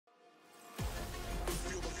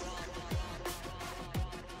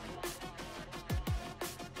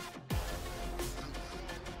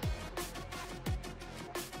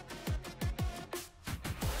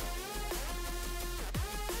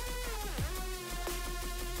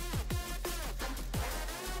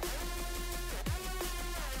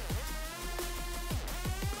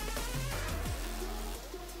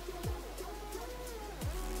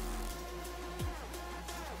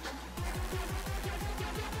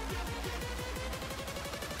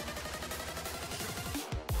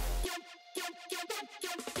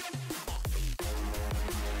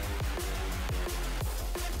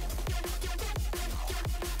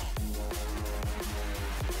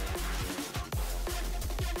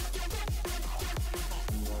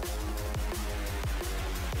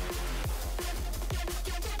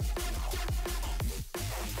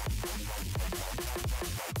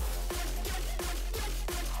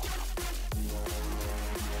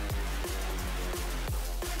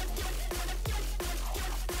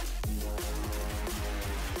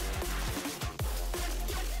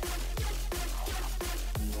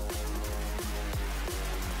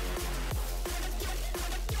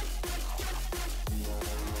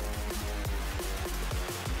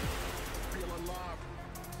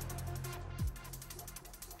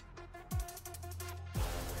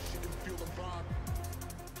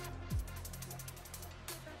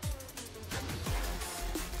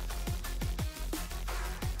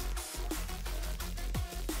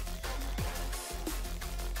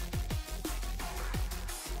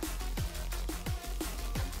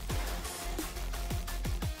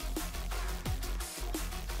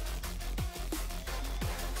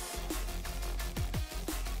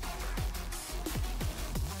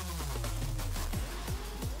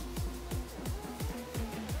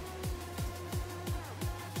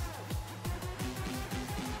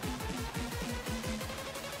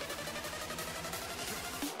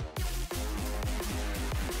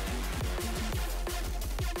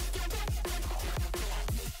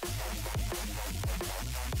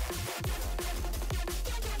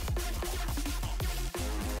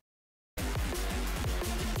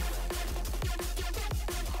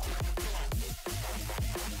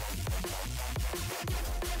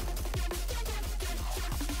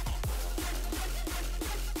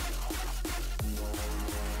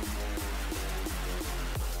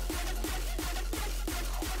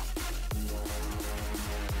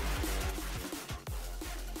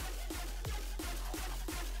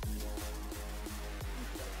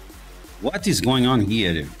What is going on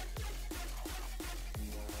here?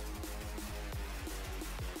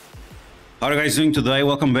 How are you guys doing today?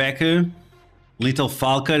 Welcome back. Little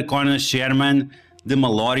Falker, Corner Sherman, The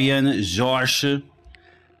Malorian, Josh,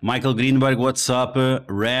 Michael Greenberg, what's up?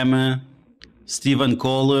 Ram, Stephen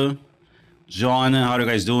Cole, John, how are you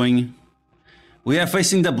guys doing? We are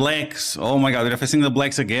facing the Blacks. Oh my god, we are facing the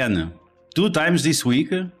Blacks again. 2 times this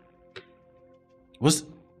week.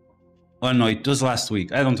 Oh no, it was last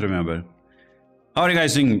week. I don't remember. How are you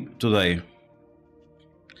guys doing today?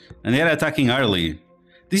 And they're attacking early.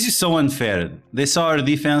 This is so unfair. They saw our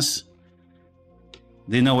defense.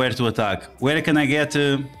 They know where to attack. Where can I get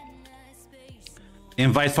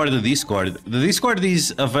invite for the Discord? The Discord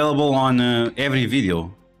is available on every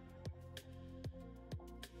video.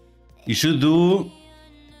 You should do...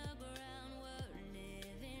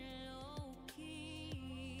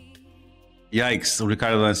 Yikes,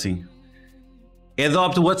 Ricardo dancing.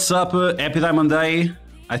 Adopt, what's up? Happy Diamond Day.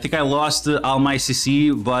 I think I lost all my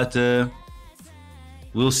CC, but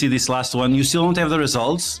we'll see this last one. You still don't have the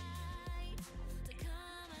results?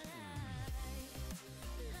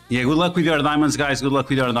 Yeah, good luck with your diamonds, guys. Good luck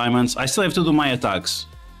with your diamonds. I still have to do my attacks.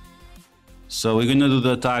 So we're gonna do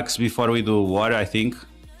the attacks before we do water, I think.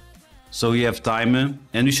 So we have time.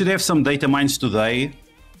 And we should have some data mines today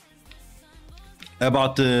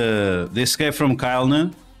about the escape from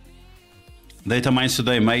Kylne. Data mines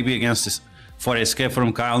today, maybe against this, for escape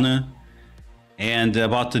from Kylne. And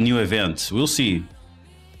about the new event. We'll see.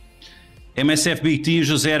 MSF Big T,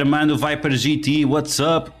 José Armando, Viper GT, what's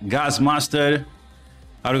up? Gasmaster,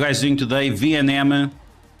 how are you guys doing today? VNM,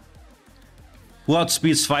 who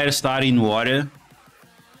outspeeds Firestar in water?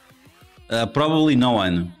 Probably no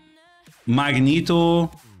one.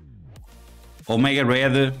 Magneto, Omega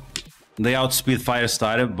Red, they outspeed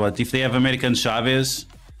Firestar, but if they have American Chavez,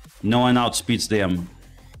 no one outspeeds them.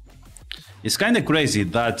 It's kind of crazy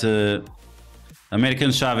that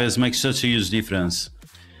American Chavez makes such a huge difference.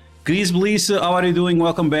 Chris Bliss, how are you doing?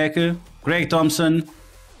 Welcome back. Craig Thompson,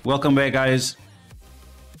 welcome back, guys.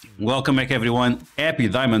 Welcome back, everyone. Happy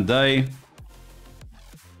Diamond Day.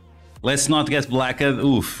 Let's not get blacked.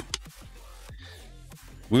 Oof.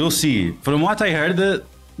 We'll see. From what I heard,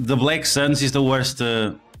 the Black Suns is the worst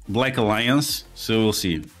Black Alliance, so we'll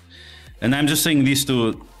see. And I'm just saying this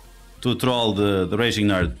to troll the Raging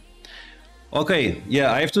Nerd. Okay,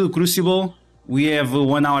 yeah, I have to do Crucible. We have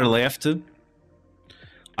 1 hour left.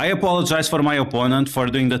 I apologize for my opponent for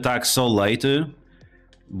doing the attacks so late,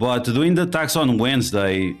 but doing the attacks on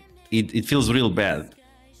Wednesday, it feels real bad.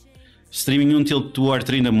 Streaming until 2 or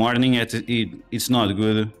 3 in the morning, it's not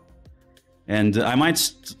good. And I might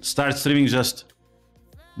start streaming just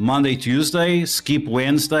Monday, Tuesday, skip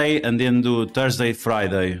Wednesday, and then do Thursday,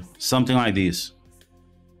 Friday, something like this.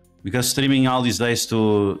 Because streaming all these days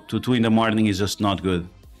to 2 in the morning is just not good.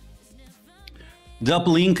 The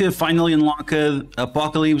uplink finally unlocked.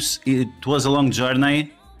 Apocalypse, it was a long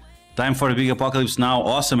journey. Time for a big apocalypse now.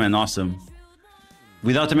 Awesome, man, awesome.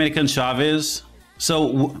 Without American Chavez.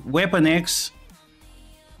 So Weapon X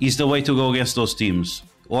is the way to go against those teams.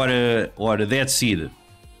 Or Dead Seed.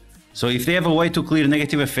 So if they have a way to clear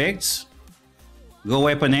negative effects, go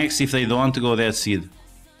Weapon X. If they don't, go Dead Seed.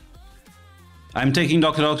 I'm taking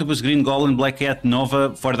Dr. Octopus, Green Goblin, Black Cat,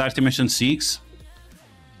 Nova for Dark Dimension 6.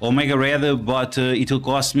 Omega Red, but it will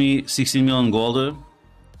cost me 16 million gold.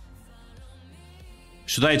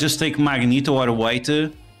 Should I just take Magneto or wait?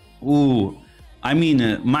 Ooh, I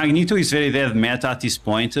mean, Magneto is very dead meta at this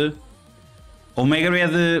point. Omega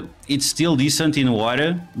Red, it's still decent in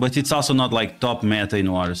water, but it's also not like top meta in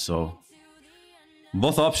water, so...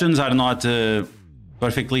 Both options are not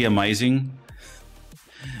perfectly amazing.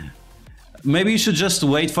 Maybe you should just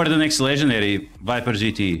wait for the next legendary, Viper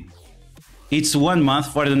GT. It's 1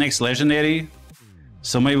 month for the next legendary,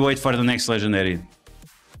 so maybe wait for the next legendary.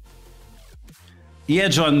 Yeah,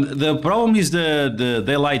 John, the problem is the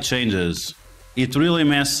daylight changes. It really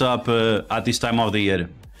messes up at this time of the year.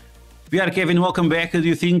 PR Kevin, welcome back. Do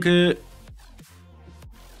you think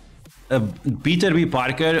Peter B.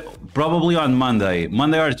 Parker, probably on Monday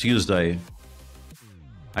or Tuesday.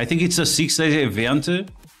 I think it's a 6-day event,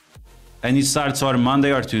 and it starts on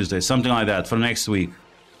Monday or Tuesday, something like that, for next week.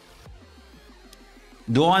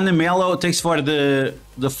 Doan Melo, thanks for the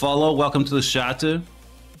follow. Welcome to the chat.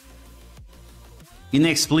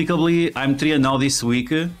 Inexplicably, I'm 3-0 this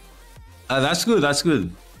week. That's good, that's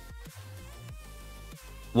good.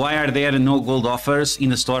 Why are there no gold offers in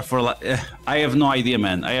the store for... I have no idea,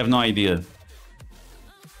 man. I have no idea.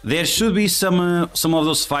 There should be some of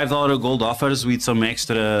those $5 gold offers with some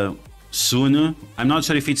extra soon. I'm not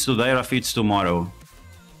sure if it's today or if it's tomorrow.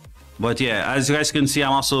 But yeah, as you guys can see,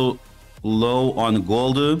 I'm also low on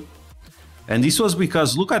gold. And this was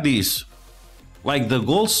because, look at this. Like the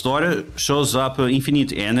gold store shows up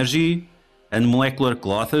infinite energy and molecular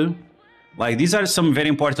cloth. Like these are some very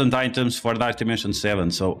important items for Dark Dimension 7.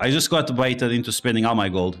 So I just got baited into spending all my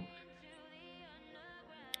gold.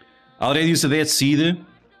 I already used that seed.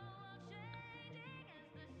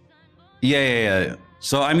 Yeah.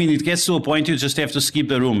 So I mean, it gets to a point you just have to skip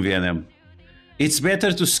the room, VNM. It's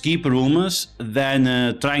better to skip rooms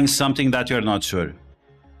than trying something that you're not sure.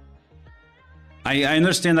 I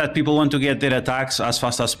understand that people want to get their attacks as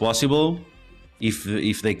fast as possible,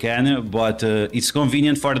 if they can, but it's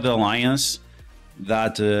convenient for the Alliance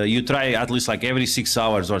that you try at least like every 6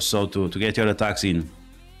 hours or so to get your attacks in.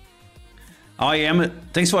 I am.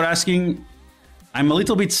 Thanks for asking. I'm a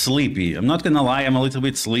little bit sleepy. I'm not gonna lie, I'm a little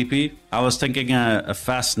bit sleepy. I was taking a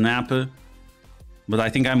fast nap, but I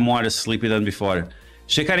think I'm more sleepy than before.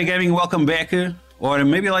 Shikari Gaming, welcome back. Or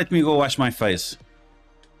maybe let me go wash my face.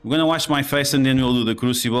 I'm gonna wash my face and then we'll do the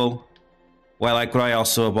Crucible. While I cry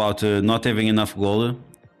also about not having enough gold.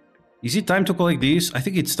 Is it time to collect these? I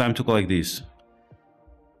think it's time to collect these.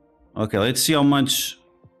 Okay, let's see how much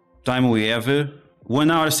time we have.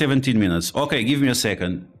 1 hour 17 minutes. Okay, give me a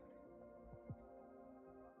second.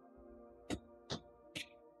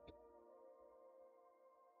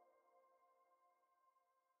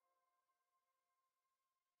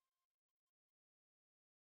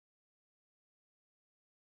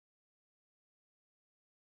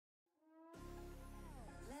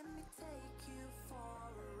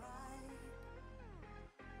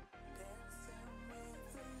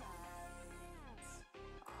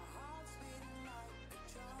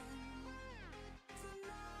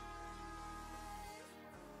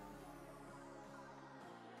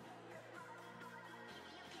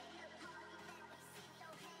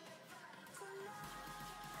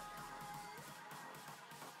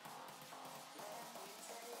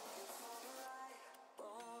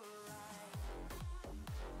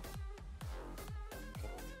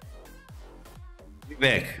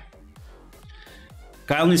 Back.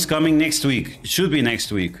 Kyle is coming next week. It should be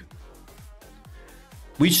next week.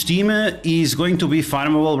 Which team is going to be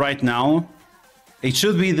farmable right now? It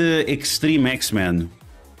should be the Extreme X-Men.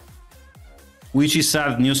 Which is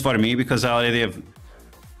sad news for me because I already have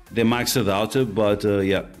the maxed out, but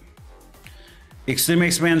yeah. Extreme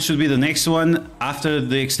X-Men should be the next one. After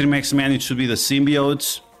the Extreme X-Men, it should be the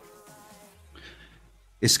Symbiotes.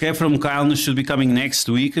 Escape from Kyle should be coming next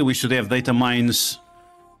week. We should have data mines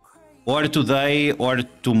or today or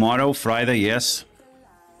tomorrow, Friday, yes.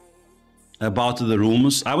 About the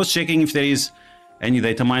rooms. I was checking if there is any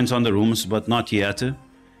data mines on the rooms, but not yet.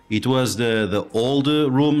 It was the old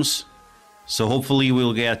rooms, so hopefully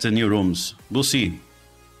we'll get new rooms. We'll see.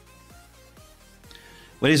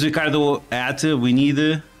 Where is Ricardo at? We need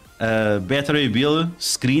a battery bill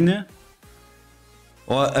screen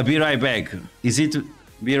or a be right back. Is it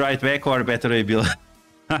be right back or battery bill?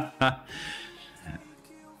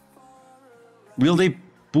 Will they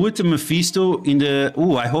put Mephisto in the...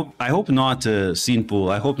 Ooh, I hope not,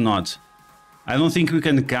 Sinpool. I hope not. I don't think we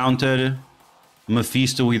can counter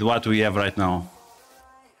Mephisto with what we have right now.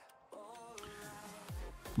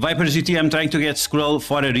 Viper GT, I'm trying to get Skrull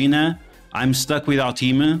for Arena. I'm stuck without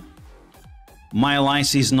him. My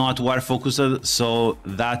alliance is not war focused, so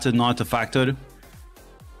that's not a factor.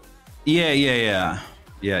 Yeah.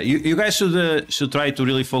 You guys should try to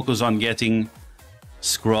really focus on getting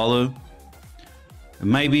Skrull.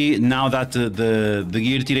 Maybe now that the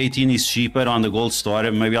Gear Tier 18 is cheaper on the gold store,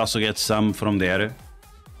 maybe also get some from there.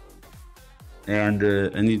 And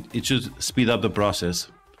it should speed up the process.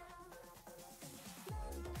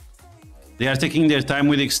 They are taking their time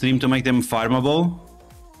with Extreme to make them farmable.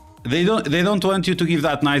 They don't want you to give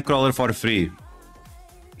that Nightcrawler for free.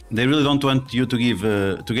 They really don't want you to give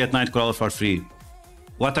to get Nightcrawler for free.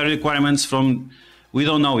 What are the requirements from... We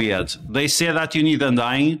don't know yet. They say that you need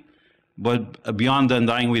Undying, but beyond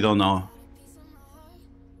Undying we don't know.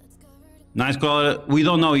 Nightcrawler, we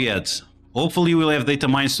don't know yet. Hopefully we'll have data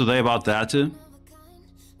mines today about that.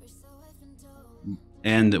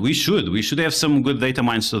 And we should have some good data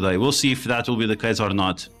mines today. We'll see if that will be the case or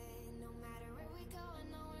not.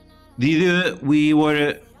 Did we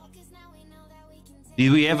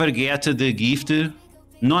ever get the gift?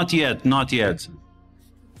 Not yet.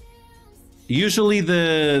 Usually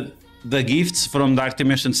the gifts from Dark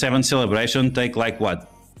Dimension 7 Celebration take like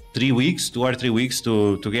what? 2 or 3 weeks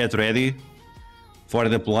to get ready for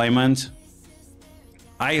deployment.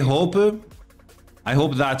 I hope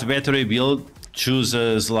that battery build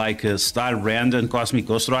chooses like a Star Brand and Cosmic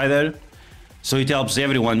Ghost Rider, so it helps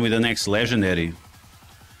everyone with the next legendary.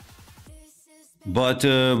 But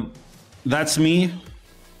that's me.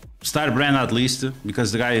 Star brand at least,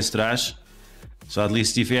 because the guy is trash. So at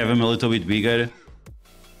least if you have him a little bit bigger,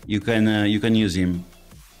 you can use him.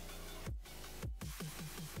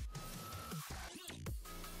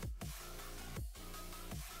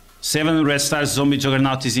 Seven red stars zombie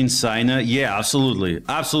juggernaut is insane. Yeah, absolutely,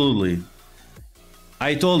 absolutely.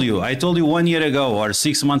 I told you 1 year ago or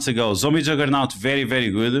 6 months ago, zombie juggernaut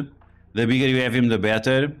very good. The bigger you have him, the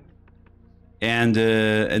better. And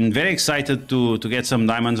very excited to get some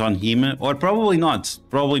diamonds on him, or probably not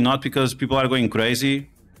because people are going crazy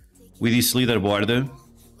with this leaderboard.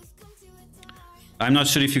 I'm not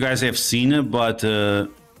sure if you guys have seen, but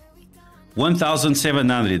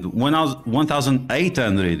 1,700,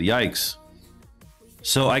 1,800, yikes.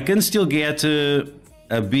 So I can still get a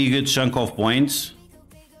big chunk of points,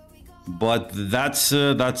 but that's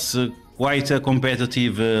quite a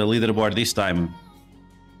competitive leaderboard this time.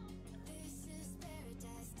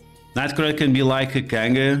 Nightcrawler can be like a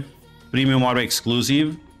Kanga, premium or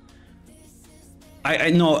exclusive.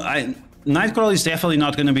 I know Nightcrawler is definitely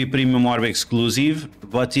not going to be premium or exclusive,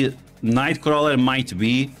 but Nightcrawler might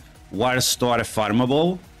be War Store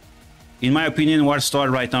farmable. In my opinion, War Store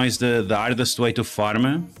right now is the hardest way to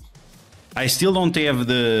farm. I still don't have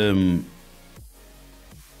the...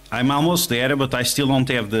 I'm almost there, but I still don't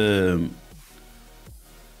have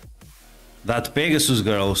that Pegasus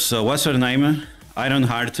girl. So what's her name?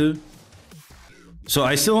 Ironheart. So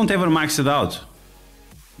I still don't have her maxed out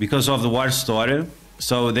because of the War Store.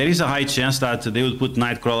 So there is a high chance that they would put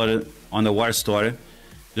Nightcrawler on the War Store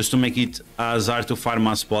just to make it as hard to farm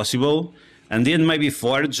as possible, and then maybe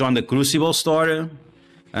Forge on the Crucible store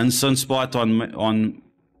and Sunspot on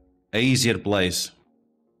a easier place.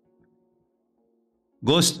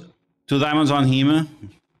 Goes 2 diamonds on him.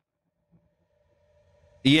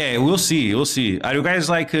 Yeah, we'll see. Are you guys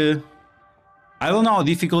like... I don't know how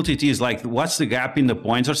difficult it is, like what's the gap in the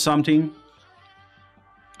points or something?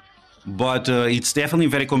 But it's definitely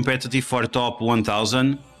very competitive for top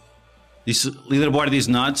 1000. This leaderboard is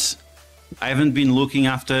nuts. I haven't been looking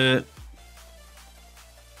after...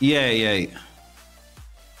 Yeah.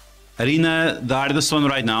 Arena, the hardest one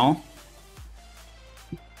right now.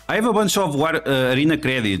 I have a bunch of arena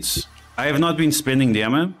credits. I have not been spending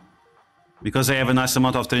them because I have a nice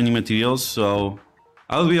amount of training materials, so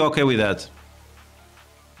I'll be okay with that.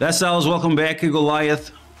 That's Alice, welcome back,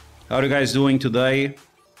 Goliath. How are you guys doing today?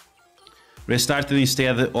 Restarted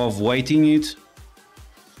instead of waiting it.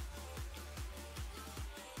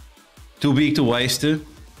 Too big to waste.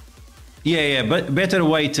 Yeah, but better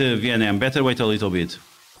wait, VNM, better wait a little bit.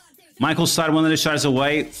 Michael Star 100 shards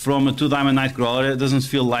away from a 2 diamond Nightcrawler. It doesn't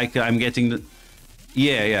feel like I'm getting the...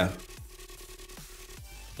 Yeah.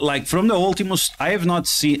 Like from the Ultimus, I have not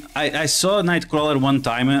seen... I saw Nightcrawler one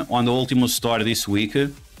time on the Ultimus store this week.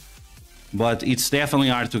 But it's definitely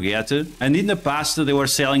hard to get. And in the past, they were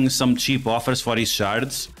selling some cheap offers for his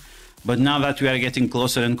shards. But now that we are getting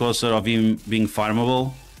closer and closer of him being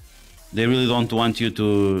farmable, they really don't want you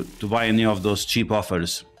to buy any of those cheap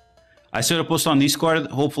offers. I saw a post on Discord.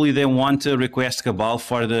 Hopefully they want to request Cabal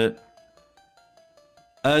for the...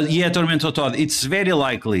 yeah, Tormento Todd. It's very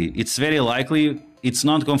likely. It's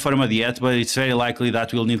not confirmed yet, but it's very likely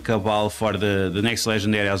that we'll need Cabal for the next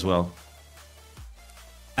Legendary as well.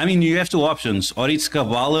 I mean, you have 2 options. Or it's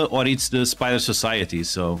Cabal or it's the Spider Society,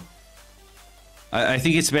 so... I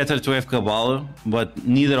think it's better to have Cabal, but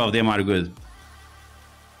neither of them are good.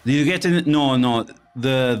 Did you get any? No.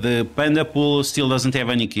 The Panda pool still doesn't have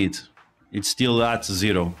any kit. It's still at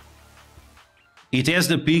 0. It has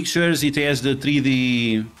the pictures, it has the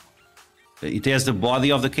 3D... It has the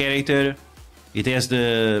body of the character. It has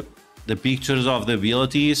the pictures of the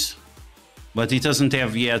abilities. But it doesn't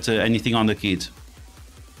have yet anything on the kit.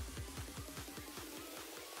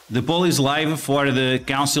 The poll is live for the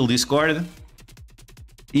Council Discord.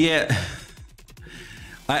 Yeah.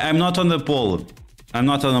 I'm not on the poll.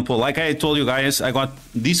 Like I told you guys, I got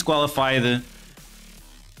disqualified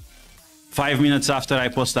 5 minutes after I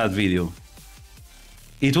posted that video.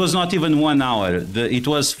 It was not even 1 hour. It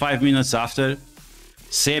was 5 minutes after.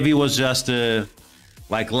 Sebi was just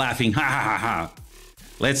like laughing. Ha.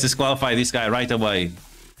 Let's disqualify this guy right away.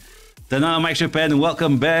 Tanana Mike Japan,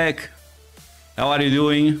 welcome back. How are you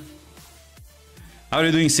doing? How are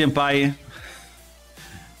you doing, senpai?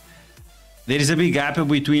 There is a big gap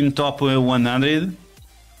between top 100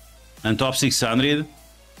 and top 600.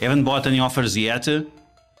 Haven't bought any offers yet.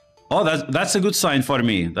 Oh, that's a good sign for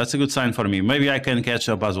me. Maybe I can catch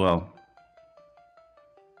up as well.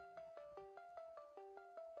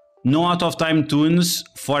 No out of time tunes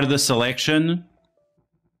for the selection.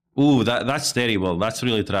 Ooh, that's terrible. That's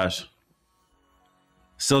really trash.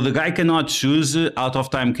 So the guy cannot choose out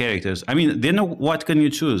of time characters. I mean, then what can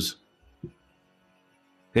you choose?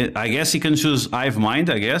 I guess he can choose Hive Mind,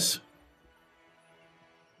 I guess.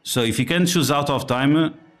 So if he can choose out of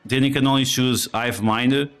time, then he can only choose Hive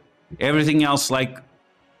Mind. Everything else, like,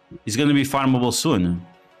 is going to be farmable soon.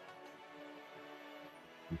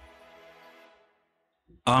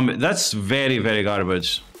 That's very, very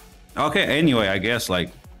garbage. Okay, anyway, I guess,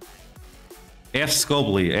 like,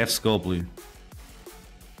 F-Scopely.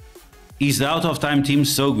 Is the out of time team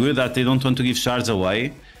so good that they don't want to give shards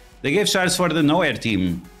away? They gave shards for the Nowhere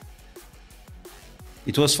team.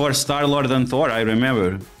 It was for Star-Lord and Thor, I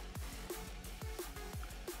remember.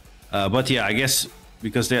 But yeah, I guess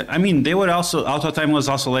because they, I mean, they were also, out of time was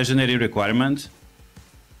also legendary requirement.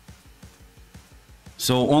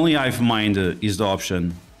 So only Hive Mind is the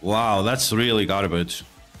option. Wow, that's really garbage.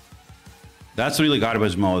 That's really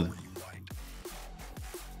garbage mode.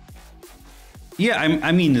 Yeah,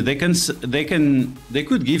 I mean, they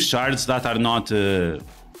could give shards that are not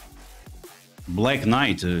Black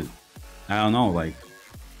Knight. I don't know, like.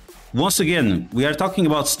 Once again, we are talking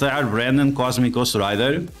about Star Brandon Cosmic Ghost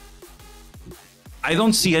Rider. I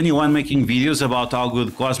don't see anyone making videos about how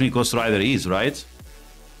good Cosmic Ghost Rider is, right?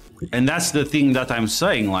 And that's the thing that I'm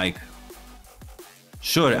saying, like.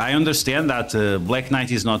 Sure, I understand that Black Knight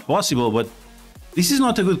is not possible, but this is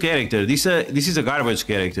not a good character. This is a garbage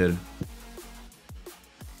character.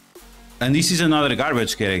 And this is another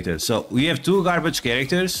garbage character. So we have two garbage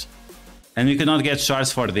characters, and we cannot get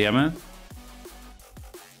shards for them.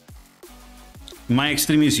 My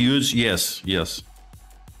Extreme is huge. Yes, yes.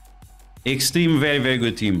 Extreme, very, very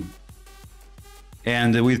good team.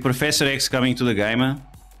 And with Professor X coming to the game,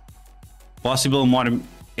 possible more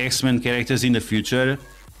X-Men characters in the future,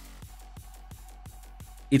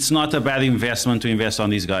 it's not a bad investment to invest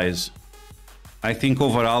on these guys. I think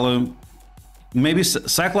overall, maybe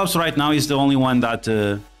Cyclops right now is the only one that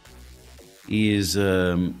is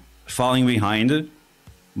falling behind,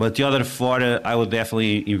 but the other four I would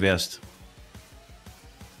definitely invest.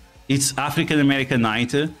 It's African American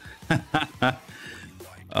Night.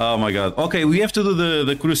 Oh my god. Okay, we have to do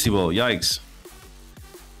the Crucible. Yikes.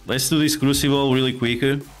 Let's do this Crucible really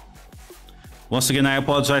quick. Once again, I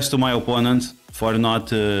apologize to my opponent for not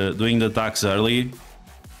doing the attacks early.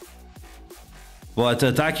 But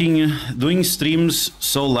doing streams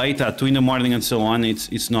so late at 2 in the morning and so on,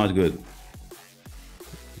 it's not good.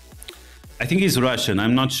 I think he's Russian,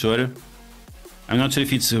 I'm not sure. I'm not sure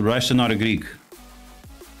if it's Russian or Greek.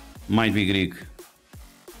 Might be Greek.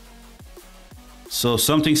 So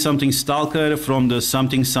something something Stalker from the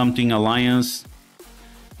something something Alliance.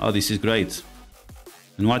 Oh, this is great.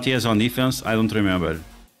 And what he has on defense, I don't remember.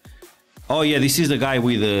 Oh yeah, this is the guy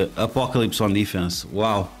with Apocalypse on defense.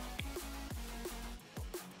 Wow.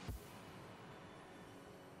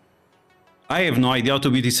 I have no idea how to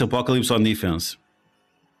beat this Apocalypse on defense.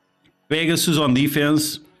 Pegasus on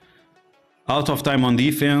defense. Out of Time on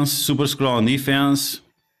defense. Super Scroll on defense.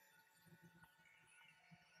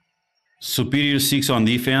 Superior 6 on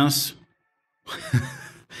defense.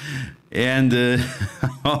 And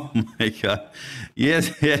oh my god. Yes,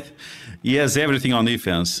 he has everything on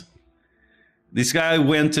defense. This guy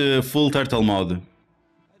went full turtle mode.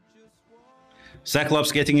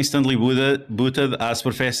 Cyclops getting instantly booted as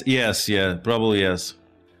Professor. Yes, yeah, probably yes.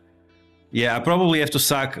 Yeah, I probably have to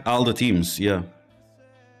sack all the teams, yeah.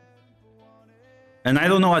 And I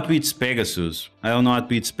don't know what beats Pegasus.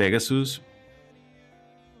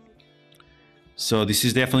 So this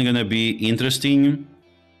is definitely gonna be interesting.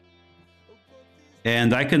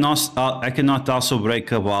 And I cannot also break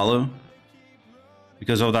Kabbalah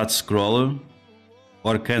because of that scroll.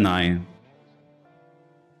 Or can I?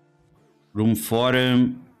 Room 4.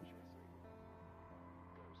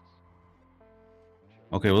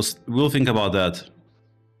 Okay, we'll think about that.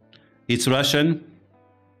 It's Russian.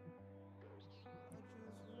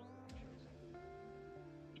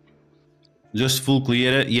 Just full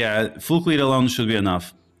clear. Yeah, full clear alone should be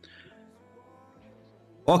enough.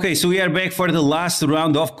 Okay, so we are back for the last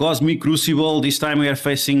round of Cosmic Crucible. This time we are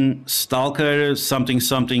facing Stalker, something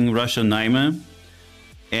something Russian name.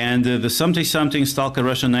 And the something something Stalker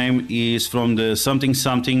Russian name is from the something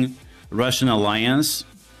something Russian Alliance.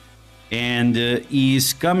 And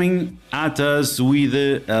he's coming at us with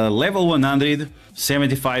level 100,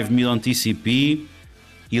 75 million TCP.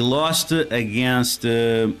 He lost against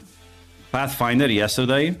Pathfinder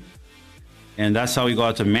yesterday. And that's how he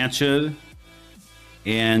got matched.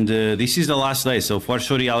 And this is the last day, so for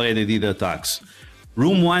sure he already did attacks.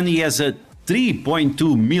 Room 1, he has a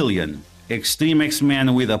 3.2 million. Extreme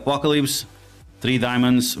X-Men with Apocalypse, 3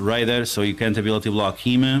 diamonds, Raider, so you can't ability block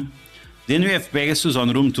him. Then we have Pegasus on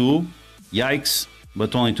room 2. Yikes,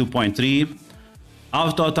 but only 2.3.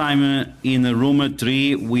 Auto time in room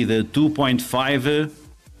 3 with a 2.5.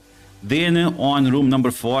 Then on room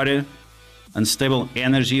number 4, Unstable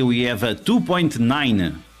Energy, we have a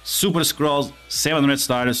 2.9. Super Scroll, 700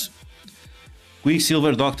 stars.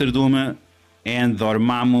 Quicksilver, Doctor Doom, and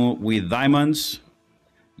Dormammu with diamonds.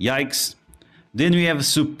 Yikes. Then we have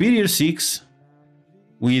Superior 6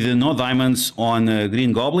 with no diamonds on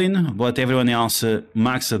Green Goblin, but everyone else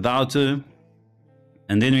maxed out.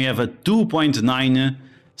 And then we have a 2.9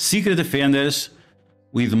 Secret Defenders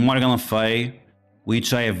with Morgan Le Fay,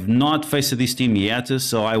 which I have not faced this team yet,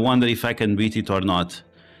 so I wonder if I can beat it or not.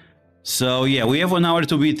 So yeah, we have 1 hour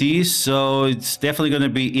to beat this, so it's definitely going to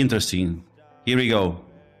be interesting. Here we go.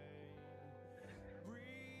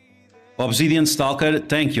 Obsidian Stalker,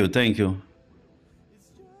 thank you, thank you.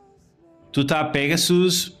 To tap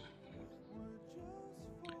Pegasus,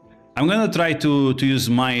 I'm going to try to use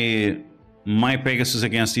my Pegasus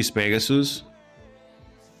against this Pegasus.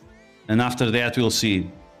 And after that, we'll see.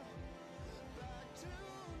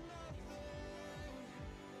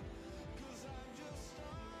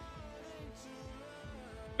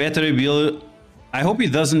 Battery build. I hope he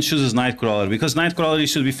doesn't choose his Nightcrawler, because Nightcrawler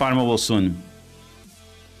should be farmable soon.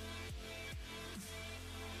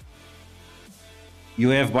 You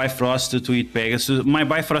have Bifrost to eat Pegasus. My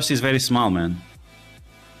Bifrost is very small, man.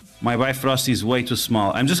 My Bifrost is way too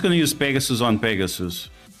small. I'm just going to use Pegasus on Pegasus.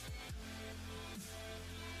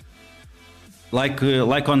 Like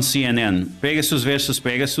on CNN. Pegasus versus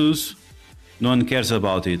Pegasus. No one cares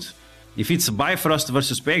about it. If it's Bifrost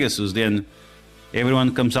versus Pegasus, then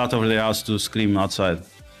everyone comes out of their house to scream outside.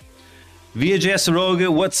 VHS Rogue,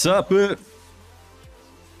 what's up?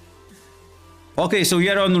 Okay, so we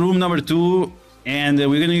are on room number 2. And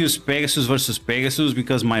we're going to use Pegasus versus Pegasus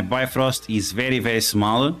because my Bifrost is very, very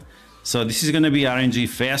small. So this is going to be RNG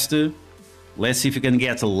fast. Let's see if we can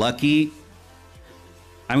get lucky.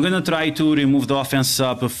 I'm going to try to remove the offense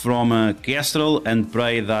up from Kestrel and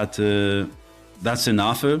pray that that's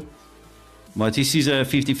enough. But this is a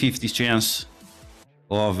 50-50 chance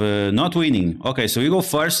of not winning. Okay, so we go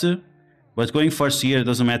first. But going first here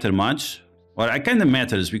doesn't matter much. Or it kind of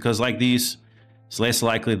matters because like this, it's less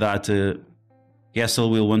likely that... Castle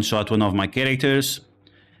will one-shot one of my characters.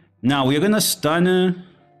 Now we're gonna stun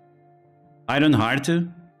Ironheart.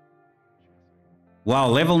 Wow,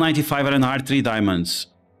 level 95 Ironheart, 3 diamonds.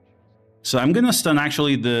 So I'm gonna stun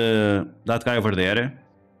actually that guy over there.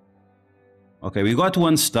 Okay, we got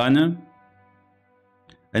 1 stun.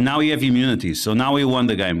 And now we have immunity. So now we won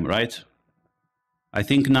the game, right? I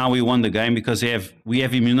think now we won the game because we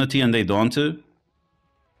have immunity and they don't.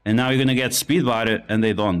 And now we're gonna get speed bar and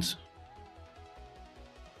they don't.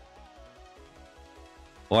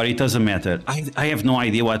 Or it doesn't matter. I have no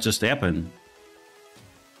idea what just happened.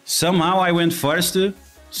 Somehow I went first.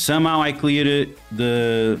 Somehow I cleared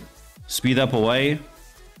the speed up away.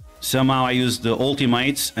 Somehow I used the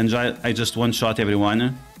ultimates and I just one-shot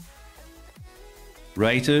everyone.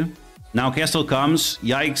 Right? Now Castle comes.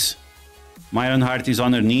 Yikes. My Ironheart is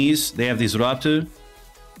on her knees. They have Disrupt.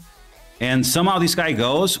 And somehow this guy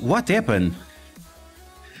goes. What happened?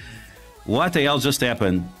 What the hell just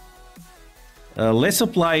happened? Let's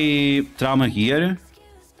apply Trauma here.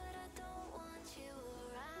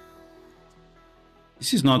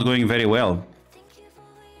 This is not going very well.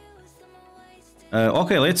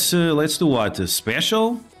 Okay, let's do what?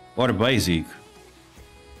 Special or basic?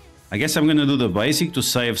 I guess I'm gonna do the basic to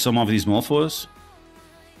save some of these mofos.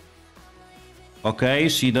 Okay,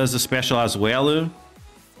 she does the special as well.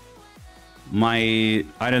 My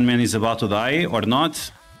Iron Man is about to die or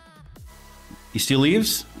not. He still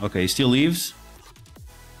lives? Okay, he still lives.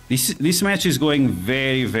 This match is going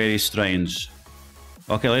very, very strange.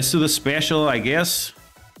 Okay, let's do the special, I guess.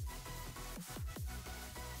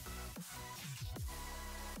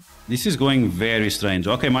 This is going very strange.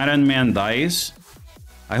 Okay, my Iron Man dies.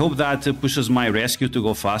 I hope that pushes my rescue to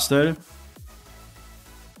go faster.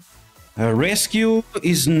 Rescue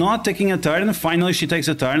is not taking a turn. Finally, she takes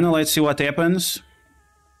a turn. Let's see what happens.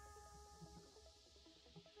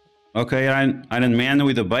 Okay, Iron Man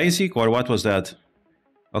with a basic, or what was that?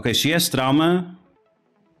 Okay, she has trauma.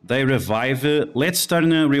 They revive. Let's turn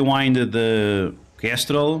rewind the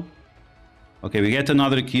Kestrel. Okay, we get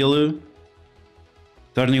another kill.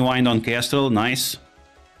 Turn rewind on Kestrel, nice.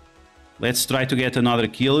 Let's try to get another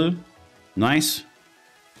kill. Nice.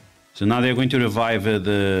 So now they're going to revive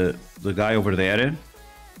the guy over there.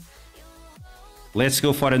 Let's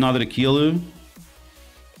go for another kill.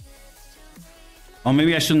 Or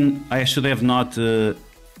maybe I should have not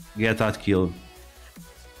get that kill.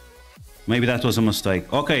 Maybe that was a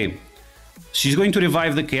mistake. Okay. She's going to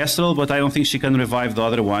revive the Kestrel, but I don't think she can revive the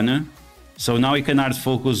other one. So now we can hard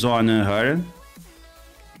focus on her.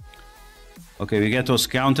 Okay, we get those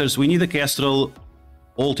counters. We need a Kestrel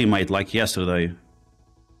ultimate like yesterday.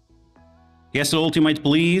 Kestrel ultimate,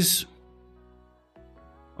 please.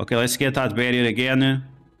 Okay, let's get that barrier again.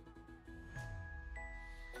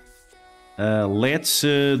 Let's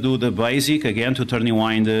do the basic again to turn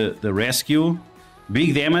rewind the rescue.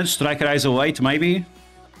 Big damage, Striker Eyes await, maybe.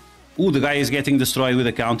 Ooh, the guy is getting destroyed with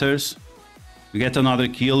the counters. We get another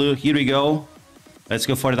kill. Here we go. Let's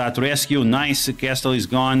go for that rescue. Nice, Castle is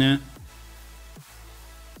gone.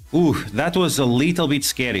 Ooh, that was a little bit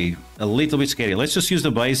scary. A little bit scary. Let's just use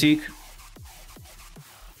the basic.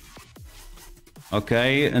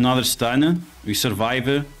 Okay, another stun. We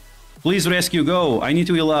survive. Please rescue, go. I need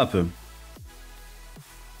to heal up.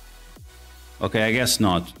 Okay, I guess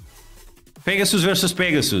not. Pegasus versus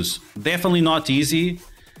Pegasus. Definitely not easy.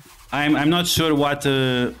 I'm not sure what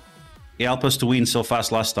helped us to win so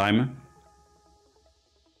fast last time.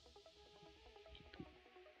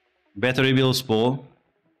 Better rebuild Spo.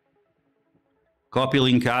 Copy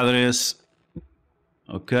link address.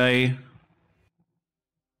 Okay.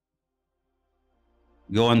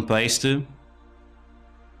 Go and paste.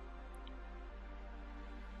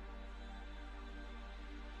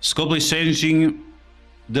 Scope is changing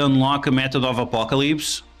the unlock method of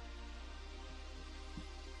Apocalypse.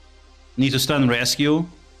 Need to stun rescue.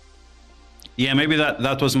 Yeah, maybe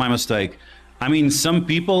that was my mistake. I mean, some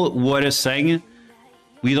people were saying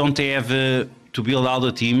we don't have to build all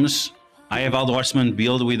the teams. I have all the horsemen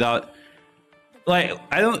build without... Like,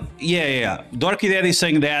 I don't... Yeah. Dorky Dad is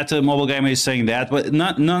saying that, Mobile Gamer is saying that, but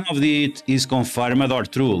none of it is confirmed or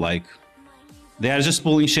true. Like, they are just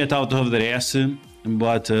pulling shit out of their ass.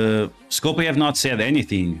 But Scopely have not said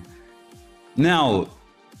anything. Now,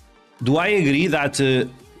 do I agree that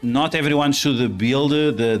not everyone should build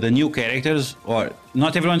the new characters, or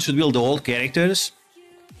not everyone should build the old characters?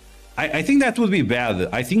 I think that would be bad.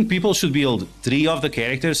 I think people should build 3 of the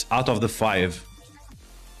characters out of the 5.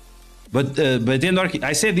 But then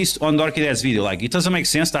I said this on Dorky Dad's video, like, it doesn't make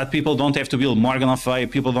sense that people don't have to build Morgan Le Fay,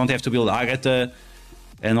 people don't have to build Agatha,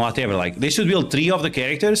 and whatever. Like, they should build 3 of the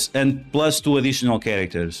characters and plus 2 additional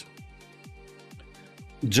characters.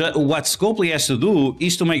 What Scopely has to do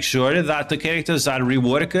is to make sure that the characters are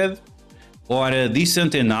reworked or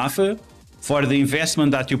decent enough for the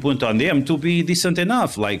investment that you put on them to be decent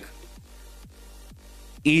enough. Like,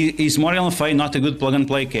 is Morgan Le Fay not a good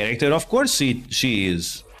plug-and-play character? Of course she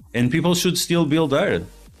is. And people should still build her.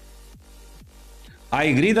 I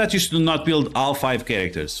agree that you should not build all 5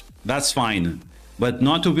 characters. That's fine. But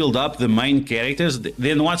not to build up the main characters,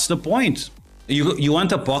 then what's the point? You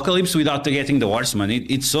want Apocalypse without getting the Horseman.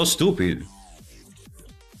 It's so stupid.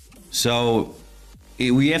 So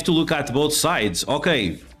we have to look at both sides.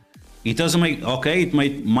 Okay, it doesn't make... Okay, it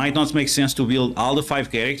might not make sense to build all the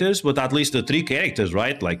 5 characters, but at least the 3 characters,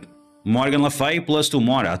 right? Like Morgan Le Fay plus 2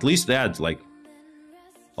 more. At least that, like...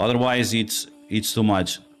 Otherwise, it's too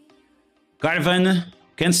much. Carvan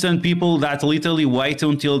can stand people that literally wait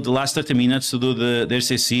until the last 30 minutes to do their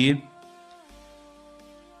CC.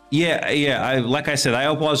 Yeah, like I said, I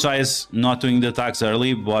apologize not doing the attacks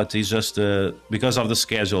early, but it's just because of the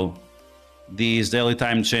schedule. This daily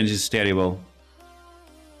time change is terrible.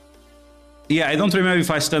 Yeah, I don't remember if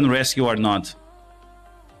I stun rescue or not.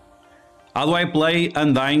 How do I play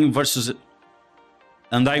Undying Void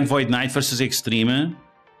Knight versus Extreme?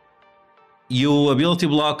 You ability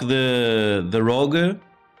block the rogue.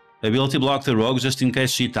 Ability block the rogue just in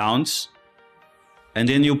case she taunts. And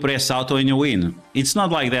then you press auto and you win. It's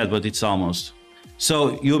not like that, but it's almost.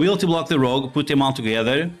 So you ability block the rogue, put them all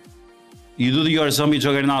together. You do your zombie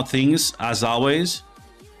juggernaut things, as always.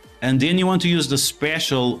 And then you want to use the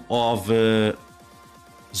special of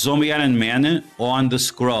Zombie Iron Man on the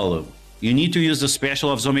scroll. You need to use the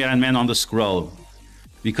special of Zombie Iron Man on the scroll.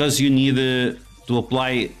 Because you need to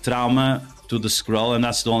apply trauma to the scroll, and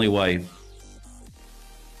that's the only way.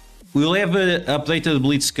 We'll have an updated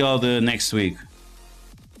Blitz code next week.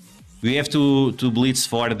 We have to Blitz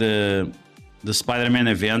for the Spider-Man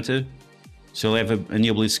event, so we'll have a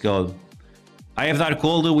new Blitz code. I have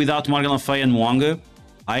Darkhold without Morgan Le Fay and Wong.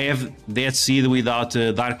 I have Dead Seed without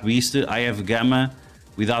Dark Beast. I have Gamma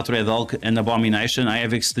without Red Hulk and Abomination. I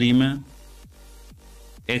have Extreme.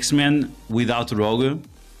 X-Men without Rogue.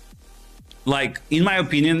 Like, in my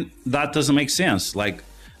opinion, that doesn't make sense. Like,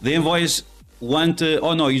 the envoys want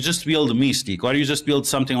oh no, you just build Mystic or you just build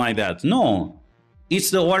something like that. No, it's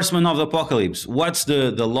the Horseman of the Apocalypse. What's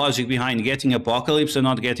the logic behind getting Apocalypse and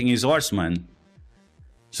not getting his Horseman?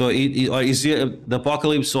 So is the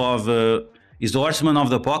Apocalypse of Is the Horseman of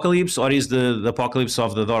the Apocalypse or is the Apocalypse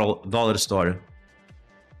of the dollar store?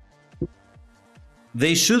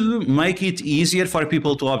 They should make it easier for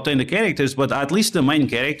people to obtain the characters, but at least the main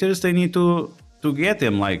characters, they need to get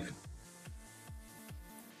them, like.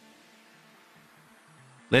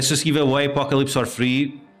 Let's just give away Apocalypse for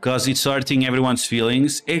free, because it's hurting everyone's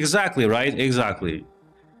feelings. Exactly, right? Exactly.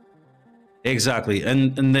 Exactly.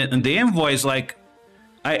 And the envoys, like,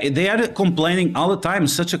 they are complaining all the time,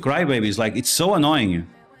 such a crybabies, like, it's so annoying.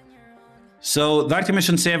 So, Dark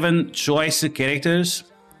Dimension 7 choice characters.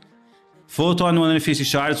 Photon 150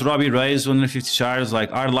 shards, Robbie Reyes 150 shards, like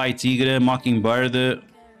Arlight Tigre, Mockingbird,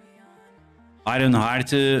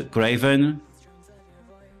 Ironheart, Craven,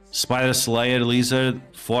 Spider Slayer, Lizard,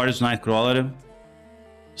 Forge, Nightcrawler.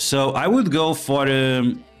 So I would go for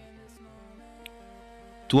 2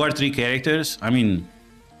 or 3 characters. I mean,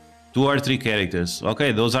 2 or 3 characters.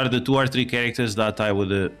 Okay, those are the 2 or 3 characters that I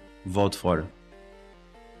would vote for.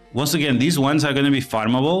 Once again, these ones are going to be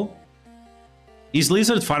farmable. Is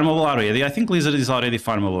Lizard farmable already? I think Lizard is already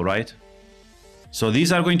farmable, right? So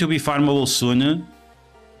these are going to be farmable soon.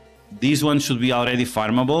 These ones should be already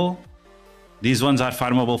farmable. These ones are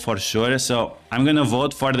farmable for sure. So I'm going to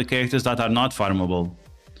vote for the characters that are not farmable.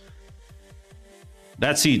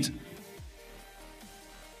 That's it.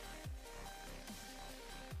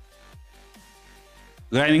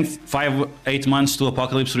 Grinding 5-8 months to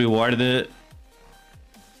Apocalypse reward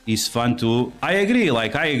is fun too. I agree,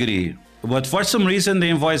 like, I agree. But for some reason,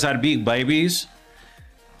 the envoys are big babies.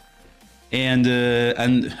 And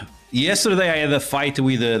yesterday I had a fight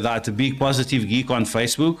with that big positive geek on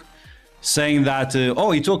Facebook, saying that,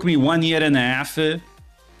 oh, it took me 1.5 years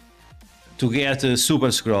to get a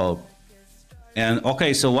Super Scroll. And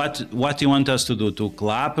okay, so what do you want us to do? To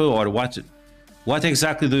clap, or what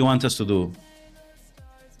exactly do you want us to do?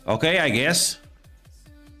 Okay, I guess.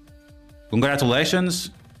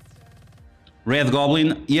 Congratulations. Red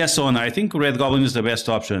Goblin, yes, Honor. I think Red Goblin is the best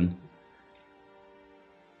option.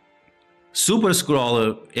 Super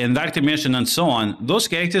Scroll and Dark Dimension and so on, those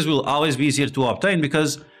characters will always be easier to obtain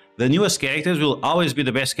because the newest characters will always be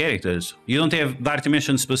the best characters. You don't have Dark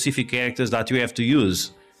Dimension specific characters that you have to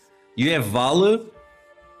use. You have Val,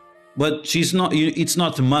 but she's not. It's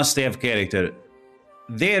not a must-have character.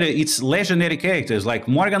 There, it's legendary characters like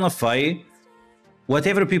Morgan Le Fay.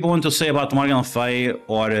 Whatever people want to say about Morgan Le Fay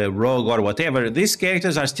or Rogue or whatever, these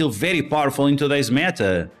characters are still very powerful in today's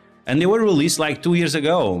meta. And they were released like 2 years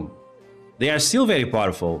ago. They are still very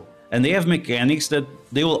powerful. And they have mechanics that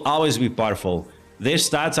they will always be powerful. Their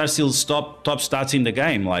stats are still top stats in the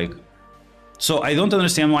game. Like, so I don't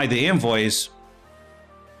understand why the envoys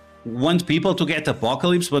want people to get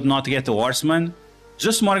Apocalypse but not get the Horseman.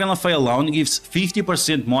 Just Morgan Le Fay alone gives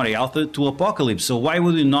 50% more health to Apocalypse. So why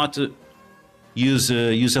would you not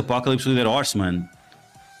use Apocalypse with their Horseman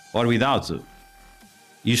or without?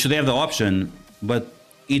 You should have the option, but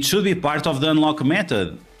it should be part of the unlock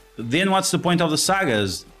method. Then what's the point of the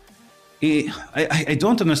sagas? I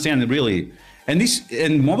don't understand really. And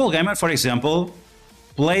Mobile Gamer, for example,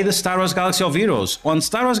 play the Star Wars Galaxy of Heroes. On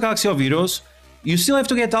Star Wars Galaxy of Heroes, you still have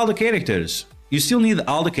to get all the characters. You still need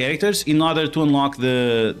all the characters in order to unlock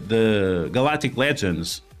the Galactic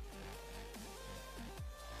Legends.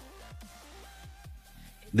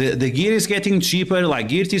 The gear is getting cheaper, like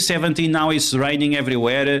Gear T17 now is raining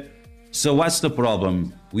everywhere. So what's the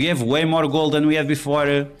problem? We have way more gold than we had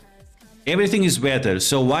before. Everything is better.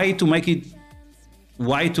 So why to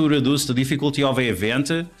reduce the difficulty of an event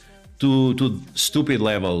to stupid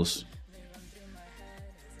levels?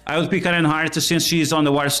 I would pick Ironheart since she's on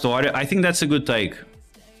the War Store. I think that's a good take.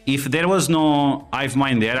 If there was no Hive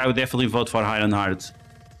Mind there, I would definitely vote for Ironheart.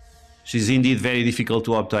 She's indeed very difficult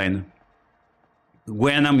to obtain.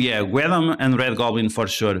 Gwenam, yeah, Gwenam and Red Goblin for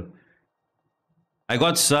sure. I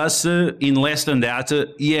got sus in less than that.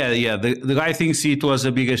 Yeah, the guy thinks it was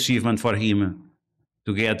a big achievement for him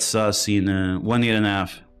to get sus in 1.5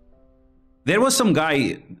 years. There was some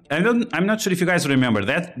guy, I'm not sure if you guys remember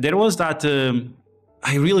that. There was that,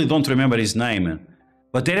 I really don't remember his name,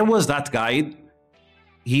 but there was that guy.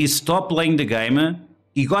 He stopped playing the game.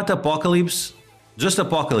 He got Apocalypse. Just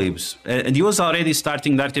Apocalypse, and he was already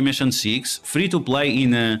starting Dark Dimension 6, free to play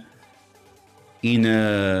in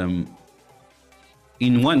 1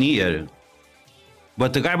 year.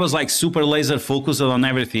 But the guy was like super laser focused on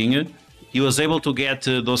everything. He was able to get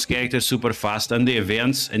those characters super fast and the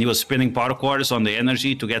events, and he was spending power cores on the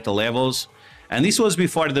energy to get the levels. And this was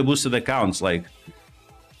before the boosted accounts. Like,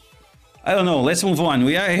 I don't know. Let's move on.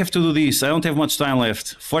 I have to do this. I don't have much time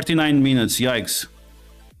left. 49 minutes. Yikes.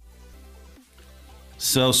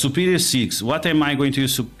 So, Superior 6. What am I going to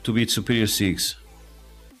use to beat Superior 6?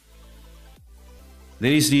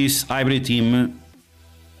 there is this hybrid team.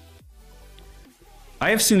 I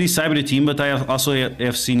have seen this hybrid team, but I also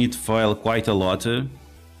have seen it fail quite a lot.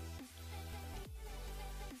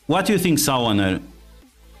 What do you think, Salwaner?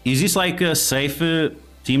 Is this like a safe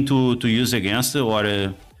team to use against,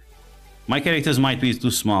 or my characters might be too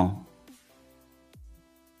small?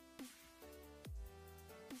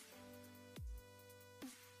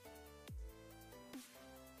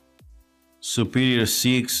 Superior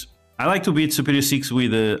 6. I like to beat Superior 6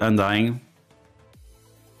 with Undying.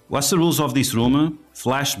 What's the rules of this room?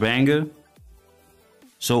 Flash Bang.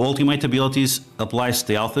 So ultimate abilities apply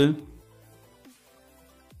stealth.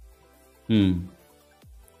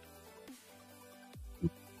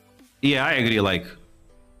 Yeah, I agree. Like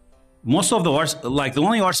most of the the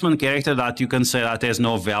only horseman character that you can say that has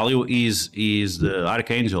no value is the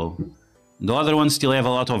Archangel. The other ones still have a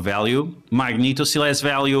lot of value. Magneto still has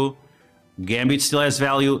value. Gambit still has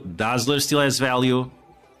value. Dazzler still has value.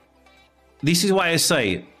 This is why I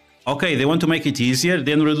say, okay, they want to make it easier,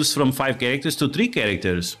 then reduce from 5 characters to 3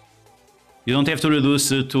 characters. You don't have to reduce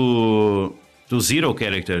to 0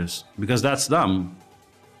 characters, because that's dumb.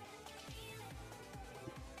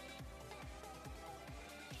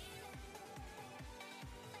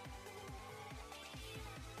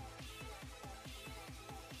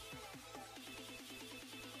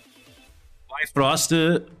 Frost,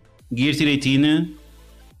 Gear Tier 18.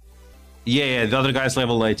 Yeah, the other guy's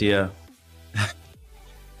level 8, yeah.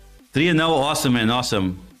 3-0, awesome, man,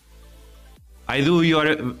 awesome. I do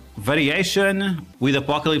your variation with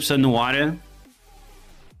Apocalypse and Noir.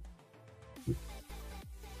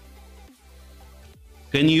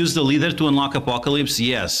 Can you use the leader to unlock Apocalypse?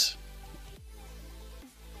 Yes.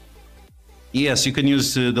 Yes, you can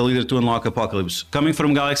use the leader to unlock Apocalypse. Coming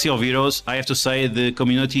from Galaxy of Heroes, I have to say the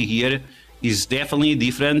community here is definitely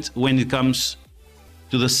different when it comes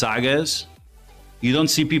to the sagas. You don't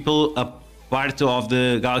see people a part of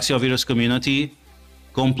the Galaxy of Heroes community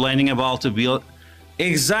complaining about the build.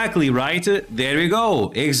 Exactly, right? There we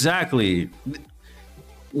go. Exactly.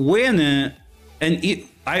 When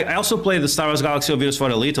I also play the Star Wars Galaxy of Heroes for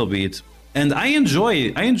a little bit, and I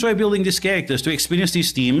enjoy building these characters to experience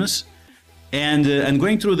these teams, and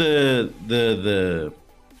going through the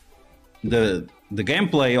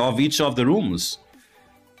gameplay of each of the rooms.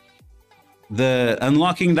 The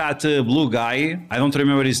unlocking that blue guy, I don't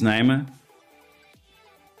remember his name,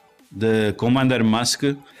 the Commander Musk.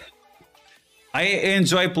 I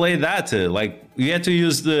enjoy playing that. Like you had to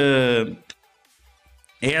use the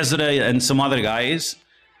Ezra and some other guys.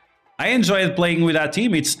 I enjoyed playing with that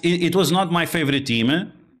team. It was not my favorite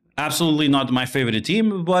team, absolutely not my favorite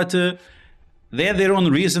team, but they had their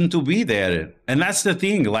own reason to be there, and that's the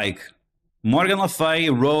thing. Like Morgan Le Fay,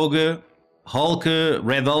 Rogue, Hulk,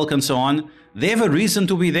 Red Hulk, and so on, they have a reason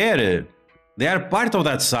to be there. They are part of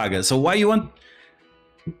that saga. So why you want,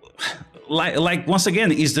 like once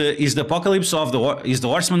again, is the Apocalypse of the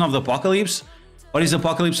Horseman of the Apocalypse, or is the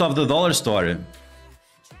Apocalypse of the Dollar Store?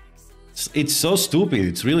 It's so stupid.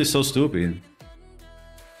 It's really so stupid.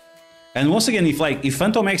 And once again, if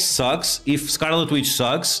Phantom X sucks, if Scarlet Witch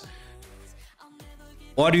sucks,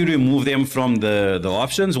 or you remove them from the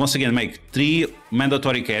options, once again, make 3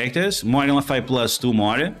 mandatory characters, Morgan Le Fay plus 2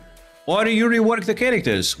 more, or you rework the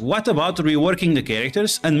characters. What about reworking the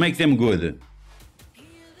characters and make them good?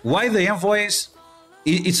 Why the envoys?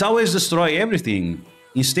 It's always destroy everything.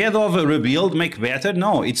 Instead of a rebuild, make better.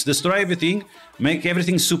 No, it's destroy everything, make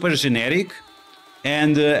everything super generic,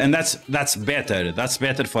 and that's better. That's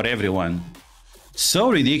better for everyone.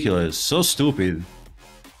 So ridiculous, so stupid.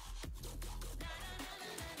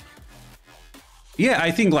 Yeah,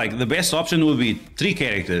 I think like the best option would be 3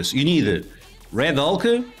 characters. You need Red Hulk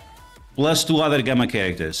plus 2 other Gamma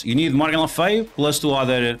characters. You need Morgan Le Fay plus 2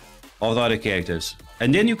 other characters,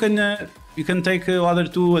 and then you can take other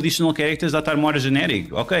 2 additional characters that are more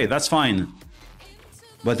generic. Okay, that's fine.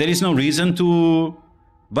 But there is no reason to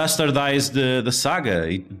bastardize the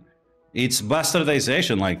saga. It's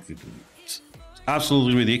bastardization. Like it's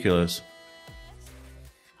absolutely ridiculous.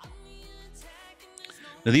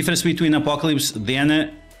 The difference between Apocalypse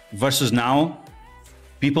then versus now,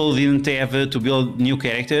 people didn't have to build new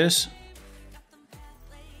characters.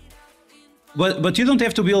 But you don't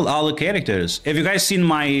have to build all the characters. Have you guys seen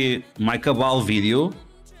my Cabal video?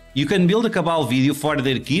 You can build a Cabal video for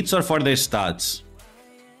their kits or for their stats.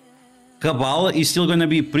 Cabal is still gonna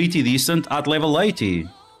be pretty decent at level 80.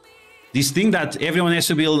 This thing that everyone has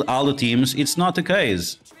to build all the teams, it's not the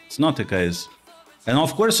case. It's not the case. And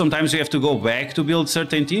of course, sometimes you have to go back to build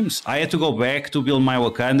certain teams. I had to go back to build my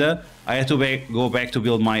Wakanda. I had to go back to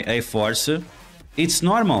build my A-Force. It's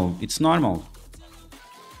normal. It's normal.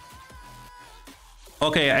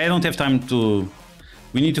 Okay, I don't have time to...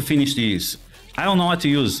 We need to finish these. I don't know what to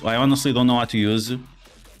use. I honestly don't know what to use.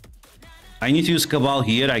 I need to use Cabal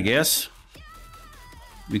here, I guess.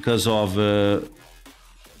 Because of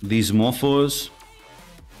these mofos.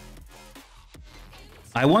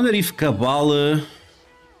 I wonder if Cabal...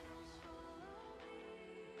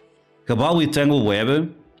 Cabal with Tangle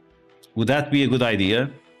Web. Would that be a good idea?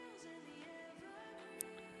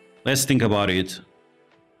 Let's think about it.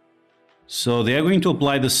 So they are going to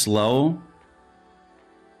apply the slow.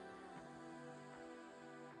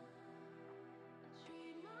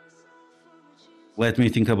 Let me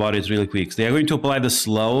think about it really quick. They are going to apply the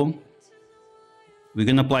slow. We're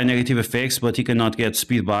going to apply negative effects, but he cannot get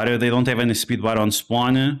speed bar. They don't have any speed bar on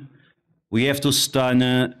spawn. We have to stun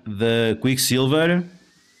the Quicksilver.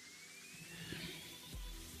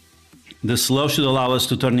 The slow should allow us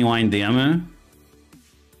to turn rewind them.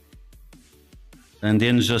 And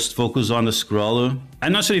then just focus on the scroll.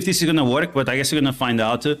 I'm not sure if this is gonna work, but I guess you're gonna find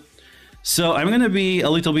out. So I'm gonna be a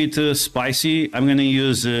little bit spicy. I'm gonna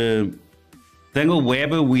use Tangle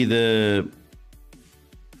Web with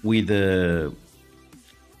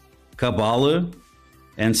Cabal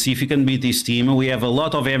and see if we can beat this team. We have a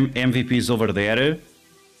lot of MVPs over there,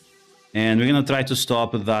 and we're gonna try to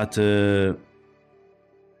stop that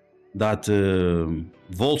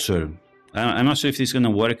Vulture. I'm not sure if this is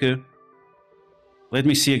gonna work. Let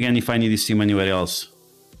me see again if I need this team anywhere else.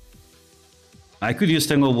 I could use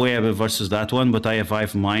Tangle Web versus that one, but I have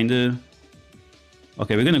Hive Mind.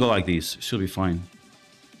 Okay, we're gonna go like this. Should be fine.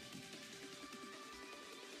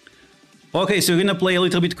 Okay, so we're gonna play a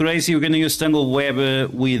little bit crazy. We're gonna use Tangle Web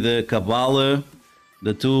with Cabal,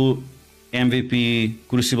 the two MVP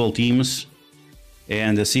Crucible teams,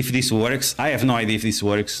 and see if this works. I have no idea if this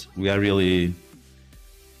works.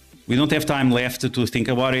 We don't have time left to think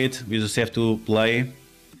about it. We just have to play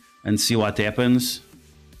and see what happens.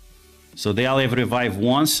 So they all have revive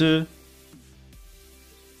once.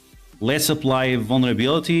 Let's apply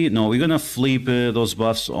vulnerability. No, we're gonna flip those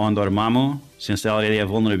buffs on Dormammu since they already have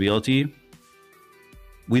vulnerability.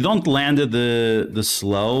 We don't land the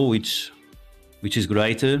slow, which is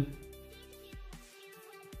great.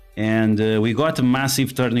 And we got a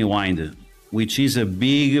massive turn rewind, which is a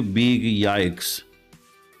big yikes.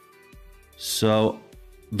 So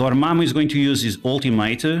Dormammu is going to use his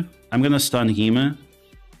ultimate. I'm gonna stun him.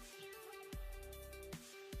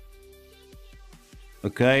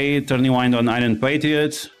 Okay, turn rewind on Iron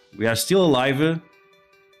Patriot. We are still alive.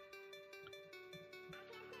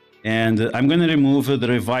 And I'm gonna remove the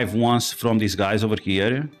revive once from these guys over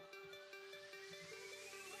here.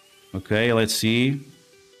 Okay, let's see.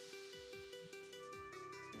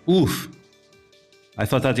 Oof. I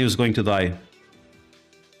thought that he was going to die.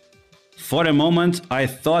 For a moment, I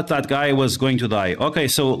thought that guy was going to die. Okay,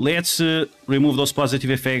 so let's remove those positive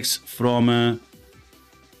effects from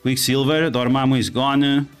Quicksilver. Dormammu is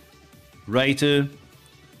gone. Right.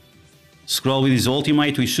 Scroll with his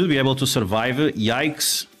ultimate. We should be able to survive.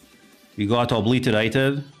 Yikes. We got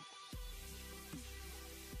obliterated.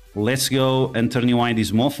 Let's go and turn rewind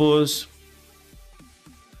these mofos.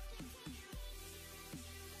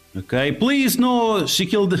 Okay, please, no! She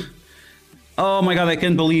killed... Oh my god, I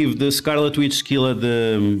can't believe the Scarlet Witch killed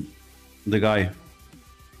the guy.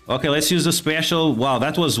 Okay, let's use the special. Wow,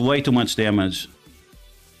 that was way too much damage.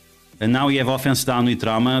 And now we have offense down with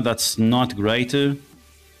Trauma. That's not great.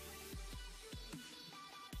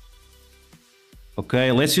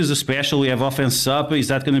 Okay, let's use the special. We have offense up. Is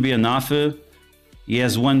that going to be enough? He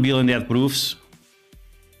has 1 billion death proofs.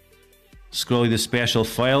 Scroll with the special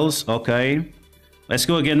fails. Okay. Let's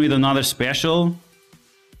go again with another special.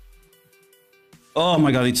 Oh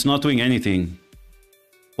my god, it's not doing anything.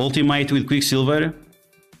 Ultimate with Quicksilver.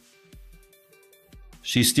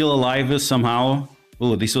 She's still alive somehow.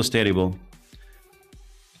 Oh, this was terrible.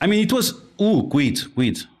 I mean, it was... Ooh, quit.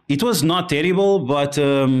 It was not terrible, but...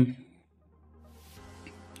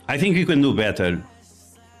 I think we can do better.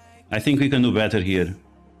 I think we can do better here.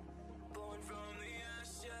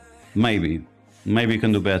 Maybe we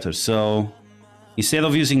can do better. So, instead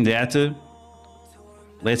of using that,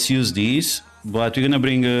 let's use these. But we're gonna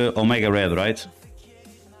bring Omega Red, right?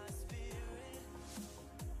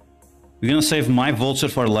 We're gonna save my Vulture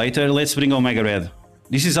for later. Let's bring Omega Red.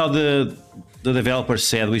 This is how the developers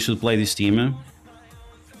said we should play this team.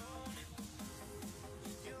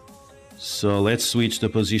 So let's switch the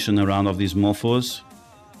position around of these mofos.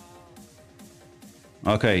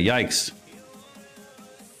 Okay, yikes.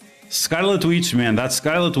 Scarlet Witch, man. That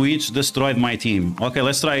Scarlet Witch destroyed my team. Okay,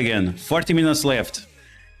 let's try again. 40 minutes left.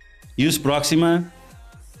 Use Proxima.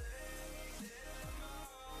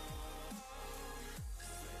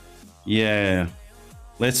 Yeah.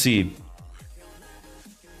 Let's see.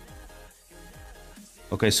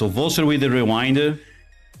 Okay, so Vulture with the rewind.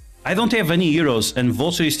 I don't have any heroes, and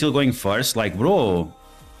Vulture is still going first. Like, bro,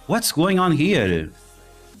 what's going on here?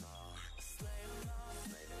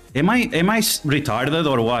 Am I retarded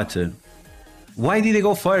or what? Why did they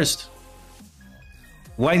go first?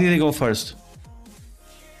 Why did they go first?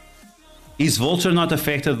 Is Vulture not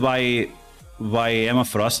affected by Emma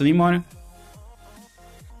Frost anymore?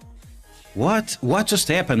 What? What just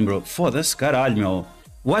happened, bro? Foda-se, caralho, meu.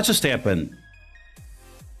 What just happened?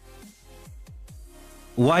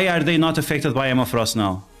 Why are they not affected by Emma Frost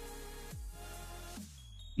now?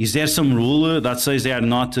 Is there some rule that says they are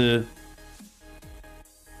not...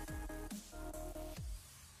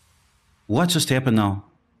 What just happened now?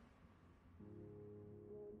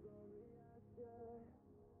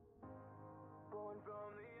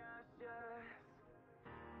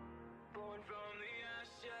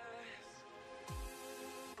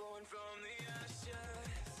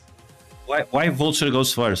 Why Vulture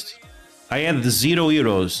goes first? I had the 0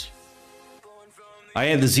 heroes. I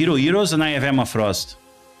had the 0 heroes and I have Emma Frost.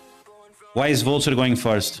 Why is Vulture going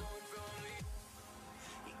first?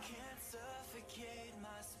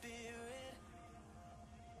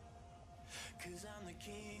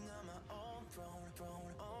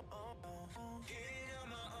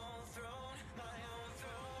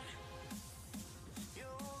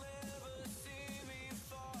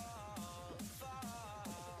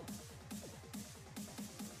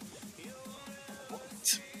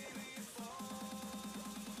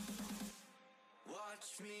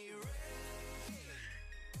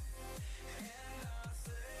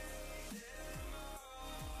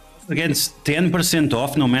 Against 10%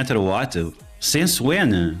 off no matter what? Since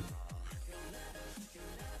when?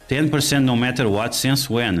 10% no matter what? Since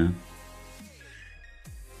when?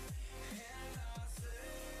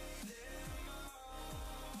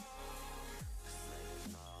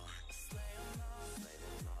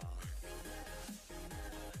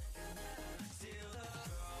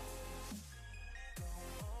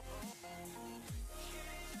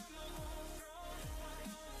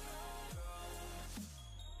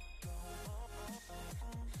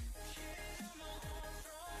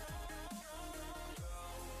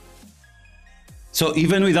 So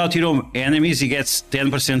even without hero enemies, he gets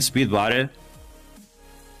 10% speed bar.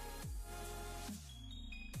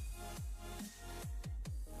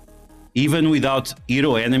 Even without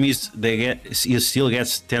hero enemies, he still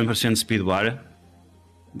gets 10% speed bar.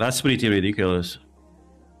 That's pretty ridiculous.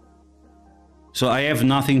 So I have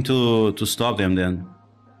nothing to stop them then.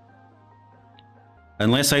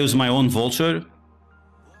 Unless I use my own Vulture.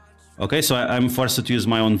 Okay, so I'm forced to use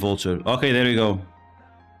my own Vulture. Okay, there we go.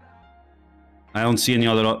 I don't see any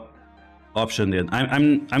other option then.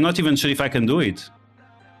 I'm not even sure if I can do it.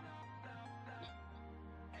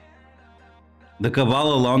 The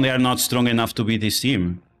Cabal alone, they are not strong enough to beat this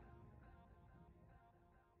team.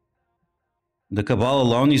 The Cabal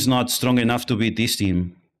alone is not strong enough to beat this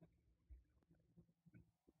team.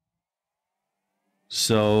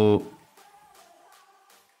 So...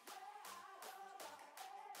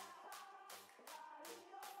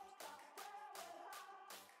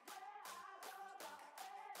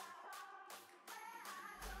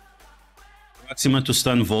 Proxima to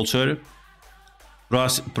stun Vulture.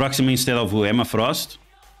 Proxima instead of Emma Frost.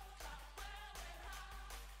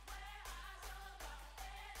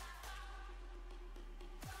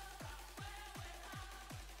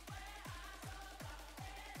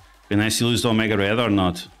 Can I still use the Omega Red or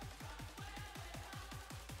not?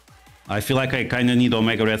 I feel like I kinda need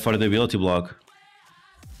Omega Red for the ability block.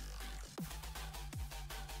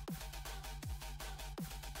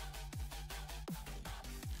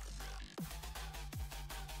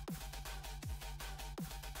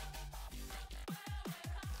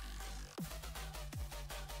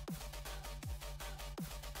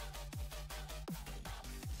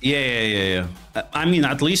 Yeah. I mean,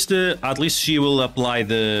 at least she will apply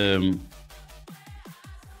the.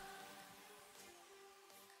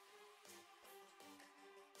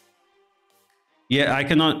 Yeah, I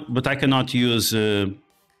cannot use.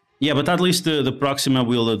 Yeah, but at least the Proxima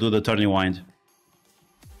will do the turn rewind.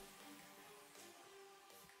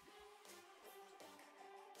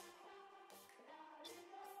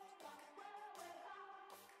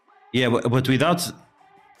 Yeah, but without.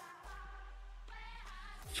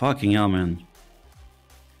 Fucking hell, man.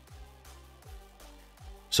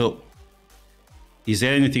 So, is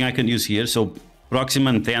there anything I can use here? So, Proxima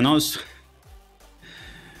and Thanos.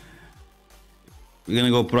 We're gonna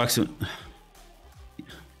go Proxima.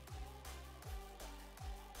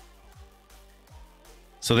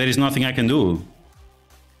 So there is nothing I can do.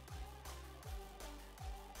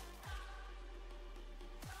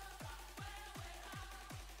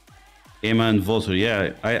 Emma and Vulture,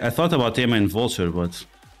 yeah. I thought about Emma and Vulture, but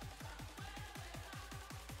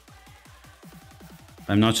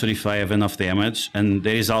I'm not sure if I have enough damage. And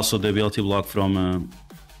there is also the ability block from...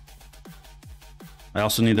 I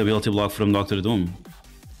also need the ability block from Doctor Doom.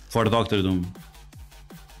 For Doctor Doom.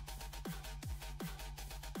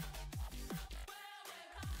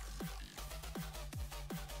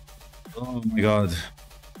 Oh my god.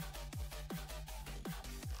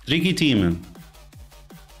 Tricky team.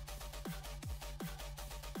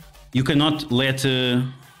 You cannot let...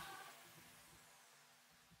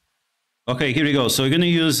 Okay, here we go. So we're gonna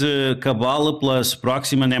use Cabal plus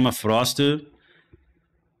Proxima and Emma Frost.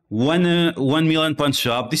 1 million punch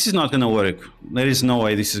up. This is not gonna work. There is no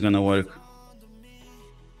way this is gonna work.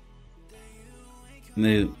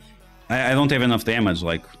 I don't have enough damage.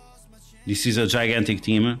 Like, this is a gigantic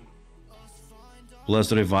team. Plus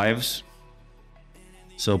the revives.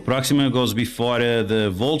 So Proxima goes before the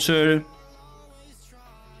Vulture.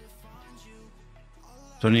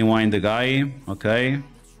 Rewind the guy, okay.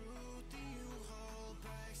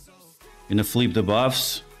 Gonna flip the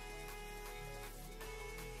buffs.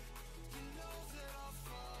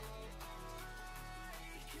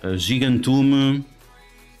 Gigantum.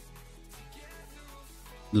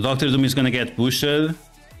 The Doctor Doom is gonna get pushed.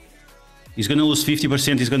 He's gonna lose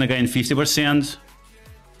 50%, he's gonna gain 50%.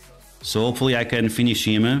 So hopefully I can finish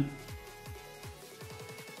him.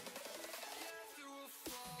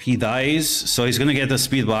 He dies, so he's gonna get a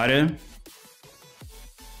speed bar.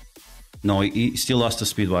 No, he still lost the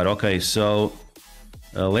speed bar. Okay, so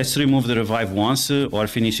let's remove the revive once or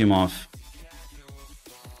finish him off.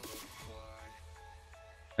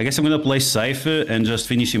 I guess I'm gonna play safe and just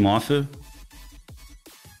finish him off.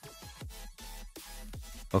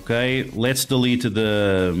 Okay, let's delete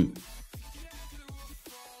the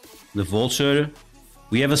Vulture.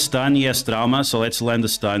 We have a stun, he has trauma, so let's land the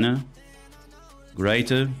stun.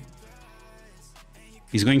 Great.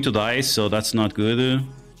 He's going to die, so that's not good.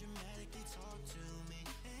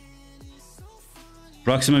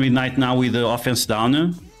 Proxima Midnight now with the offense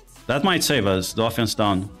down. That might save us, the offense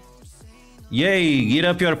down. Yay, get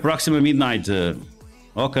up your Proxima Midnight.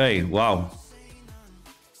 Okay, wow.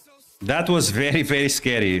 That was very, very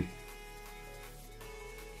scary.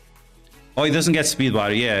 Oh, he doesn't get speed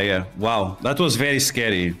bar. Yeah. Wow, that was very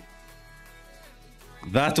scary.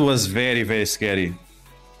 That was very, very scary.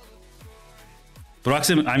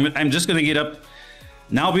 Proxima, I'm just gonna get up.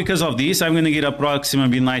 Now because of this, I'm gonna get up Proxima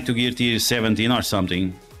Midnight to gear tier 17 or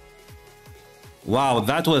something. Wow,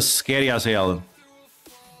 that was scary as hell.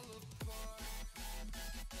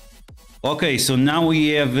 Okay, so now we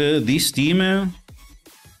have this team.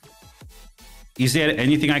 Is there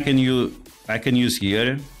anything I can use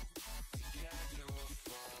here?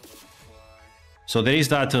 So there is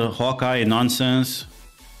that Hawkeye nonsense.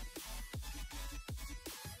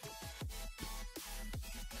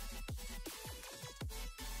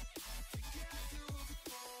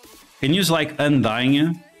 Can use like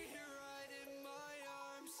Undying.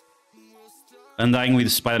 Undying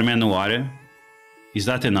with Spider-Man Noir. Is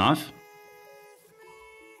that enough?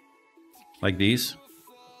 Like this.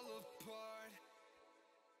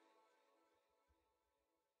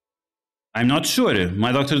 I'm not sure.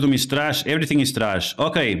 My Doctor Doom is trash. Everything is trash.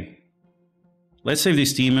 Okay. Let's save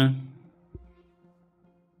this team.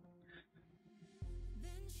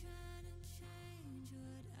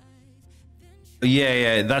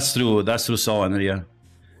 Yeah, that's true. That's true, Solon, yeah.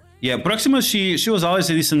 Yeah, Proxima, she was always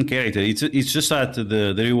a decent character. It's just that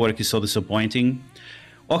the rework is so disappointing.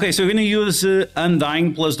 Okay, so we're gonna use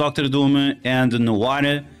Undying plus Doctor Doom and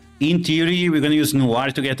Noir. In theory, we're gonna use Noir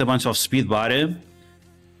to get a bunch of speed bar.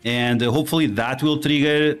 And hopefully that will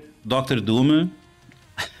trigger Doctor Doom.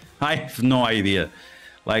 I have no idea.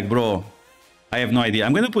 Like, bro, I have no idea.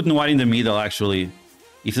 I'm gonna put Noir in the middle, actually.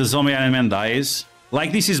 If the zombie Iron Man dies.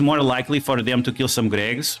 Like, this is more likely for them to kill some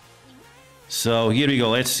Gregs. So, here we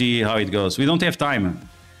go. Let's see how it goes. We don't have time.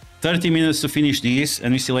 30 minutes to finish this,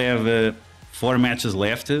 and we still have 4 matches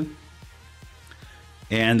left.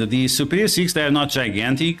 And the Superior 6, they are not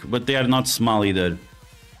gigantic, but they are not small either.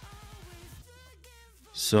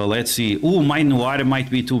 So, let's see. Ooh, my Noir might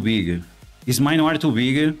be too big. Is my Noir too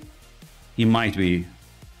big? He might be.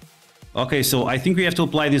 Okay, so I think we have to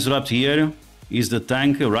apply Disrupt here. Is the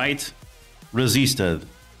tank, right? Resisted.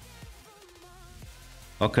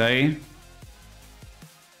 Okay.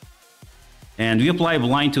 And we apply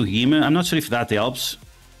Blind to him. I'm not sure if that helps.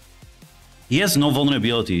 He has no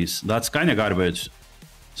vulnerabilities. That's kind of garbage.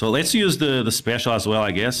 So let's use the special as well,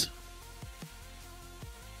 I guess.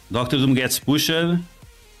 Doctor Doom gets pushed. And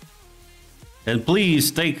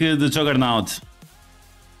please take the Juggernaut.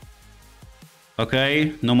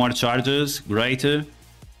 Okay, no more charges. Great.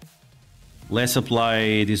 Let's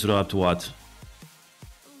apply Disrupt what?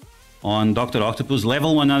 On Dr. Octopus.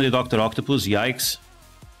 Level 100 Dr. Octopus. Yikes.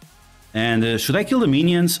 And should I kill the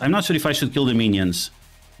minions? I'm not sure if I should kill the minions.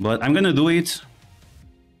 But I'm gonna do it.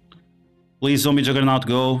 Please, Zombie Juggernaut,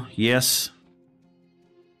 go. Yes.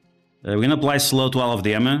 We're gonna apply slow to all of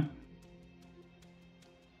them.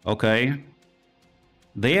 Okay.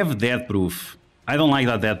 They have death proof. I don't like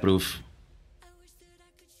that death proof.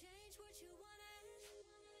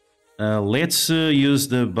 Let's use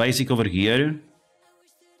the basic over here.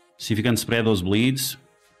 See if you can spread those bleeds.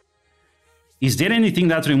 Is there anything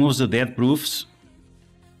that removes the death proofs?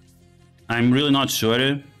 I'm really not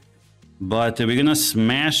sure. But we're gonna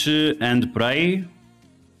smash and pray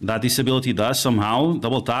that this ability does somehow.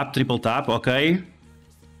 Double tap, triple tap, okay.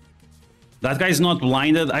 That guy's not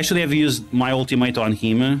blinded. I should have used my ultimate on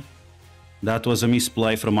him. That was a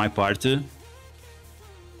misplay from my part.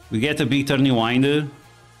 We get a big turn rewind.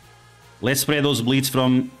 Let's spread those bleeds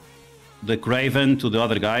from the Craven to the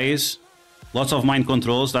other guys. Lots of mind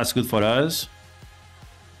controls, that's good for us.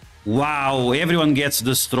 Wow, everyone gets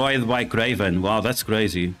destroyed by Craven. Wow, that's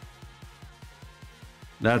crazy.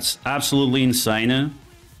 That's absolutely insane.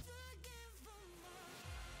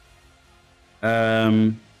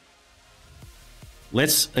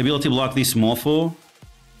 Let's ability block this mofo.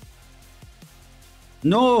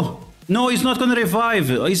 No! No, he's not gonna revive.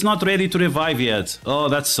 He's not ready to revive yet. Oh,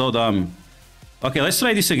 that's so dumb. Okay, let's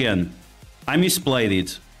try this again. I misplayed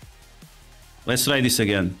it. Let's try this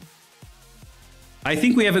again. I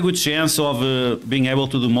think we have a good chance of being able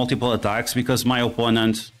to do multiple attacks because my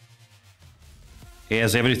opponent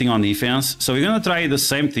has everything on defense. So we're gonna try the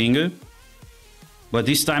same thing. But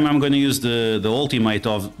this time I'm gonna use the ultimate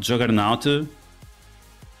of Juggernaut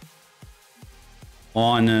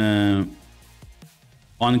on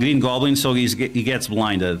Green Goblin, so he gets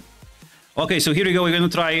blinded. Okay, so here we go. We're gonna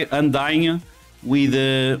try Undying with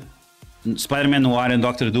Spider-Man Noir and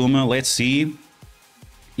Dr. Doom. Let's see.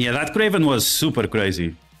 Yeah, that Craven was super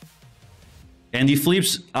crazy. And he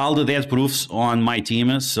flips all the death proofs on my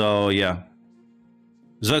team, so yeah.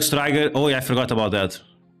 Zug Striker, oh yeah, I forgot about that.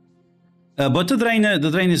 But the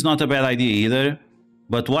drain is not a bad idea either.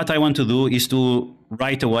 But what I want to do is to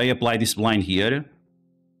right away apply this blind here.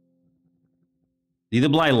 Did the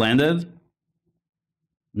blind landed?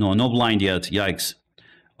 No, no blind yet. Yikes.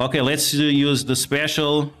 Okay, let's use the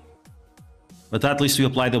special. But at least we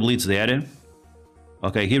apply the bleeds there.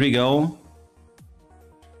 Okay, here we go.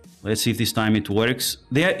 Let's see if this time it works.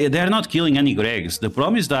 They're not killing any Gregs. The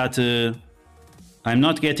problem is that I'm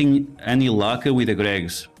not getting any luck with the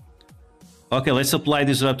Gregs. Okay, let's apply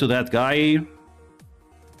this up to that guy.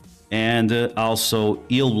 And also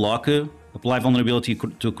heal block. Apply vulnerability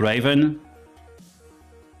to Craven.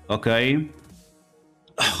 Okay.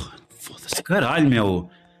 Oh, foda-se, caralho, meu.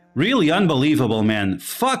 Really unbelievable, man.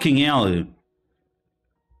 Fucking hell.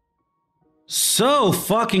 So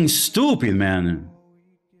fucking stupid, man.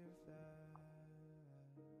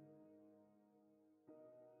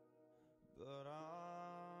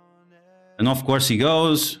 And of course he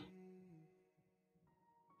goes.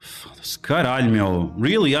 Foda-se, caralho, meu.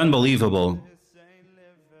 Really unbelievable.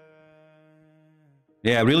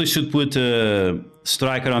 Yeah, I really should put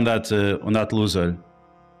Striker on that loser.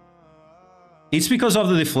 It's because of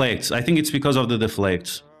the deflects. I think it's because of the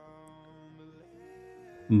deflects.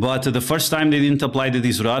 But the first time they didn't apply the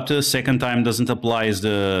Disrupt, second time doesn't apply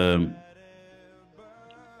the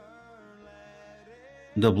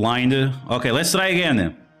blind. Okay, let's try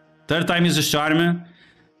again. Third time is the charm.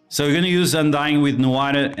 So we're gonna use Undying with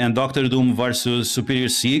Noir and Dr. Doom versus Superior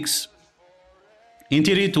 6. In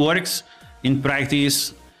theory it works. In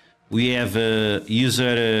practice, we have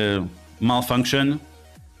user malfunction.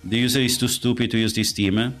 The user is too stupid to use this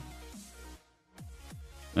team.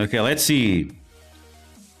 Okay, let's see.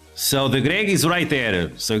 So the Greg is right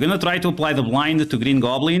there. So we're gonna try to apply the blind to Green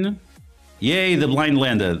Goblin. Yay, the blind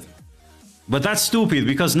landed. But that's stupid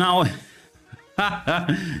because now...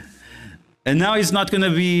 and now he's not gonna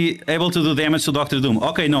be able to do damage to Dr. Doom.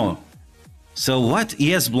 Okay, no. So what? He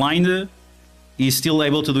has blind. He's still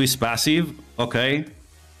able to do his passive. Okay.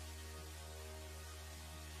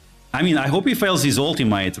 I mean, I hope he fails his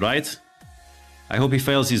ultimate, right? I hope he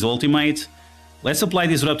fails his ultimate. Let's apply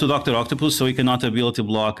Disrupt to Dr. Octopus so he cannot ability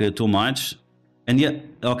block too much. And yet,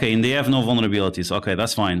 okay, and they have no vulnerabilities. Okay,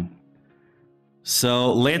 that's fine.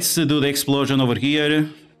 So let's do the explosion over here.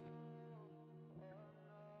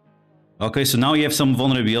 Okay, so now you have some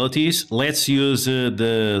vulnerabilities. Let's use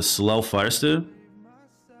the slow first.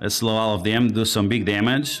 Let's slow all of them, do some big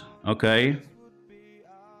damage. Okay.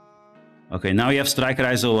 Okay, now we have Striker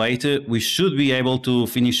ISO 8. We should be able to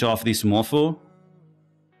finish off this mofo.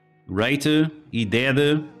 Right, he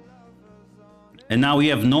dead. And now we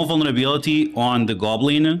have no vulnerability on the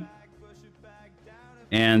Goblin.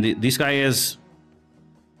 And this guy has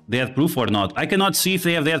death proof or not. I cannot see if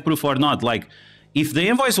they have death proof or not. Like, if the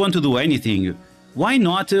envoys want to do anything, why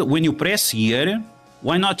not, when you press here,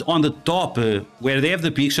 why not on the top, where they have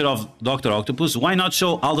the picture of Dr. Octopus, why not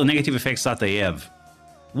show all the negative effects that they have?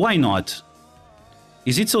 Why not?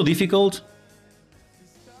 Is it so difficult?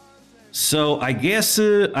 So I guess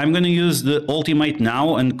I'm gonna use the ultimate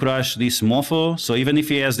now and crush this mofo. So even if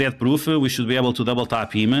he has death proof, we should be able to double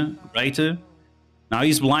tap him, right? Now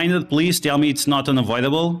he's blinded. Please tell me it's not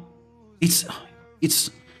unavoidable. It's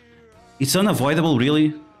unavoidable,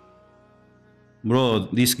 really? Bro,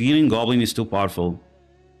 this Green Goblin is too powerful.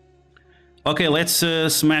 Okay, let's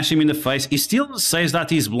smash him in the face. He still says that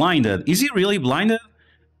he's blinded. Is he really blinded?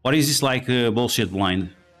 Or is this like bullshit blind?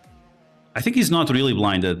 I think he's not really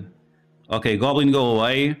blinded. Okay, Goblin, go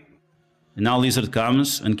away. And now Lizard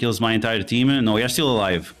comes and kills my entire team. No, we are still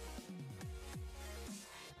alive.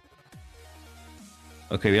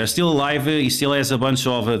 Okay, we are still alive. He still has a bunch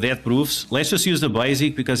of death proofs. Let's just use the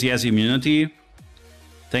basic because he has immunity.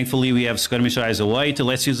 Thankfully, we have Skirmisher ISO 8.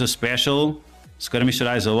 Let's use a special. Skirmisher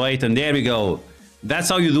ISO 8. And there we go. That's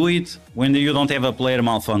how you do it when you don't have a player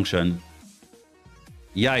malfunction.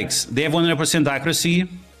 Yikes. They have 100% accuracy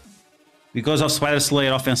because of Spider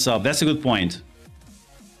Slayer offense up. That's a good point.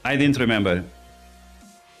 I didn't remember.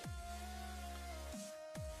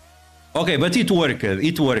 Okay, but it worked.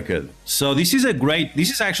 It worked. So this is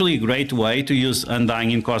actually a great way to use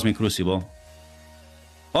Undying in Cosmic Crucible.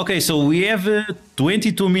 Okay, so we have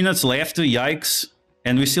 22 minutes left. Yikes.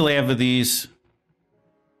 And we still have these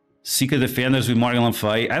Secret Defenders with Morgan Le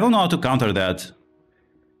Fay. I don't know how to counter that.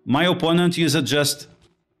 My opponent used just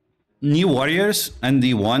New Warriors and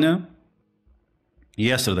the one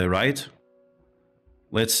yesterday, right?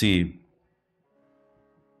 Let's see.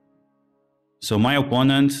 So my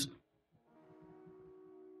opponent,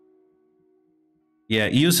 yeah,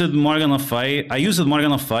 he used Morgan Le Fay. I used Morgan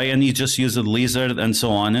Le Fay and he just used Lizard and so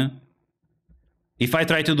on. If I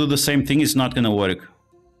try to do the same thing, it's not gonna work.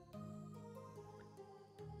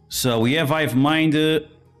 So we have Hive Mind.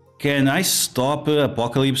 Can I stop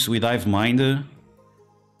Apocalypse with Hive Mind?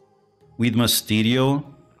 With Mysterio?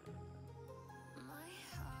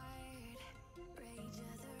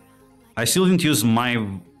 I still didn't use my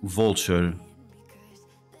Vulture.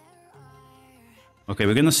 Okay,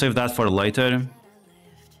 we're gonna save that for later.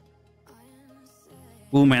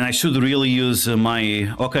 Oh man, I should really use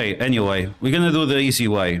my... Okay, anyway, we're gonna do the easy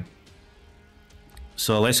way.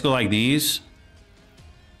 So let's go like this.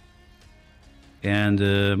 And...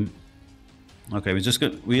 okay, we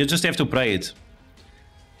just have to pray it.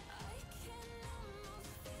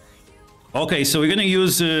 Okay, so we're gonna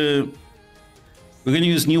use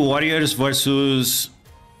New Warriors versus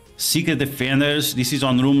Secret Defenders. This is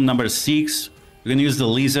on room number 6. We're gonna use the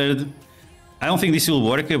Lizard. I don't think this will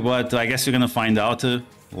work, but I guess we're gonna find out.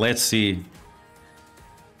 Let's see.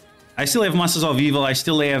 I still have Masters of Evil. I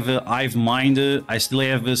still have Hive Mind. I still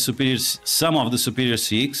have some of the Superior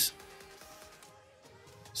 6.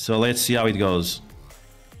 So let's see how it goes.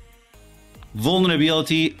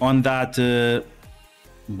 Vulnerability on that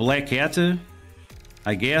Black Cat,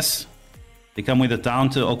 I guess. They come with a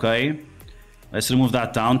taunt. Okay, let's remove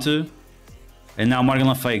that taunt. And now Morgan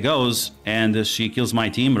Le Fay goes and she kills my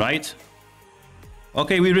team, right?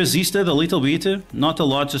 Okay, we resisted a little bit. Not a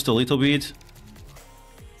lot, just a little bit.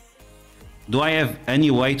 Do I have any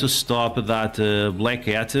way to stop that Black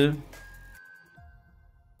Cat?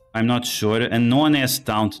 I'm not sure. And no one has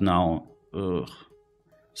taunt now. Ugh.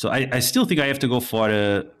 So I still think I have to go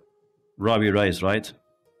for Robbie Reyes, right?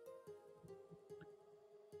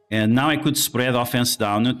 And now I could spread offense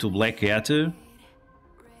down to Black Cat.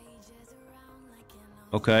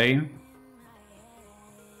 Okay.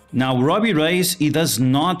 Now Robbie Reyes, he does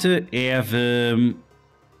not have...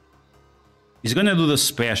 he's gonna do the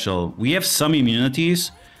special. We have some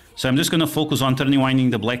immunities, so I'm just gonna focus on turning winding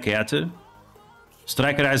the Black Cat.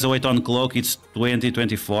 Striker has a weight on Cloak, it's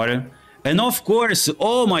 20-24. And of course,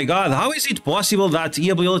 oh my god, how is it possible that he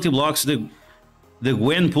ability blocks the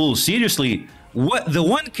Gwen pool? Seriously, what the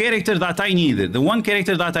one character that I need, is the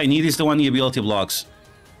one he ability blocks.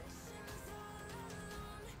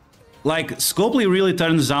 Like, Scopely really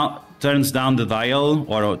turns down the dial,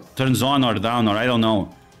 or turns on or down, or I don't know.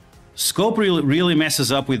 Scope really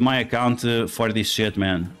messes up with my account for this shit,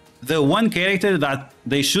 man. The one character that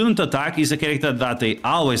they shouldn't attack is a character that they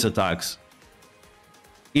always attacks.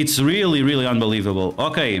 It's really, really unbelievable.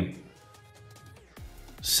 Okay.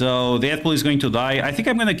 So Deadpool is going to die. I think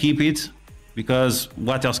I'm gonna keep it, because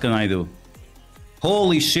what else can I do?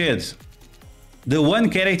 Holy shit! The one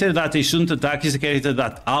character that they shouldn't attack is the character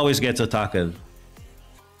that always gets attacked.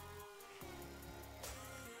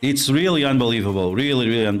 It's really unbelievable. Really,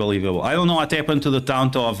 really unbelievable. I don't know what happened to the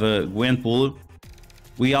taunt of Gwenpool.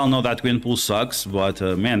 We all know that Gwenpool sucks, but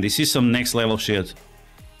man, this is some next level shit.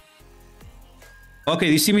 Okay,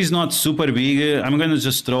 this team is not super big. I'm gonna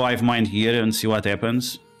just throw Hive Mind here and see what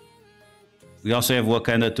happens. We also have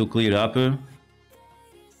Wakanda to clear up.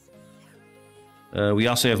 We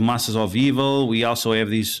also have Masters of Evil. We also have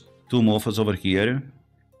these two Mofas over here.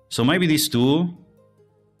 So maybe these two.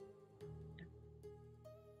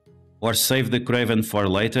 Or save the Kraven for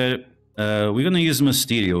later. We're gonna use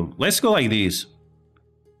Mysterio. Let's go like this.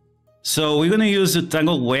 So we're gonna use the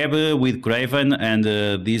Tangled Web with Kraven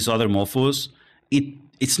and these other Mofos.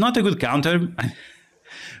 It's not a good counter.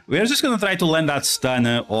 We're just gonna try to land that stun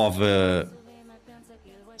of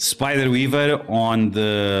Spider Weaver on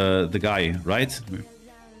the guy, right?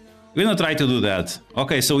 We're gonna try to do that.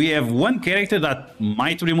 Okay, so we have one character that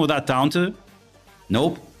might remove that taunt.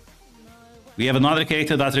 Nope. We have another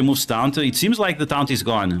character that removes taunt. It seems like the taunt is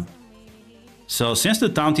gone. So since the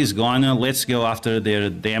taunt is gone, let's go after their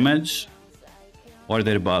damage or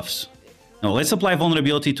their buffs. No, let's apply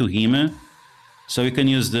vulnerability to him, so we can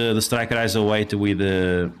use the Striker Eyes Await with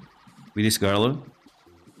this girl.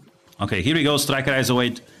 Okay, here we go. Striker Eyes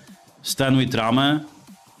Await, stun with trauma.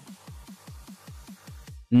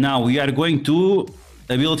 Now we are going to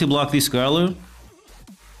ability block this girl.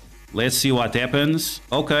 Let's see what happens.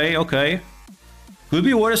 Okay, okay. Could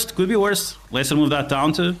be worse, could be worse. Let's remove that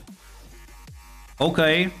taunt.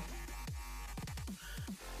 Okay.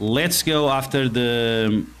 Let's go after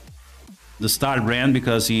the Star Brand,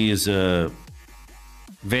 because he is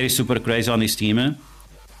very super crazy on this team.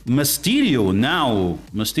 Mysterio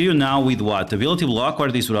now with what? Ability block or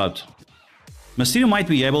disrupt? Mysterio might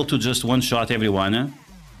be able to just one-shot everyone.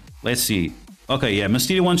 Let's see. Okay, yeah,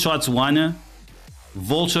 Mysterio one-shots one.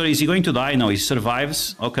 Vulture, is he going to die? No, he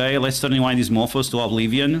survives. Okay, let's turn in one of these Mofos to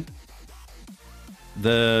Oblivion.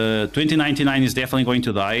 The 2099 is definitely going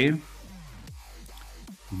to die.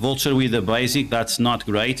 Vulture with the basic, that's not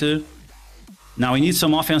great. Now we need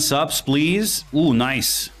some offense ups, please. Ooh,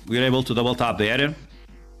 nice. We're able to double tap there.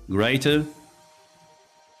 Great.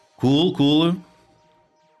 Cool, cool.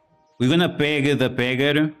 We're gonna peg the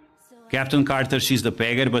pegger. Captain Carter, she's the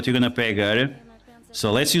pegger, but you're gonna peg her.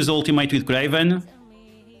 So let's use the ultimate with Kraven.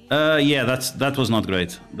 Yeah, that was not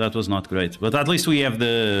great. That was not great. But at least we have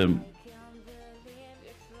the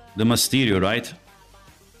Mysterio, right?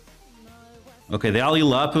 Okay, they all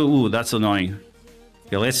heal up. Ooh, that's annoying.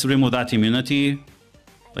 Okay, let's remove that immunity.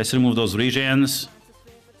 Let's remove those regens.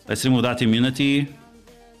 Let's remove that immunity.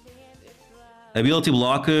 Ability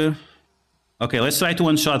block. Okay, let's try to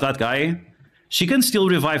one-shot that guy. She can still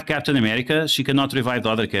revive Captain America. She cannot revive the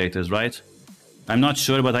other characters, right? I'm not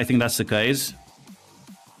sure, but I think that's the case.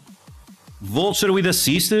 Vulture with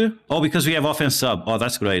assist. Oh, because we have offense sub. Oh,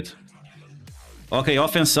 that's great. Okay,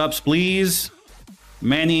 offense subs, please.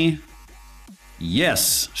 Many.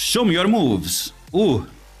 Yes. Show me your moves. Ooh.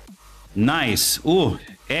 Nice. Ooh.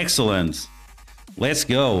 Excellent. Let's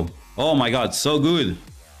go. Oh my god, so good.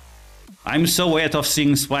 I'm so wet of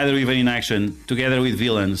seeing Spider-Weaver in action together with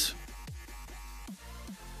villains.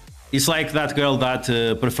 It's like that girl that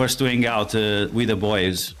prefers to hang out with the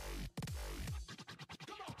boys.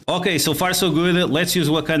 Okay, so far so good. Let's use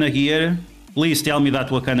Wakanda here. Please tell me that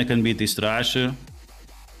Wakanda can beat this trash.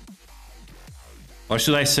 Or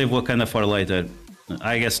should I save Wakanda for later?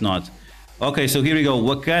 I guess not. Okay, so here we go.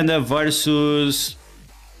 Wakanda versus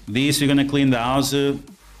this. We're gonna clean the house.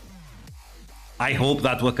 I hope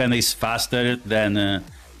that Wakanda is faster than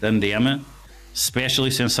them. Especially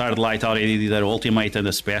since Hardlight already did their ultimate and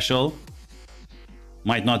a special.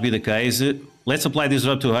 Might not be the case. Let's apply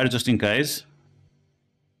Disrupt to her just in case.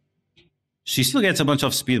 She still gets a bunch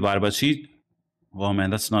of speed bar, but she... Oh man,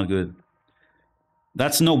 that's not good.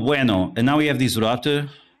 That's no bueno. And now we have Disrupt.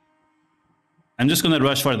 I'm just gonna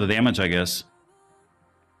rush for the damage, I guess.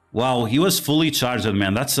 Wow, he was fully charged,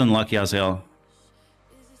 man. That's unlucky as hell.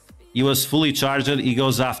 He was fully charged. He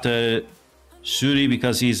goes after Shuri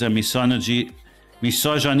because he's a misogynistic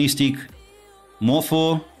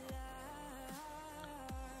mofo.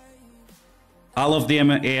 All of them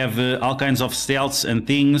have all kinds of stealths and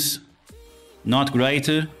things. Not great.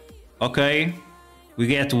 Okay. We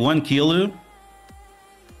get one kill.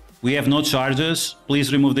 We have no charges.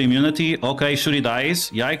 Please remove the immunity. Okay, Shuri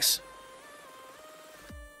dies. Yikes.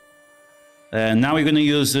 Now we're gonna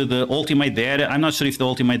use the ultimate there. I'm not sure if the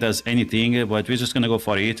ultimate does anything, but we're just gonna go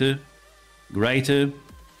for it. Great.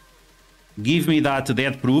 Give me that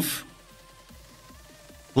death proof.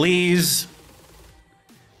 Please.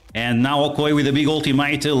 And now Okoi with a big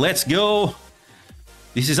ultimate. Let's go.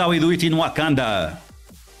 This is how we do it in Wakanda.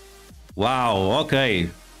 Wow, okay.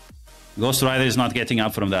 Ghost Rider is not getting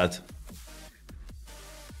up from that.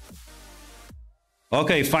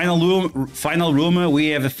 Okay, final room. We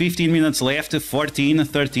have 15 minutes left. 14,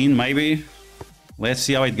 13 maybe. Let's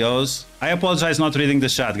see how it goes. I apologize not reading the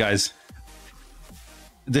chat, guys.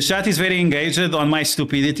 The chat is very engaged on my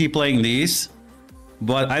stupidity playing this,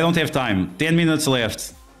 but I don't have time. 10 minutes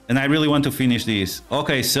left, and I really want to finish this.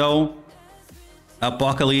 Okay, so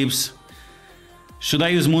Apocalypse. Should I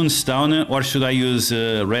use Moonstone or should I use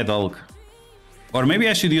Red Hulk? Or maybe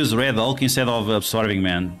I should use Red Hulk instead of Absorbing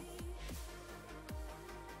Man.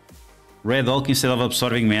 Red Hulk instead of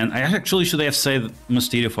Absorbing Man. I actually should have said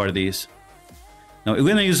Mysterio for this. Now, we're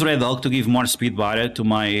gonna use Red Hulk to give more speed bar to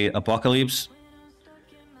my Apocalypse.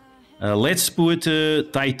 Let's put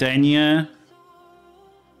Titania,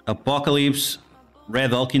 Apocalypse,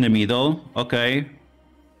 Red Hulk in the middle. Okay.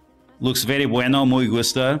 Looks very bueno, muy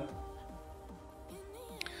gusta.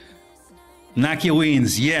 Nakia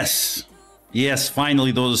wins, yes. Yes,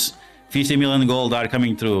 finally those 50 million gold are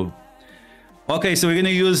coming through. Okay, so we're gonna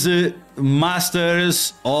use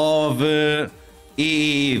Masters of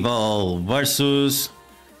Evil versus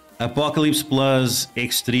Apocalypse plus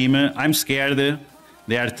Extreme. I'm scared.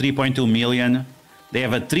 They are 3.2 million. They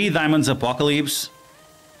have a 3 diamonds Apocalypse.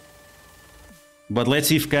 But let's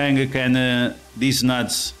see if Kang can these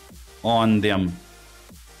nuts on them.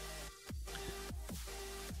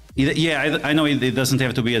 Yeah, I know it doesn't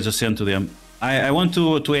have to be adjacent to them. I want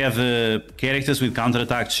to have characters with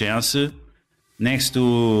counterattack chance next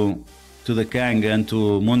to the Kang and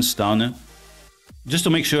to Moonstone, just to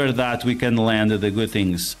make sure that we can land the good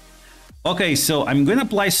things. Okay, so I'm gonna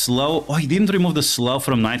apply slow. Oh, he didn't remove the slow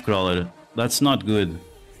from Nightcrawler. That's not good.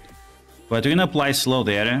 But we're gonna apply slow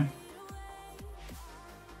there.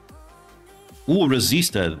 Ooh,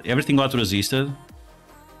 resisted. Everything got resisted.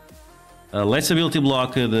 Let's ability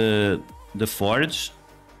block the Forge,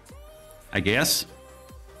 I guess.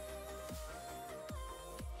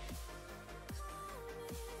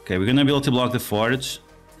 Okay, we're gonna ability block the Forge.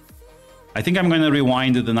 I think I'm gonna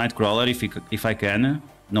rewind the Nightcrawler if I can.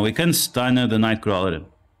 No, we can stun the Nightcrawler.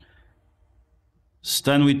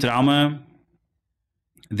 Stun with Trauma.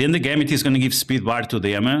 Then the Gambit is gonna give speed bar to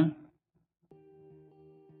them.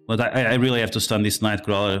 But I really have to stun this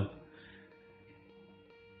Nightcrawler.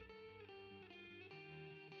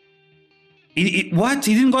 What?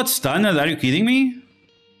 He didn't got stunned? Are you kidding me?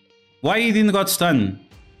 Why he didn't got stunned?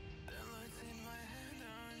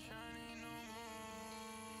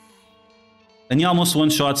 And he almost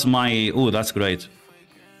one-shots my... Oh, that's great.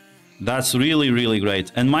 That's really, really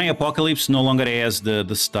great. And my Apocalypse no longer has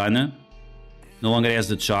the stun. No longer has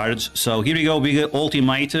the charge. So here we go, big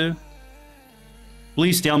ultimate.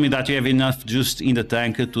 Please tell me that you have enough just in the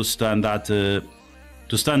tank to stun that...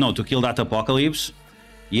 to kill that Apocalypse.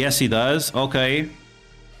 Yes, he does. Okay.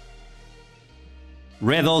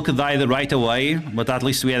 Red Hulk died right away, but at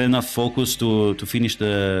least we had enough focus to finish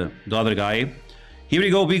the other guy. Here we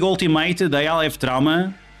go, big ultimate. They all have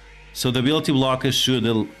trauma, so the ability block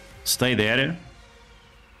should stay there.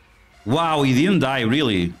 Wow, he didn't die,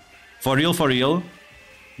 really. For real, for real.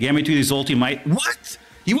 Gambit with his ultimate. What?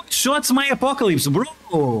 He one-shots my Apocalypse,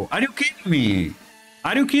 bro! Are you kidding me?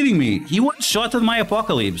 Are you kidding me? He one-shotted my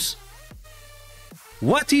Apocalypse.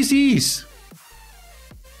 What is this?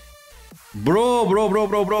 Bro.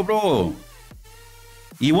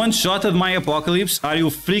 He one-shotted my Apocalypse. Are you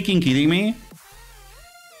freaking kidding me?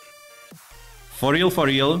 For real, for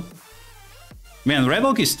real. Man, Red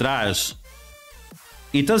Hulk is trash.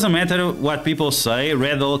 It doesn't matter what people say,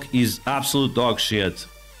 Red Hulk is absolute dog shit.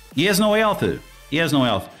 He has no health. He has no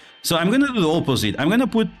health. So I'm gonna do the opposite. I'm gonna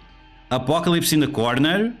put Apocalypse in the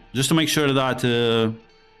corner, just to make sure that...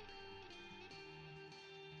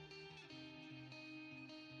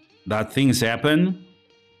 that things happen.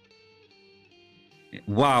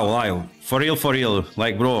 Wow. For real.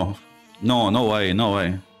 Like, bro. No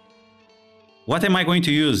way. What am I going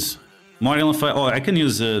to use? Morgan, oh, I can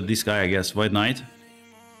use this guy, I guess. Void Knight.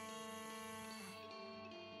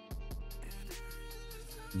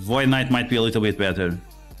 Void Knight might be a little bit better.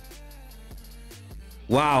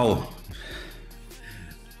 Wow.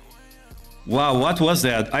 Wow, what was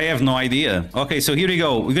that? I have no idea. Okay, so here we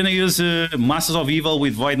go. We're gonna use Masters of Evil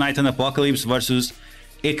with Void Knight and Apocalypse versus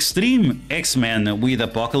Extreme X-Men with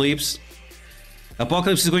Apocalypse.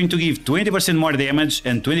 Apocalypse is going to give 20% more damage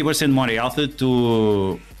and 20% more health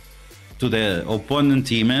to the opponent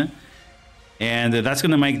team. And that's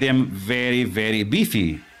going to make them very, very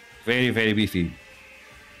beefy. Very, very beefy.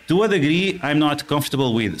 To a degree, I'm not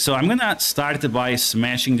comfortable with. So I'm going to start by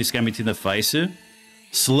smashing this gambit in the face.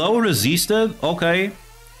 Slow resisted. Okay.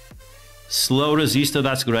 Slow resisted.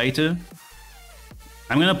 That's great. I'm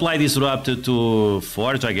going to apply Disrupt to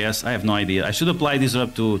Forge, I guess. I have no idea. I should apply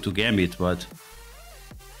Disrupt to Gambit, but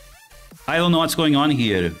I don't know what's going on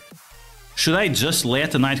here. Should I just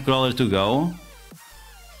let the Nightcrawler to go?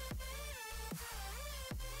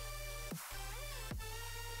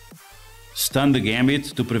 Stun the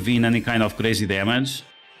Gambit to prevent any kind of crazy damage.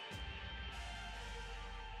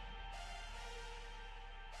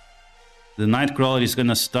 The Nightcrawler is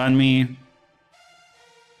gonna stun me.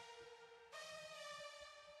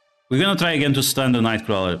 We're gonna try again to stun the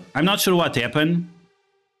Nightcrawler. I'm not sure what happened.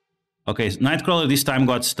 Okay, Nightcrawler this time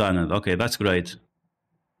got stunned. Okay, that's great.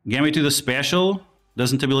 Gambit with a special.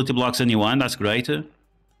 Doesn't ability blocks anyone. That's great.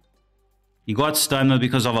 He got stunned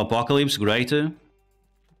because of Apocalypse. Great.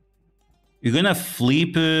 You're gonna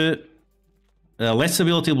flip. Let's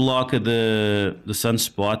ability block the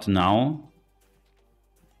Sunspot now.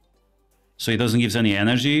 So he doesn't give any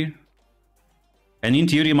energy. And in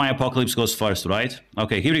theory, my Apocalypse goes first, right?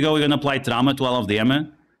 Okay, here we go. We're gonna apply Trauma to all of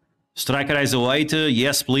them. Striker Eyes Await.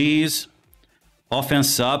 Yes, please.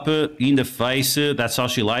 Offense up. In the face. That's how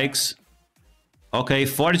she likes. Okay,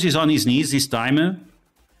 Forge is on his knees this time.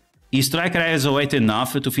 Is Striker Eyes Await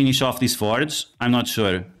enough to finish off this Forge? I'm not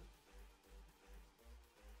sure.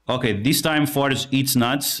 Okay, this time Forge eats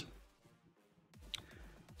nuts.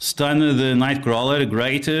 Stun the Nightcrawler.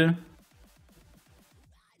 Great.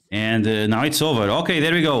 And now it's over. Okay,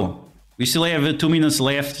 there we go. We still have 2 minutes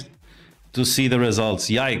left to see the results.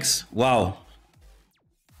 Yikes. Wow.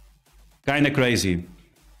 Kinda crazy.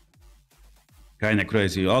 Kinda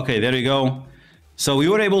crazy. Okay, there we go. So we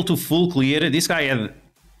were able to full clear. This guy had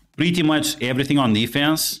pretty much everything on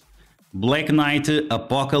defense. Black Knight,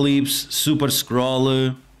 Apocalypse, Super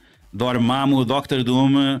Skrull, Dormammu, Doctor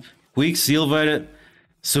Doom, Quicksilver,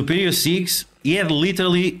 Superior 6. He had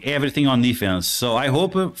literally everything on defense. So I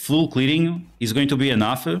hope full clearing is going to be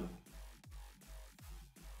enough.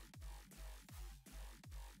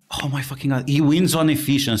 Oh my fucking god. He wins on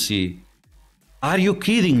efficiency. Are you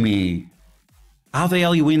kidding me? How the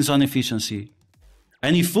hell he wins on efficiency?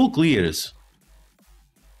 And he full clears.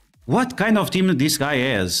 What kind of team this guy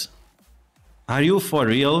has? Are you for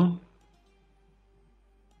real?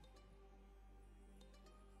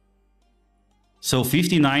 So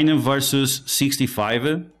 59 versus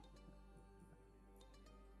 65.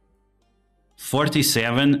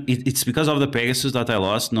 47. It's because of the Pegasus that I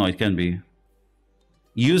lost? No, it can be.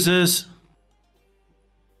 Uses...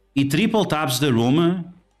 He triple taps the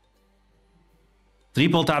room.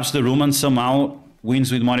 Triple taps the room and somehow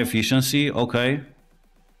wins with more efficiency. Okay.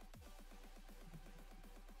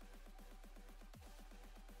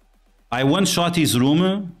 I one-shot his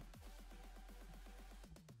room.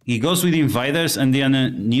 He goes with Invaders and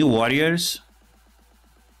then New Warriors.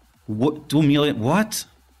 What, 2 million? What?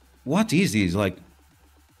 What is this? Like...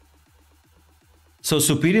 So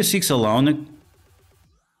Superior 6 alone.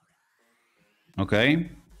 Okay.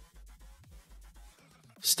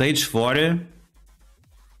 Stage 4.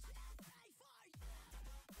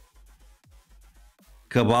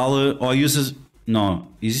 Cabal or uses... No.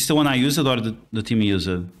 Is this the one I used or the team used?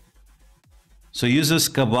 So uses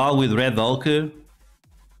Cabal with Red Hulk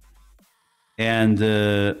and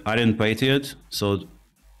Iron Patriot. So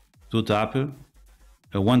 2 tap.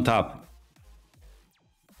 1 tap.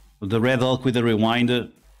 The Red Hulk with the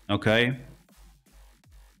Rewind. Okay.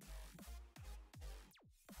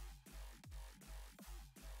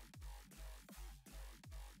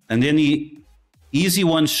 And then he easy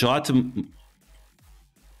one shot.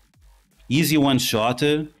 Easy one shot.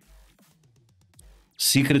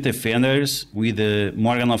 Secret Defenders with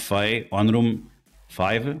Morgan Le Fay on room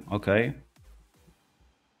 5. Okay.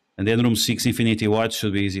 And then room 6 Infinity Watch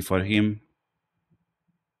should be easy for him.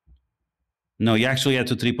 No, he actually had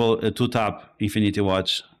to 2 tap Infinity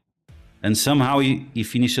Watch. And somehow he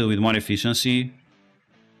finished it with more efficiency.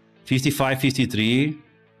 55, 53.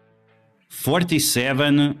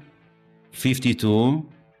 47, 52,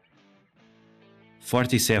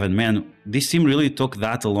 47. Man, this team really took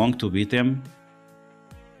that long to beat them.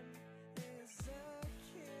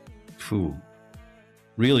 Phew.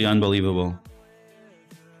 Really unbelievable.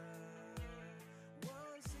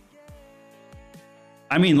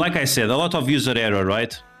 I mean, like I said, a lot of user error,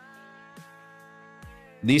 right?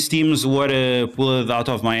 These teams were pulled out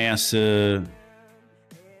of my ass too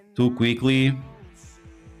quickly.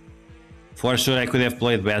 For sure, I could have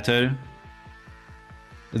played better.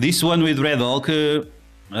 This one with Red Hulk,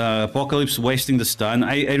 Apocalypse wasting the stun.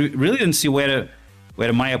 I really didn't see where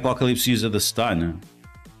my Apocalypse used the stun.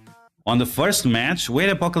 On the first match, where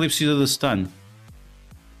Apocalypse used the stun?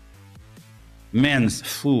 Man,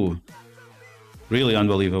 phew. Really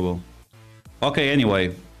unbelievable. Okay,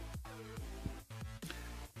 anyway.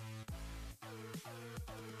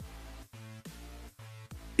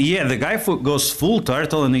 Yeah, the guy goes full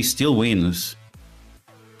turtle and he still wins.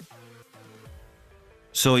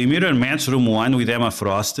 So he mirror match room 1 with Emma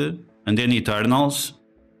Frost, and then Eternals.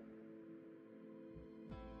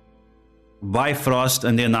 Bifrost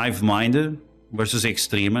and then Hive Mind versus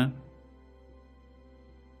Extreme.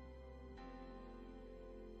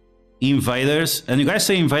 Invaders, and you guys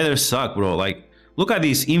say Invaders suck, bro. Like, look at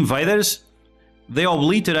these Invaders. They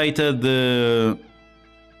obliterated the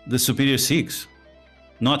Superior 6.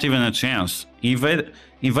 Not even a chance. Invaders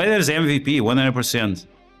MVP, 100%.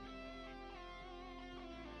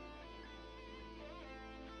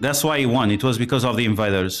 That's why he won. It was because of the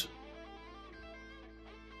Invaders.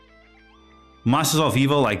 Masters of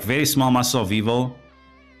Evil, like very small Masters of Evil.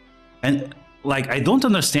 And like, I don't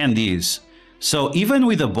understand these. So even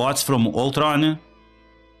with the bots from Ultron,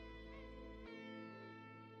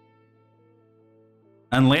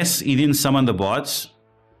 unless he didn't summon the bots,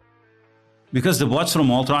 because the bots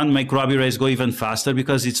from Ultron make Robbie Reyes go even faster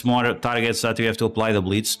because it's more targets that you have to apply the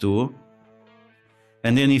Blitz to.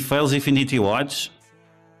 And then he fails Infinity Watch.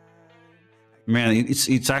 Man,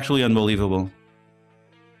 it's actually unbelievable.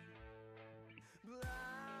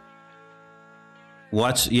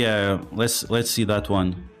 Watch, yeah, let's see that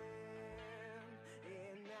one.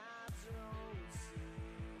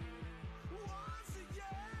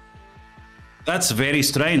 That's very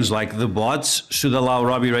strange. Like, the bots should allow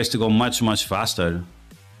Robbie Reyes to go much faster.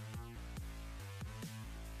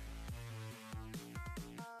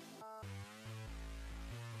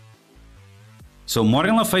 So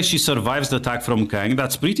Morgan Le Fay, she survives the attack from Kang.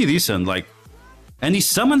 That's pretty decent. Like, and he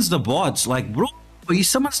summons the bots. Like, bro, he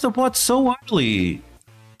summons the bots so early.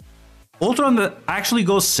 Ultron actually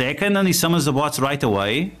goes second and he summons the bots right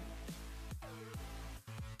away.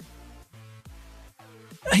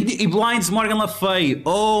 He blinds Morgan Le Fay.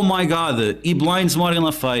 Oh my god, he blinds Morgan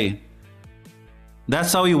Le Fay.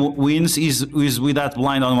 That's how he wins, is with that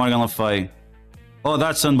blind on Morgan Le Fay. Oh,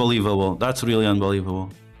 that's unbelievable. That's really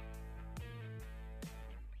unbelievable.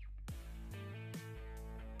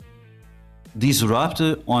 Disrupt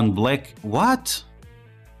on Black... What?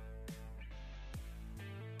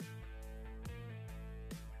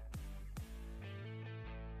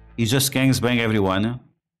 He just gangs bang everyone.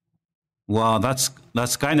 Wow, that's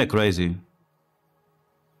kind of crazy.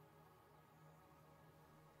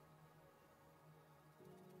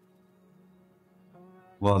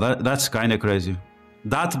 Well, that's kind of crazy.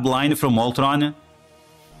 That blind from Ultron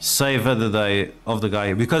saved the day of the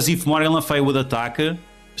guy. Because if Morgan Le Fay would attack,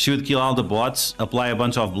 she would kill all the bots, apply a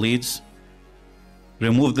bunch of bleeds,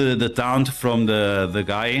 remove the taunt from the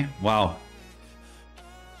guy. Wow.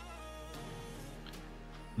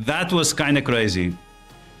 That was kind of crazy.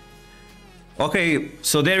 Okay,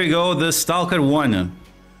 so there we go. The Stalker won.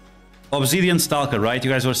 Obsidian Stalker, right?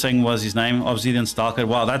 You guys were saying was his name? Obsidian Stalker.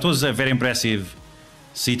 Wow, that was a very impressive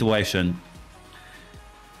situation.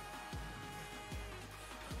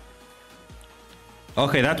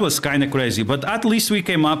 Okay, that was kind of crazy, but at least we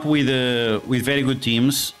came up with very good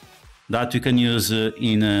teams that we can use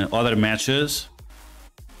in other matches.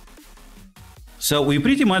 So we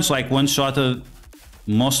pretty much like one-shotted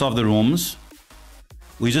most of the rooms.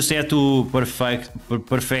 We just had to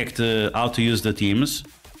perfect how to use the teams.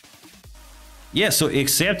 Yeah, so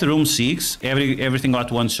except room 6, everything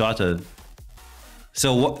got one-shotted.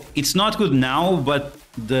 So it's not good now, but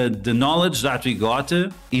the knowledge that we got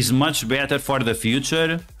is much better for the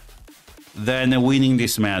future than winning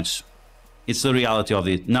this match. It's the reality of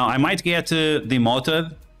it. Now, I might get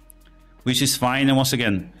demoted, which is fine. And once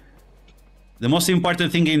again, the most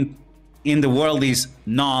important thing in the world is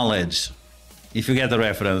knowledge, if you get the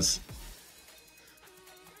reference.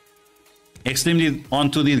 Extreme on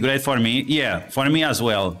 2 did great for me. Yeah, for me as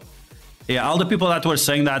well. Yeah, all the people that were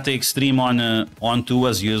saying that the Extreme on 2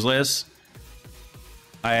 was useless,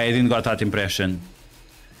 I didn't got that impression.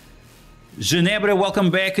 Ginebra,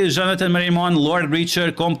 welcome back. Jonathan Marimon, Lord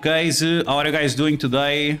Reacher, Comp Case, how are you guys doing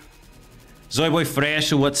today? Zoyboy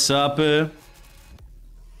Fresh, what's up?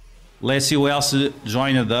 Let's see who else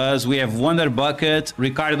joined us. We have Wonder Bucket,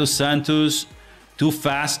 Ricardo Santos, Too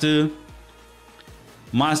Fast,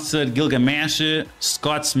 Master Gilgamesh,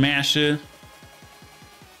 Scott Smash,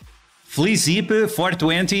 Flea Zip,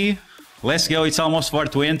 420. Let's go, it's almost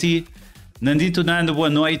 420. Nandito Nando, boa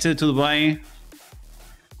noite, tudo bem?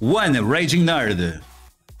 One Raging Nerd.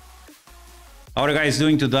 How are you guys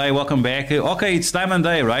doing today? Welcome back. Okay, it's diamond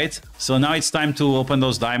day, right? So now it's time to open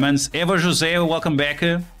those diamonds. Eva Jose, welcome back.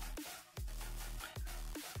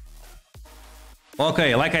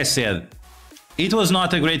 Okay, like I said, it was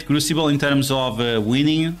not a great Crucible in terms of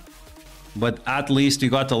winning, but at least we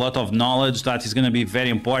got a lot of knowledge that is going to be very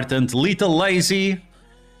important. Little lazy.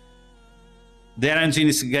 The RNG in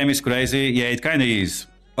this game is crazy. Yeah, it kind of is.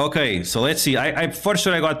 Okay, so let's see. I for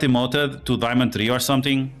sure I got demoted to Diamond 3 or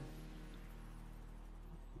something.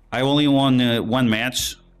 I only won one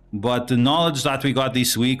match, but the knowledge that we got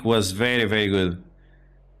this week was very, very good.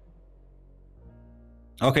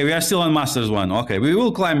 Okay, we are still on Masters 1. Okay, we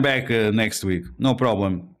will climb back next week. No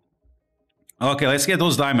problem. Okay, let's get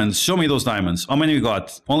those diamonds. Show me those diamonds. How many we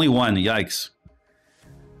got? Only one. Yikes.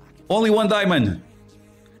 Only one diamond.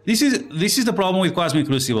 This is the problem with Cosmic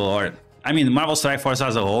Crucible, or I mean Marvel Strike Force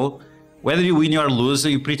as a whole. Whether you win or lose,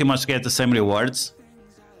 you pretty much get the same rewards,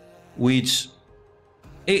 which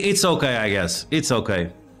it's okay, I guess. It's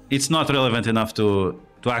okay. It's not relevant enough to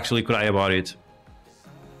actually cry about it.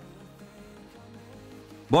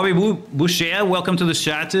 Bobby Boucher, welcome to the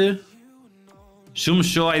chat. Shum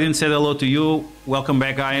Show, I didn't say hello to you. Welcome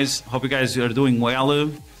back, guys. Hope you guys are doing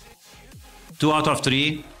well. 2 out of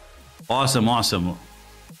 3. Awesome, awesome.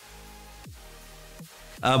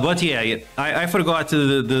 But yeah, I forgot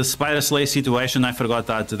the Spider Slay situation. I forgot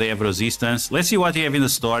that they have resistance. Let's see what you have in the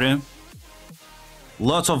store.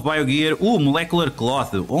 Lots of biogear. Ooh, molecular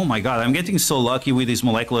cloth. Oh my god, I'm getting so lucky with these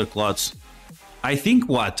molecular cloths. I think,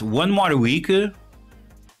 what, one more week?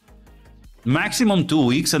 Maximum 2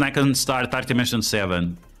 weeks and I can start Arctic Mission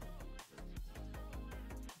 7.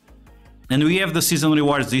 And we have the season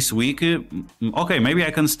rewards this week. Okay, maybe I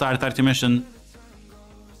can start Arctic Mission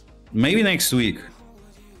maybe next week.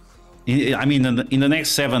 I mean, in the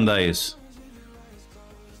next 7 days.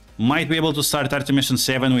 Might be able to start Arctic Mission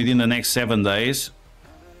 7 within the next 7 days.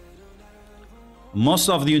 Most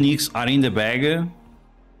of the uniques are in the bag.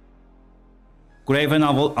 Craven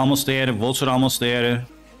almost there, Vulture almost there.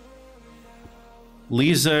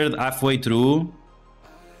 Lizard halfway through.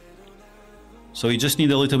 So you just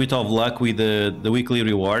need a little bit of luck with the weekly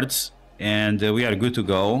rewards. And we are good to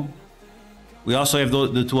go. We also have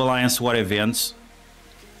the 2 Alliance War events.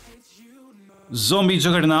 Zombie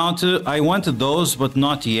Juggernaut, I wanted those, but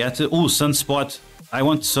not yet. Ooh, Sunspot. I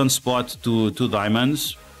want Sunspot to 2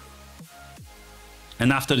 diamonds.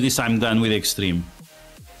 And after this, I'm done with Extreme.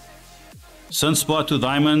 Sunspot 2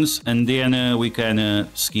 diamonds, and then we can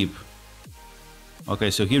skip. Okay,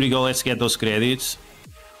 so here we go. Let's get those credits.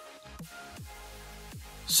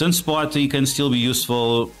 Sunspot, it can still be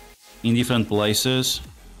useful in different places.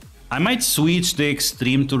 I might switch the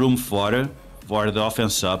Extreme to Room 4 for the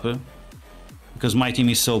offense up, because my team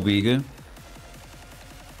is so big.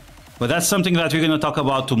 But that's something that we're going to talk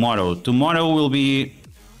about tomorrow. Tomorrow we'll be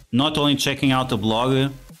not only checking out the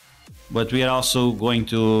blog, but we are also going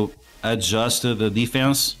to adjust the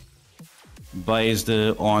defense based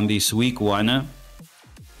on this week 1.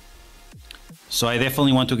 So I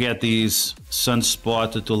definitely want to get these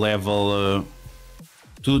Sunspot to level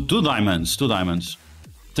 2 diamonds. 2 diamonds.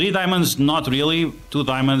 3 diamonds, not really. 2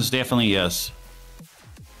 diamonds, definitely yes.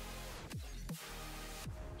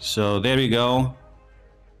 So there we go.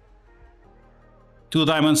 2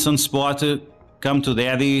 diamonds Sunspot. Come to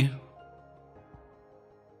daddy.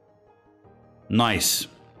 Nice.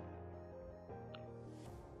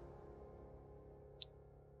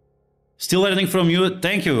 Still learning from you.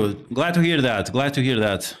 Thank you. Glad to hear that. Glad to hear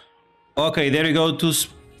that. Okay, there you go. 2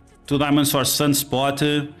 diamonds for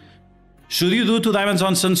Sunspot. Should you do 2 diamonds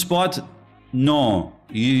on Sunspot? No.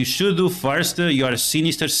 You should do first your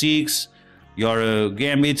Sinister Six, your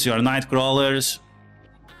Gambits, your Nightcrawlers.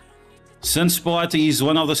 Sunspot is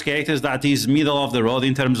one of those characters that is middle of the road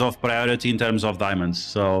in terms of priority, in terms of diamonds.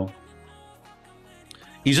 So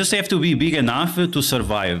you just have to be big enough to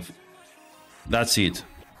survive. That's it.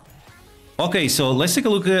 Okay, so let's take a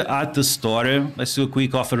look at the store. Let's do a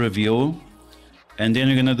quick offer review. And then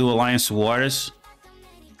we're gonna do Alliance Wars.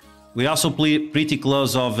 We're also pretty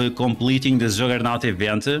close of completing the Juggernaut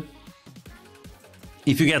event.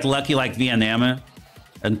 If you get lucky like VNM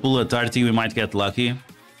and pull a 30, we might get lucky.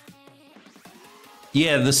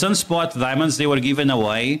 Yeah, the Sunspot diamonds, they were given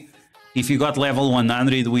away if you got level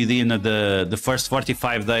 100 within the first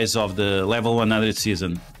 45 days of the level 100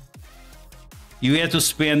 season. You had to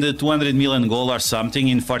spend 200 million gold or something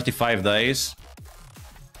in 45 days,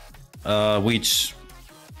 which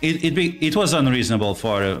it was unreasonable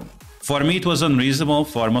for me. It was unreasonable.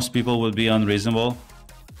 For most people, would be unreasonable.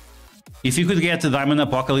 If you could get the Diamond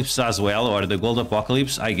Apocalypse as well, or the Gold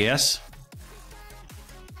Apocalypse, I guess.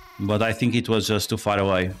 But I think it was just too far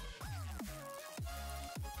away.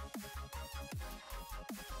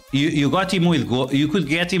 You got him with gold. You could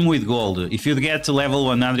get him with gold if you'd get to level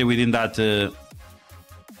 100 within that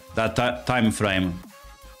time frame.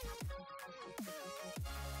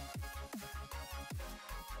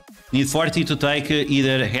 Need 40 to take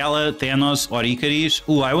either Hela, Thanos, or Icarus.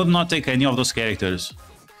 Ooh, I would not take any of those characters.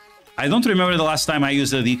 I don't remember the last time I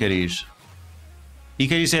used the Icarus.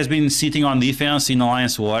 Icarus has been sitting on defense in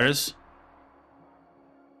Alliance Wars.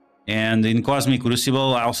 And in Cosmic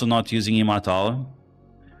Crucible, I'm also not using him at all.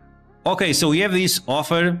 Okay, so we have this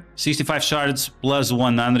offer, 65 shards plus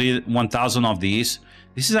 1,000 of these.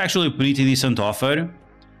 This is actually a pretty decent offer.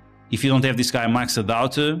 If you don't have this guy maxed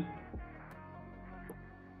out.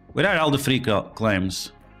 Where are all the free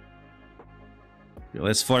claims? Okay,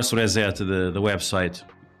 let's force reset the website.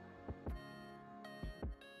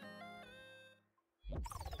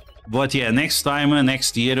 But yeah, next time,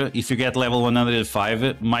 next year, if you get level 105,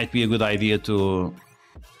 it might be a good idea to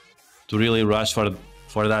really rush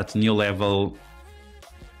for that new level.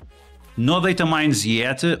 No data mines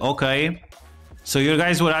yet. Okay. So you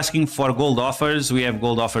guys were asking for gold offers. We have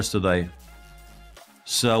gold offers today.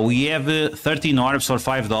 So we have 13 orbs for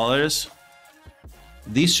 $5.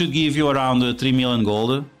 This should give you around 3 million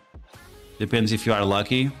gold. Depends if you are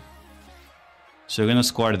lucky. So we're gonna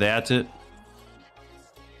score that.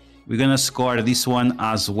 We're gonna score this one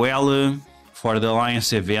as well for the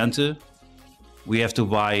Alliance event. We have to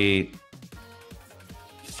buy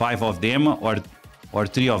 5 of them or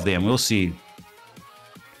 3 of them. We'll see.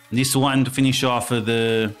 This one to finish off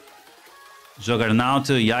the Juggernaut.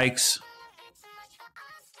 Yikes.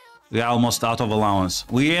 We are almost out of allowance.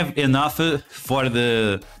 We have enough for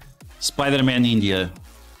the Spider-Man India.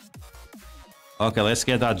 Okay, let's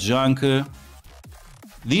get that junk.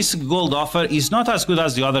 This gold offer is not as good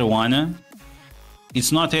as the other one.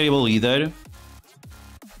 It's not terrible either.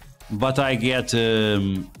 But I get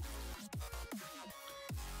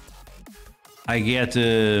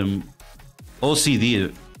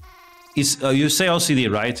OCD. It's you say OCD,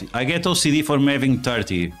 right? I get OCD from having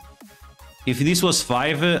 30. If this was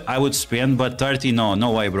 5, I would spend, but 30,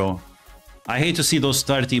 no way, bro. I hate to see those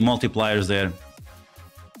 30 multipliers there.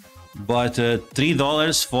 But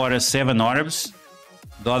 $3 for 7 orbs.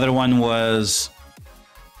 The other one was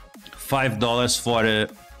 $5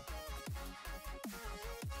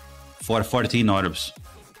 for 14 orbs.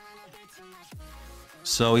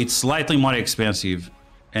 So it's slightly more expensive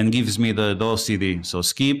and gives me the OCD. So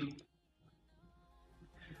skip.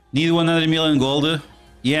 Need 100 million gold.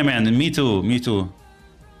 Yeah, man, me too, me too.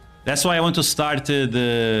 That's why I want to start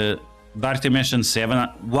the Dark Dimension 7.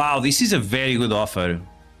 Wow, this is a very good offer.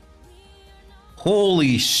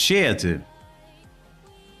 Holy shit.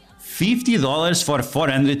 $50 for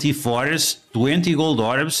 400 T4s, 20 gold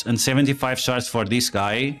orbs, and 75 shards for this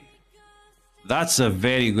guy. That's a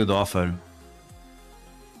very good offer.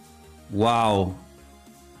 Wow.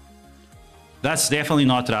 That's definitely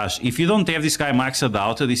not trash. If you don't have this guy maxed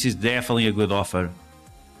out, this is definitely a good offer.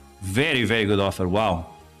 Very, very good offer. Wow.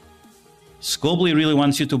 Scobly really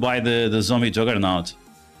wants you to buy the Zombie Juggernaut.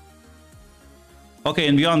 Okay,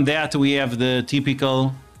 and beyond that, we have the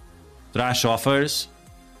typical trash offers.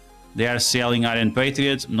 They are selling Iron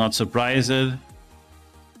Patriot, not surprised.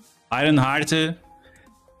 Iron Heart.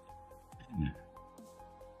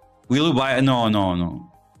 Will you buy? No.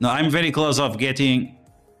 No, I'm very close of getting...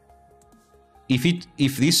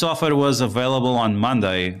 If this offer was available on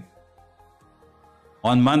Monday...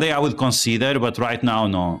 On Monday I would consider, but right now,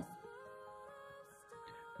 no.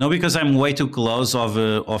 No, because I'm way too close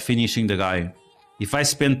of finishing the guy. If I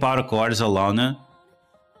spend power cores alone,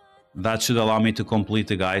 that should allow me to complete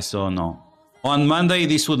the guy, so no. On Monday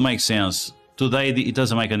this would make sense. Today it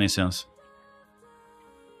doesn't make any sense.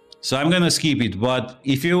 So I'm gonna skip it, but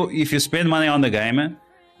if you spend money on the game,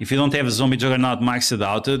 if you don't have a Zombie Juggernaut maxed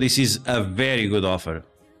out, this is a very good offer.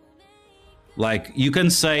 Like, you can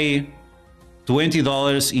say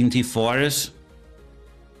 $20 in T4s,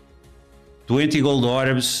 20 gold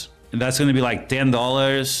orbs, and that's gonna be like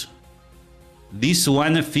 $10. This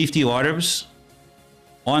one, 50 orbs.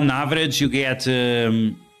 On average, you get,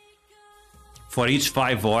 for each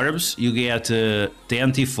 5 orbs, you get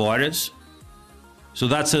 10 T4s. So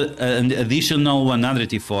that's an additional 100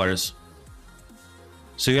 T4s.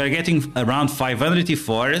 So you are getting around 500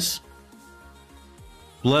 T4s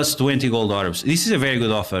plus 20 gold orbs. This is a very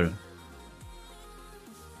good offer.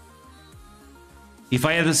 If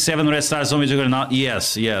I had 7 red stars Zombie Juggernaut,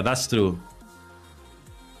 yes, yeah, that's true.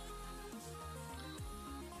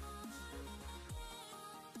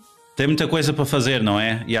 Tem muita coisa para fazer, não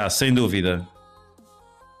é? Yeah, sem dúvida.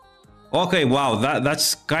 Okay, wow,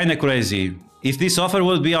 that's kinda crazy. If this offer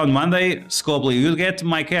would be on Monday, Scopely, you'll get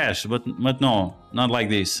my cash, but no. Not like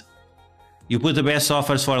this. You put the best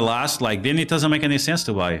offers for last, like then it doesn't make any sense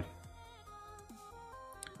to buy.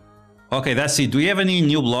 Okay, that's it. Do we have any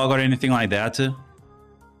new blog or anything like that?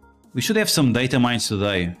 We should have some data mines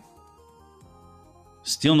today.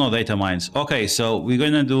 Still no data mines. Okay, so we're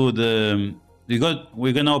gonna do the...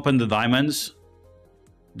 We're gonna open the diamonds.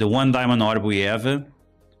 The 1 diamond orb we have.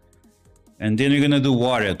 And then we're gonna do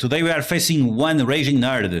water. Today we are facing one Raging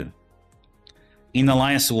Nerd in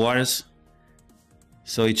Alliance Wars.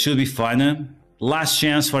 So it should be fun. Last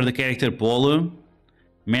chance for the character poll.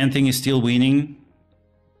 Man-Thing is still winning.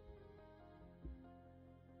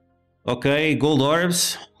 Okay, gold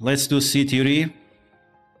orbs. Let's do Sea Theory.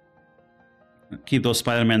 Keep those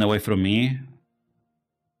Spider-Man away from me.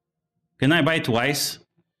 Can I buy twice?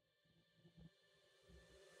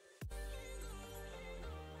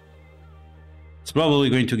 It's probably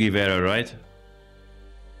going to give error, right?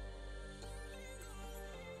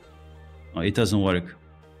 Oh, it doesn't work.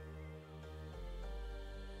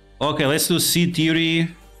 Okay, let's do Seed Theory.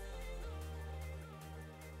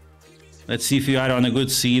 Let's see if you are on a good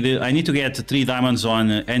seed. I need to get 3 diamonds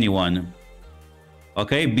on anyone.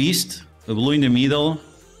 Okay, Beast, a blue in the middle.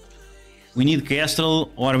 We need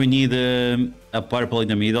Kestrel, or we need a purple in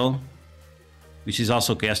the middle, which is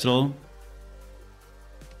also Kestrel.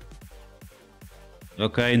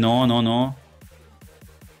 Okay, no.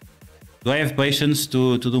 Do I have patience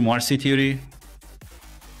to do more Sea Theory?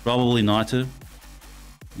 Probably not.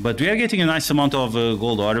 But we are getting a nice amount of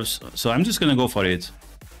gold orbs, so I'm just gonna go for it.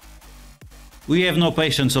 We have no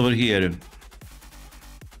patience over here.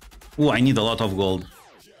 Oh, I need a lot of gold.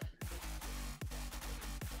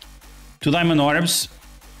 2 diamond orbs,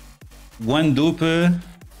 1 dupe,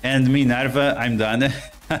 and Minerva. I'm done.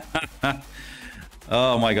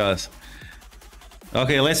 Oh my gosh.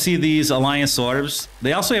 Okay, let's see these Alliance orbs.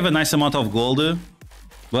 They also have a nice amount of gold,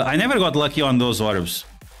 but I never got lucky on those orbs.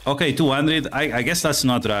 Okay, 200. I guess that's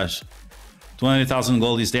not trash. 200,000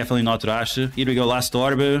 gold is definitely not trash. Here we go, last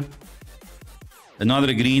orb.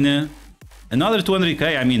 Another green. Another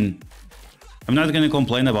 200k. I mean, I'm not gonna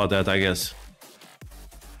complain about that, I guess.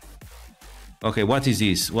 Okay, what is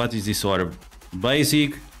this? What is this orb?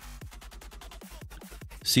 Basic.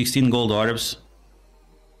 16 gold orbs.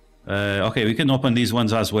 Okay, we can open these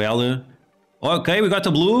ones as well. Okay, we got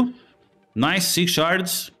a blue. Nice, 6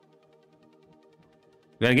 shards.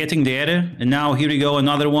 We are getting there. And now here we go,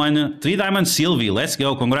 another one. 3 diamond Sylvie. Let's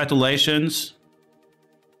go. Congratulations.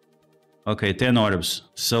 Okay, 10 orbs.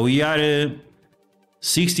 So we are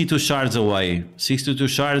 62 shards away. 62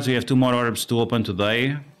 shards. We have 2 more orbs to open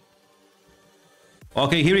today.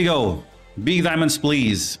 Okay, here we go. Big diamonds,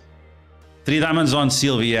 please. 3 diamonds on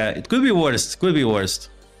Sylvia. It could be worst. Could be worst.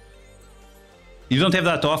 You don't have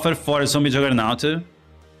that offer for Zombie Juggernaut?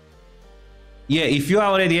 Yeah, if you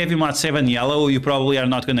already have him at 7 yellow, you probably are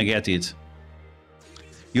not gonna get it.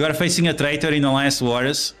 You are facing a traitor in Alliance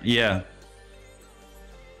Wars. Yeah.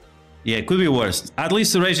 Yeah, it could be worse. At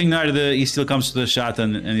least the Raging Nerd, he still comes to the shot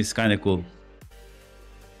and it's kind of cool.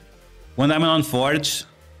 1 diamond on Forge.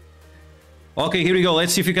 Okay, here we go.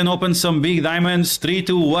 Let's see if we can open some big diamonds. 3,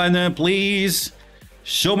 2, 1, please.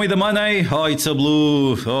 Show me the money. Oh, it's a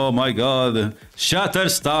blue. Oh my god.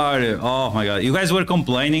 Shatterstar. Oh my god. You guys were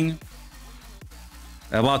complaining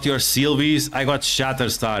about your Sylvies. I got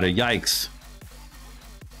Shatterstar. Yikes.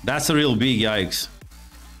 That's a real big yikes.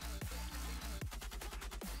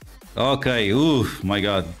 Okay. Ooh, my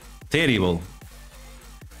god. Terrible.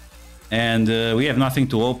 And we have nothing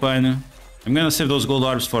to open. I'm gonna save those gold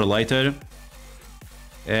orbs for later.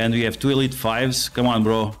 And we have 2 elite 5s. Come on,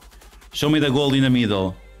 bro. Show me the gold in the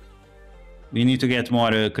middle. We need to get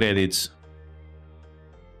more credits.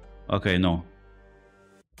 Okay, no.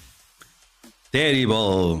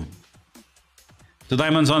 Terrible. 2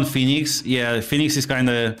 diamonds on Phoenix. Yeah, Phoenix is kind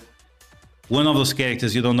of one of those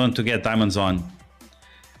characters you don't want to get diamonds on.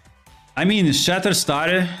 I mean,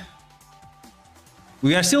 Shatterstar.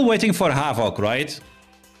 We are still waiting for Havoc, right?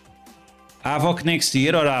 Havoc next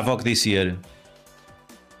year or Havoc this year?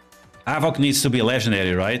 Havoc needs to be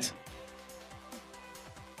legendary, right?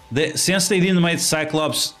 Since they didn't make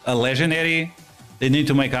Cyclops a legendary, they need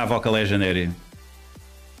to make Havoc a legendary.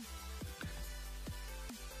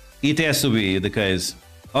 It has to be the case.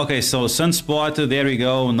 Okay, so Sunspot, there we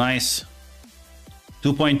go, nice.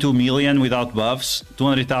 2.2 million without buffs,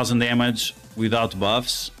 200,000 damage without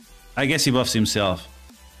buffs. I guess he buffs himself.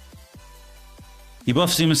 He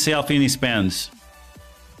buffs himself in his pants.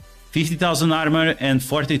 50,000 armor and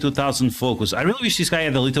 42,000 focus. I really wish this guy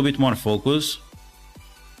had a little bit more focus,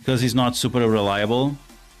 because he's not super reliable.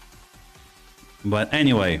 But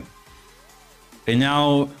anyway. And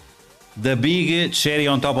now The big cherry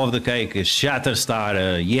on top of the cake,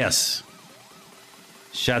 Shatterstar, yes.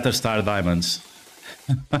 Shatterstar Diamonds.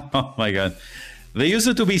 Oh my god. They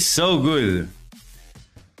used to be so good.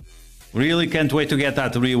 Really can't wait to get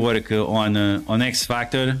that rework on X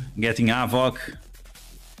Factor, getting Havok,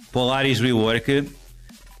 Polaris rework.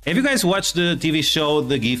 Have you guys watched the TV show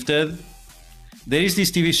The Gifted? There is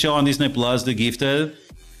this TV show on Disney Plus, The Gifted.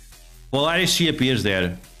 Polaris, she appears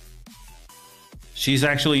there. She's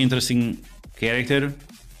actually an interesting character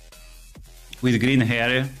with green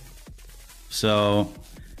hair. So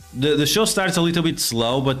the show starts a little bit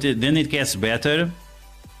slow, but then it gets better.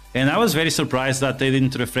 And I was very surprised that they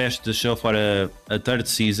didn't refresh the show for a third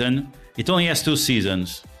season. It only has 2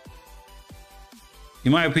 seasons.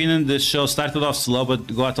 In my opinion, the show started off slow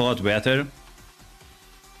but got a lot better.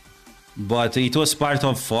 But it was part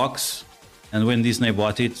of Fox, and when Disney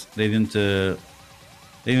bought it, they didn't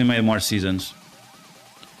make more seasons.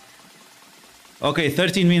 Okay,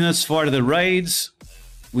 13 minutes for the raids.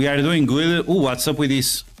 We are doing good. Ooh, what's up with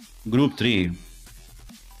this Group 3?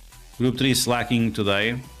 Group 3 is slacking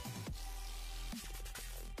today.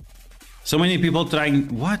 So many people trying...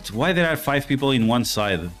 What? Why there are 5 people in one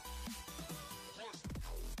side?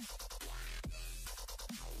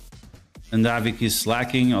 And Avik is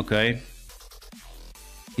slacking, okay.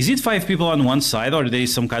 Is it 5 people on one side or there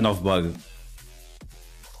is some kind of bug?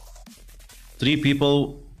 3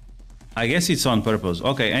 people... I guess it's on purpose.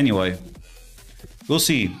 Okay, anyway. We'll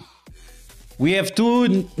see. We have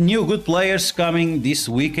 2 new good players coming this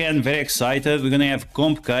weekend. Very excited. We're gonna have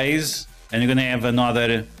Comp Case and we're gonna have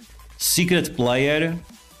another secret player.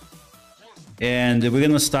 And we're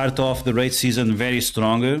gonna start off the raid season very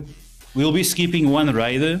strong. We'll be skipping 1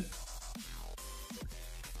 raid.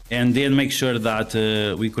 And then make sure that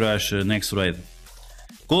we crush next raid.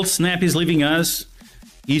 Cold Snap is leaving us.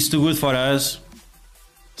 He's too good for us.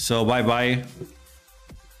 So bye-bye.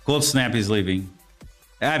 Cold Snap is leaving.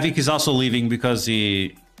 Avik is also leaving because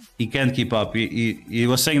he can't keep up. He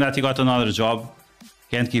was saying that he got another job.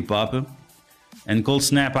 Can't keep up. And Cold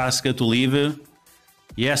Snap asked to leave.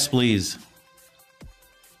 Yes, please.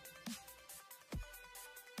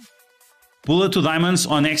 Pull it to diamonds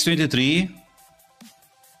on X23.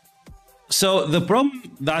 So the problem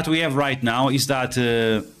that we have right now is that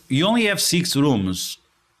you only have 6 rooms.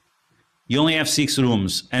 You only have 6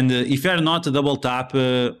 rooms. And if you are not to double tap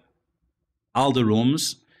all the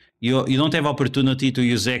rooms, you don't have opportunity to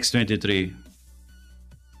use X23.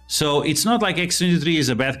 So it's not like X23 is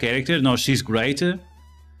a bad character. No, she's great.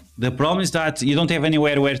 The problem is that you don't have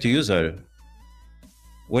anywhere where to use her.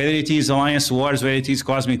 Whether it is Alliance Wars, whether it is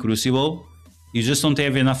Cosmic Crucible, you just don't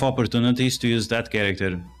have enough opportunities to use that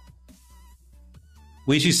character.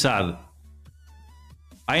 Which is sad.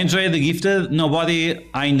 I enjoyed The Gifted. Nobody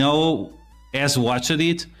I know has watched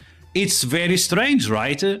it. It's very strange,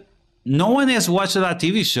 right? No one has watched that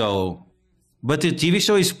TV show. But the TV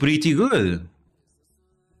show is pretty good.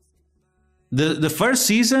 The first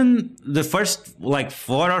season, the first like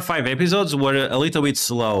 4 or 5 episodes were a little bit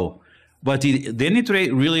slow. But then it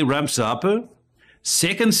really ramps up.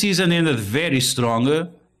 Second season ended very strong.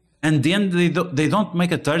 And then they don't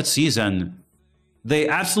make a third season. They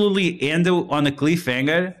absolutely end on a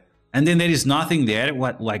cliffhanger, and then there is nothing there.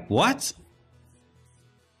 What? Like what?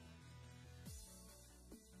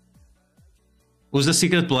 Who's the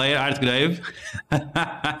secret player? Artgrave?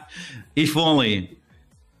 If only.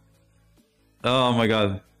 Oh my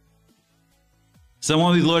god.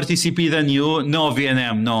 Someone with lower TCP than you? No,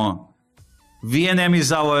 VNM, no. VNM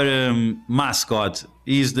is our mascot.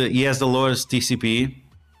 He has the lowest TCP.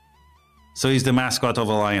 So he's the mascot of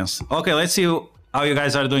Alliance. Okay, let's see how you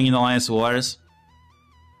guys are doing in Alliance Wars.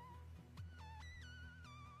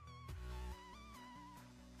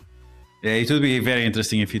 Yeah, it would be very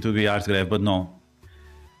interesting if it would be Artgrave, but no.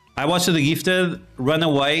 I watched The Gifted,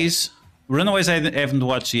 Runaways. Runaways I haven't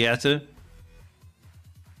watched yet.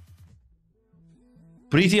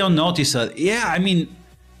 Pretty unnoticed. Yeah, I mean...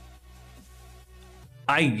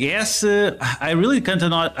 I guess I really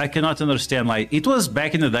cannot understand. Like, it was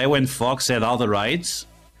back in the day when Fox had all the rights.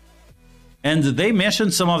 And they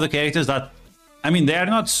mentioned some of the characters that, I mean, they are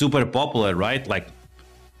not super popular, right? Like,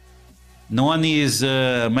 no one is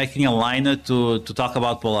making a line to talk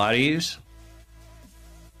about Polaris.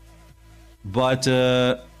 But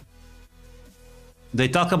they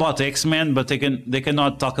talk about X-Men, but they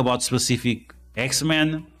cannot talk about specific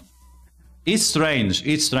X-Men. It's strange.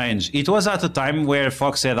 It's strange. It was at a time where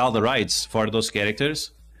Fox had all the rights for those characters.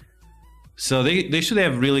 So they should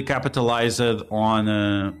have really capitalized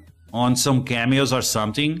on some cameos or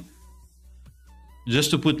something, just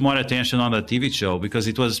to put more attention on the TV show, because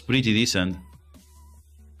it was pretty decent.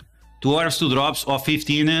 2 orbs, 2 drops of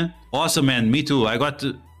 15. Awesome, man. Me too. I got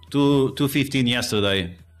 215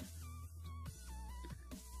 yesterday.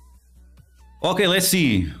 Okay, let's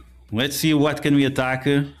see. Let's see what can we attack.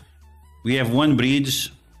 We have 1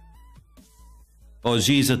 bridge. Oh,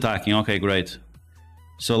 G is attacking. Okay, great.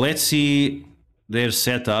 So let's see their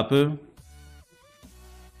setup.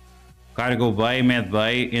 Cargo bay, med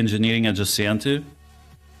bay, engineering adjacent.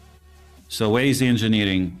 So where is the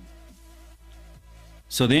engineering?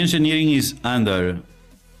 So the engineering is under.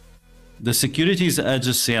 The security is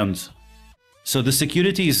adjacent. So the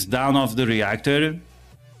security is down of the reactor.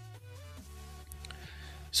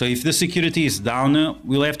 So if the security is down,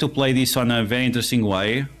 we'll have to play this on a very interesting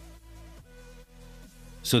way.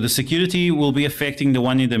 So the security will be affecting the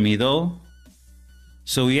one in the middle.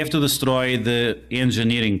 So we have to destroy the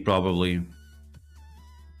engineering probably.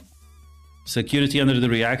 Security under the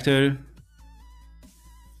reactor.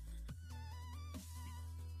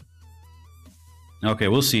 Okay,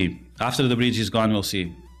 we'll see. After the bridge is gone, we'll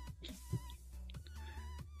see.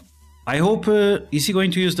 I hope... is he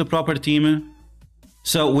going to use the proper team?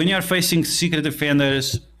 So when you're facing secret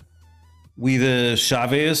defenders with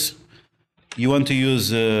Chavez, you want to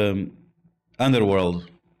use Underworld.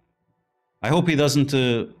 I hope he doesn't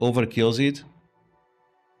overkills it.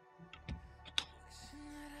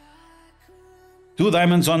 2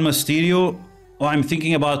 diamonds on Mysterio. Oh, I'm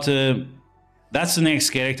thinking about... that's the next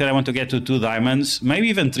character. I want to get to 2 diamonds. Maybe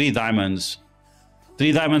even 3 diamonds.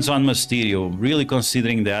 3 diamonds on Mysterio. Really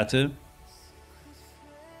considering that.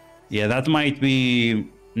 Yeah, that might be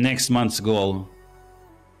next month's goal.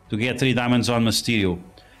 To get 3 diamonds on Mysterio.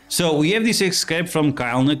 So we have this escape from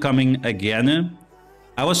Kyle coming again.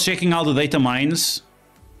 I was checking all the data mines.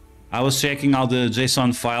 I was checking all the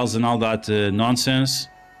JSON files and all that nonsense.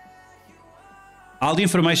 All the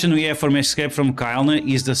information we have from escape from Kyle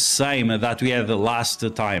is the same that we had the last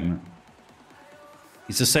time.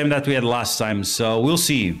 It's the same that we had last time, so we'll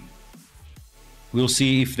see. We'll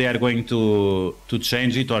see if they are going to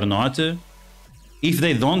change it or not. If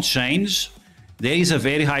they don't change, there is a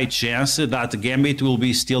very high chance that Gambit will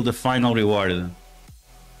be still the final reward.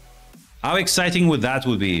 How exciting would that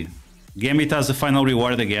would be? Gambit has the final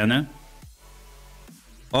reward again.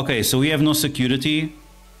 Okay, so we have no security.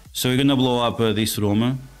 So we're gonna blow up this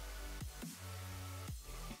room.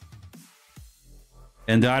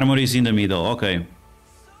 And the armory is in the middle. Okay.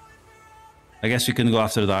 I guess we can go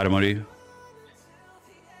after the armory.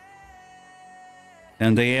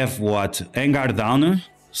 And they have what? Hangar down.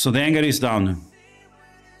 So the hangar is down.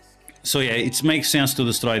 So yeah, it makes sense to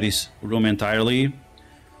destroy this room entirely.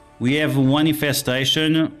 We have 1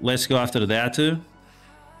 infestation. Let's go after that.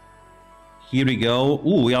 Here we go.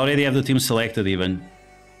 Ooh, we already have the team selected even.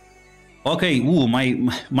 Okay, ooh,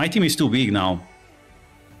 my team is too big now.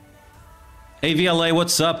 Hey VLA,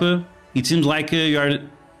 what's up? It seems like you are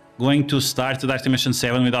going to start Dark Dimension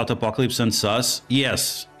 7 without Apocalypse and Sus.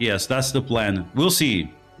 Yes, that's the plan. We'll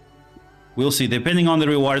see. We'll see. Depending on the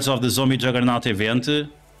rewards of the Zombie Juggernaut event,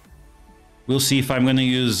 we'll see if I'm gonna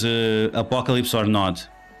use Apocalypse or not.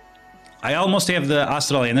 I almost have the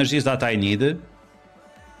Astral Energies that I need.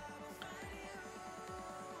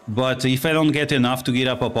 But if I don't get enough to get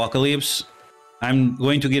up Apocalypse, I'm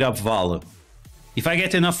going to get up Val. If I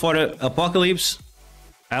get enough for Apocalypse,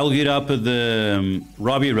 I'll get up the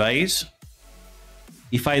Robbie Reyes.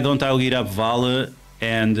 If I don't, I'll get up Val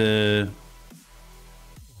and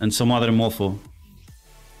some other mofo.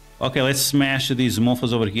 Okay, let's smash these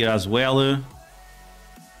mofos over here as well.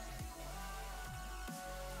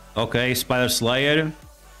 Okay, Spider Slayer.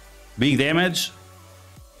 Big damage.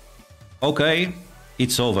 Okay.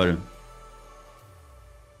 It's over.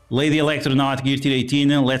 Lady Electronaut Gear Tier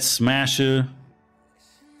 18. Let's smash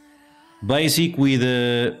basic with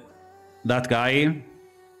that guy.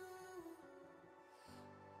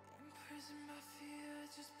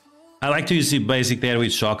 I like to use the basic there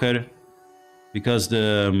with Shocker because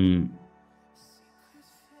the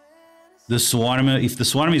swarm, if the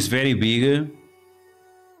swarm is very big,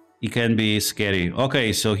 it can be scary.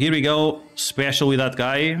 Okay, so here we go. Special with that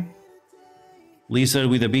guy. Lizard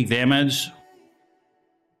with a big damage.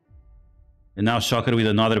 And now Shocker with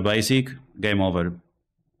another basic. Game over.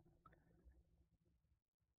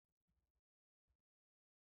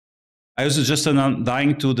 I was just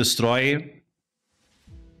Undying to destroy.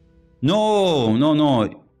 No.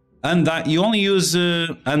 You only use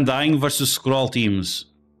Undying versus Scroll teams.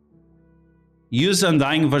 Use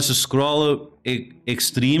Undying versus Scroll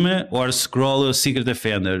Extreme or Scroll Secret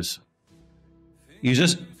Defenders.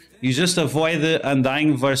 You just avoid the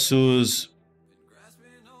Undying versus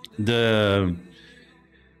the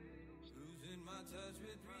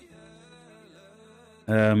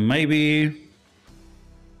Maybe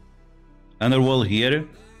Underworld here.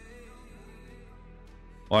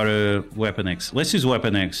 Or Weapon X. Let's use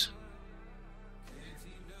Weapon X.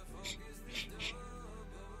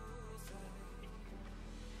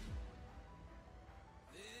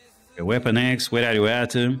 Okay, Weapon X, where are you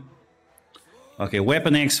at? Okay,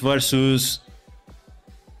 Weapon X versus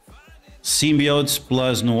Symbiotes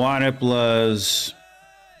plus Noir plus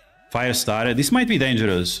Firestar. This might be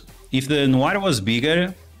dangerous. If the Noir was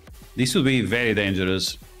bigger, this would be very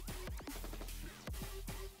dangerous.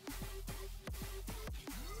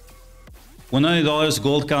 $100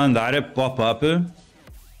 gold calendar pop up.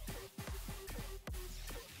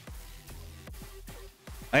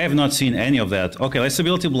 I have not seen any of that. Okay, let's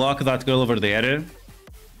ability block that girl over there.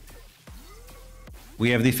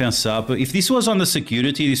 We have defense up. If this was on the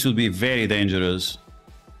security, this would be very dangerous.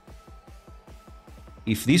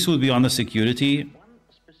 If this would be on the security,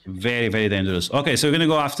 very, very dangerous. Okay, so we're gonna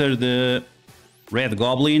go after the Red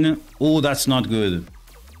Goblin. Oh, that's not good.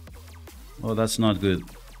 Oh, that's not good.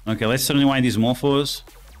 Okay, let's rewind these mofos.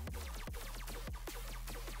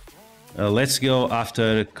 Let's go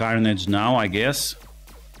after Carnage now, I guess.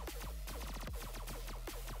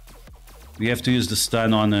 We have to use the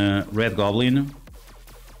stun on Red Goblin.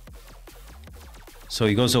 So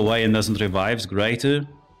he goes away and doesn't revive. Great.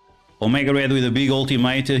 Omega Red with a big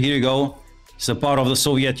ultimate. Here you go. It's the power of the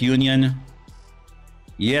Soviet Union.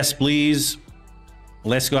 Yes, please.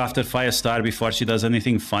 Let's go after Firestar before she does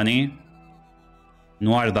anything funny.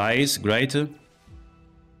 Noir dies. Great. 2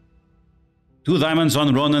 diamonds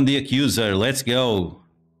on Ronan the Accuser. Let's go.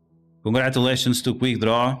 Congratulations to Quick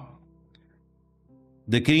Draw.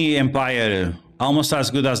 The Kree Empire. Almost as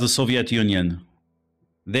good as the Soviet Union.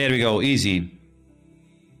 There we go. Easy.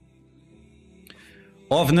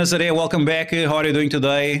 Of Nazareth, welcome back. How are you doing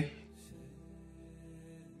today?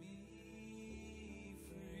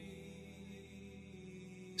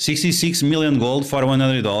 $66 million gold for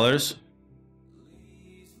 $100.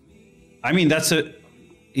 I mean, that's a...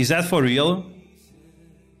 Is that for real?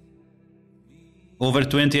 Over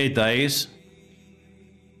 28 days?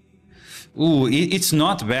 Ooh, it's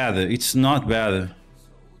not bad. It's not bad.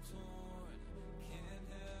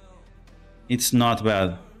 It's not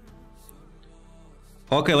bad.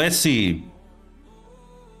 Okay, let's see.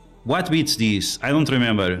 What beats this? I don't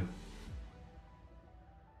remember.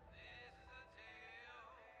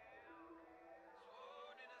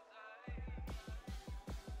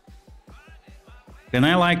 Can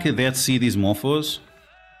I like that see these mofos?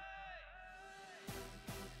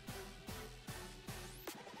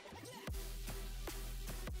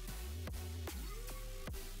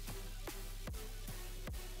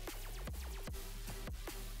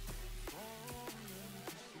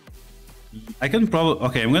 I can probably...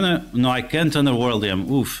 Okay, I'm gonna... No, I can't underworld them.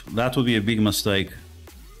 Oof, that would be a big mistake.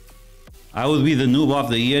 I would be the noob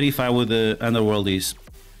of the year if I would underworld this.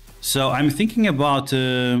 So I'm thinking about...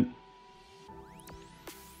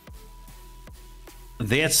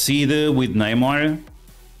 that seed with Namor.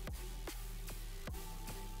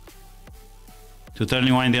 To turn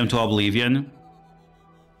rewind them to Oblivion.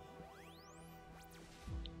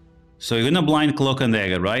 So you're gonna blind Cloak and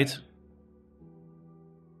Dagger, right?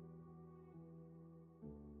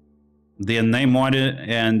 The Namor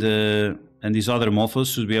and these other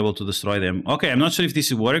mofos should be able to destroy them. Okay, I'm not sure if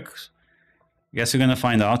this works. Guess we're gonna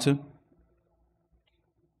find out.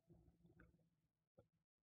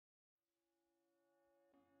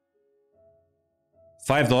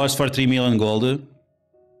 $5 for 3 million gold.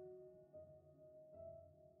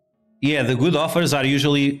 Yeah, the good offers are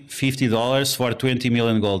usually $50 for 20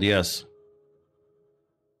 million gold, yes.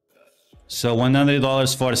 So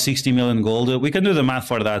 $100 for 60 million gold. We can do the math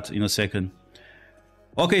for that in a second.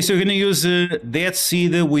 Okay, so we're gonna use that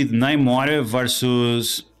seed with Namor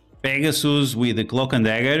versus Pegasus with the Cloak and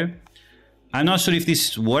Dagger. I'm not sure if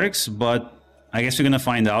this works, but I guess we're gonna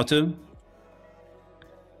find out.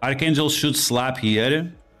 Archangel should slap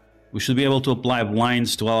here. We should be able to apply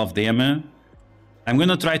blinds to all of them. I'm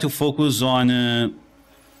gonna try to focus on...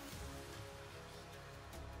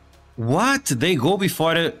 What? They go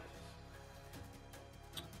before...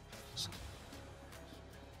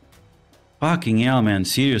 Fucking hell, man.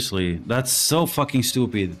 Seriously. That's so fucking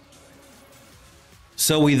stupid.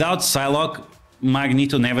 So without Psylocke,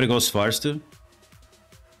 Magneto never goes first.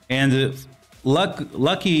 And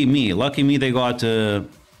lucky me, they got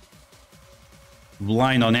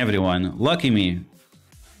blind on everyone. Lucky me.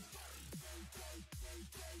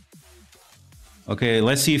 Okay,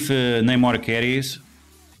 let's see if Namor carries.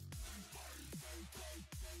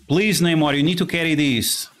 Please, Namor, you need to carry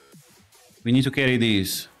this. We need to carry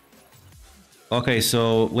this. Okay,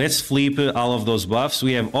 so let's flip all of those buffs.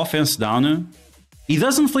 We have offense down. He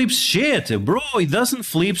doesn't flip shit, bro. He doesn't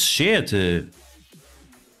flip shit.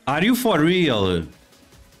 Are you for real?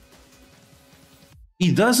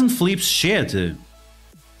 He doesn't flip shit.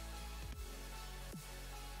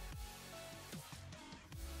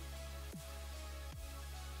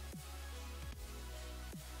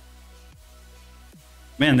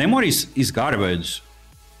 Man, Namor is garbage.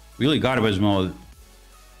 Really garbage mode.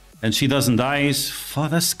 And she doesn't die.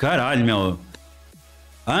 Foda-se caralho, meu.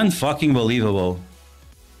 Unfucking believable.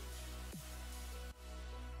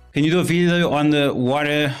 Can you do a video on the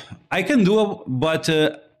water? I can do, but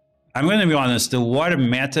I'm gonna be honest. The water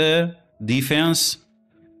meta defense,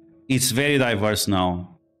 it's very diverse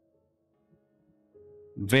now.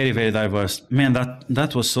 Very, very diverse. Man,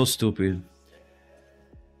 that was so stupid.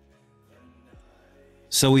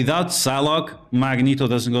 So without Psylocke, Magneto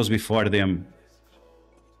doesn't go before them.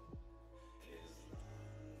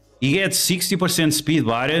 He gets 60% speed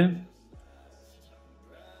bar,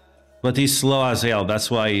 but he's slow as hell.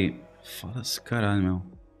 That's why. Foda-se caralho, meu.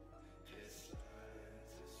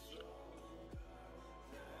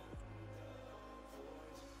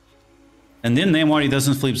 And then Namor, he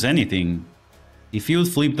doesn't flip anything. If you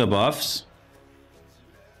flip the buffs,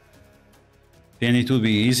 then it would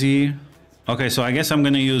be easy. Okay, so I guess I'm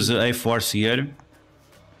gonna use A-Force here.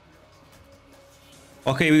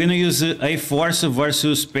 Okay, we're gonna use A-Force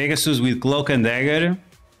versus Pegasus with Cloak and Dagger.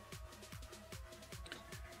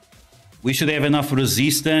 We should have enough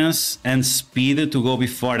resistance and speed to go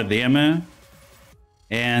before them.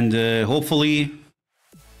 And hopefully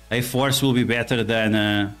A-Force will be better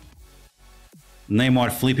than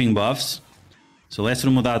Namor flipping buffs. So let's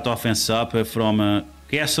remove that offense up from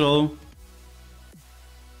Kestrel.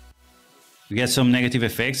 We get some negative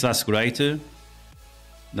effects, that's great.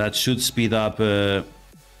 That should speed up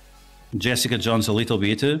Jessica Jones a little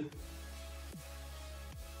bit.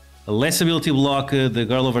 Less ability block the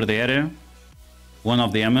girl over there. One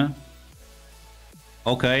of them.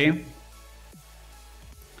 Okay.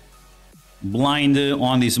 Blind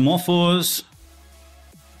on these mofos.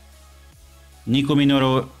 Nico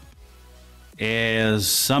Minoru has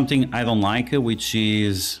something I don't like, which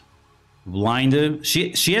is blind.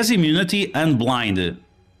 She has immunity and blind.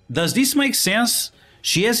 Does this make sense?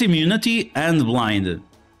 She has immunity and blind.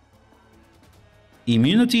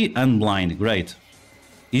 Immunity and blind. Great.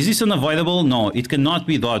 Is this unavoidable? No, it cannot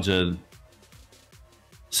be dodged.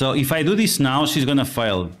 So if I do this now, she's gonna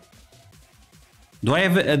fail. Do I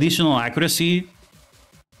have additional accuracy?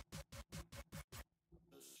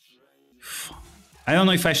 I don't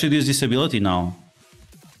know if I should use this ability now.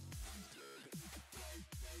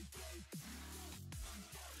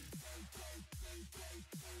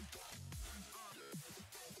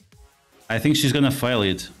 I think she's gonna fail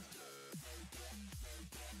it.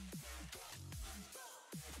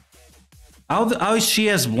 How is she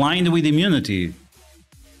as blind with immunity?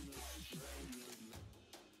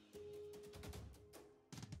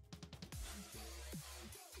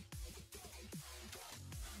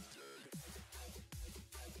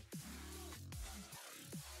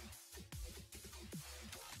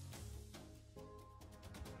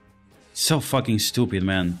 So fucking stupid,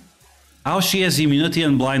 man. How she has immunity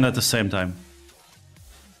and blind at the same time.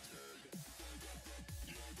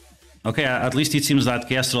 Okay, at least it seems that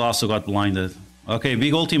Kestrel also got blinded. Okay,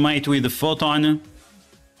 big ultimate with the photon.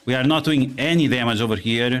 We are not doing any damage over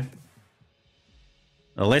here.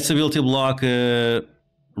 Let's ability block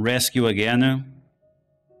rescue again.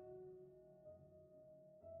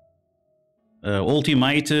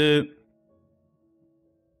 Ultimate.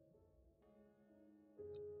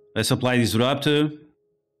 Let's apply disrupt.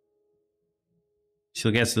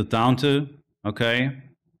 She gets the taunt. Okay.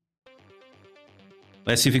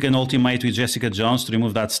 Let's see if we can ultimate with Jessica Jones to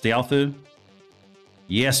remove that stealth.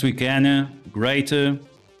 Yes, we can. Great.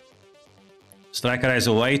 Striker eyes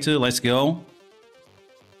await. Let's go.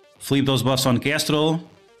 Flip those buffs on Kestrel.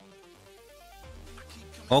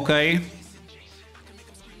 Okay.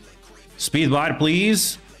 Speed bar,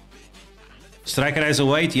 please. Striker eyes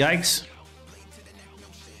await. Yikes.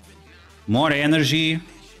 More energy.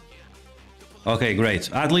 Okay,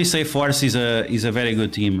 great. At least A-Force is a very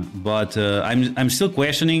good team, but I'm still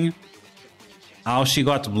questioning how she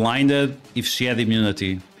got blinded if she had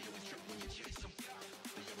immunity.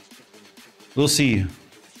 We'll see.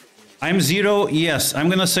 I'm 0. Yes, I'm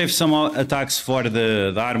gonna save some attacks for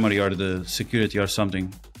the armory or the security or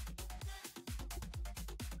something.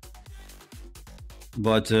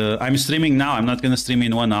 But I'm streaming now. I'm not gonna stream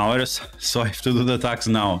in 1 hour, so I have to do the attacks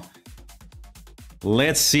now.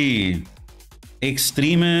 Let's see.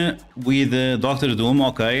 Extreme with Dr. Doom,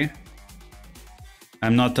 okay.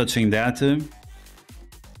 I'm not touching that.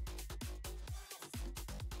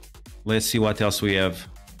 Let's see what else we have.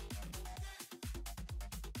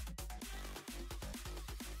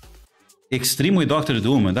 Extreme with Doctor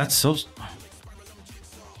Doom. That's so...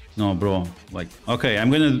 No, bro. Like, okay, I'm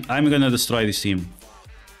gonna destroy this team.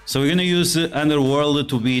 So we're gonna use Underworld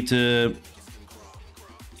to beat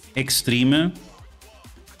Extreme.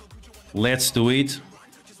 Let's do it.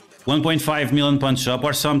 1.5 million punch up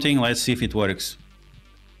or something. Let's see if it works.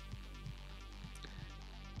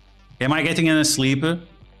 Am I getting any sleep?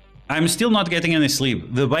 I'm still not getting any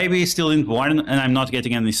sleep. The baby is still inborn and I'm not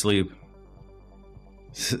getting any sleep.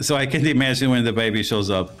 So I can't imagine when the baby shows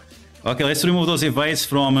up. Okay, let's remove those evades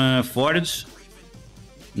from Forge.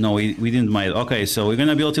 No, we didn't mind. Okay, so we're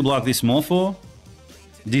gonna be able to block this mofo.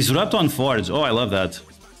 Disrupt on Forge. Oh, I love that.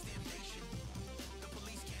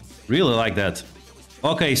 Really like that.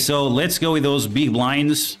 Okay, so let's go with those big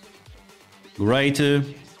blinds. Great.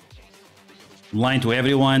 Blind to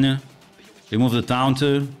everyone. Remove the taunt.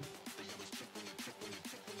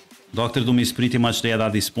 Doctor Doom is pretty much dead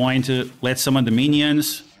at this point. Let's summon the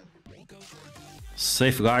minions.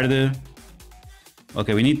 Safeguard.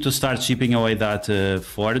 Okay, we need to start chipping away that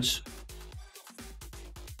Forge.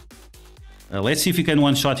 Let's see if we can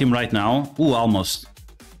one-shot him right now. Ooh, almost.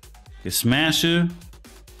 Okay, smash.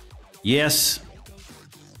 Yes.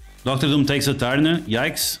 Doctor Doom takes a turn.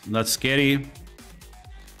 Yikes, that's scary.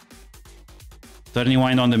 Turning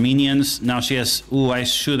wind on the minions. Now she has... Ooh, I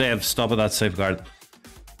should have stopped that safeguard.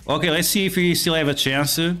 Okay, let's see if we still have a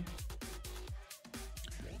chance.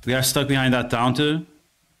 We are stuck behind that taunt.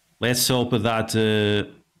 Let's hope that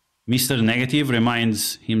Mr. Negative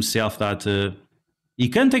reminds himself that he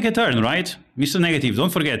can take a turn, right? Mr. Negative,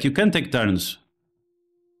 don't forget, you can take turns.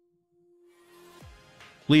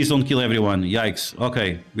 Please don't kill everyone. Yikes.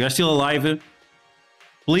 Okay, we are still alive.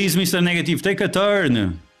 Please, Mr. Negative, take a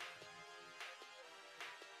turn.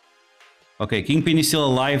 Okay, Kingpin is still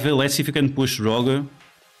alive. Let's see if we can push Rogue.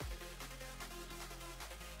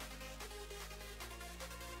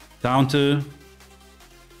 Taunt.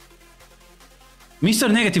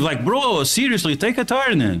 Mr. Negative, like, bro, seriously, take a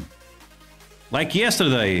turn. Like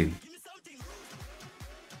yesterday.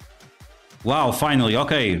 Wow, finally,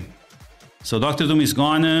 okay. So Doctor Doom is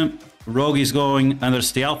gone. Rogue is going under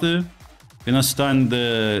stealth. Gonna stun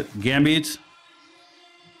the Gambit.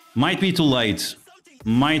 Might be too late.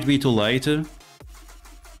 Might be too late.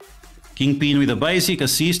 Kingpin with a basic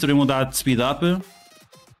assist to remove that speed up.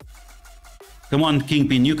 Come on,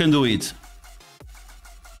 Kingpin, you can do it.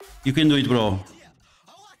 You can do it, bro.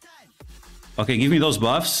 Okay, give me those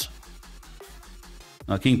buffs.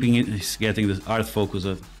 Kingpin is getting the art focus.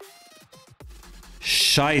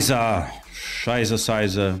 Scheiße.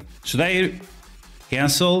 Scheiße. Should I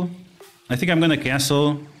cancel? I think I'm gonna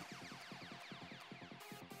cancel.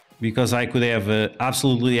 Because I could have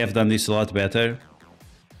absolutely have done this a lot better.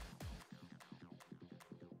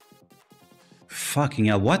 Fucking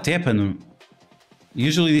hell, what happened?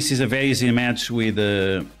 Usually this is a very easy match with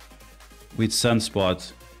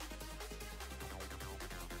Sunspot.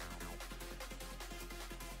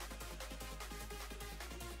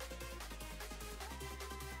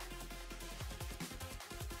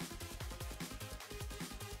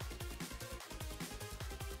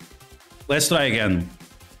 Let's try again.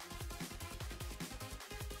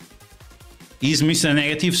 He's Mr.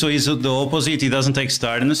 Negative, so he's the opposite, he doesn't take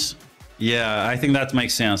turns. Yeah, I think that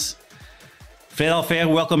makes sense. Fred Alfer,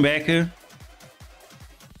 welcome back.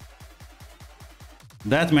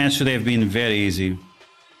 That match should have been very easy.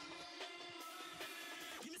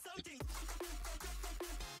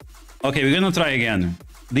 Okay, we're gonna try again.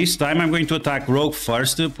 This time I'm going to attack Rogue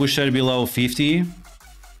first, push her below 50.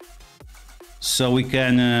 So we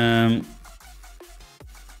can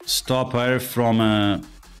stop her from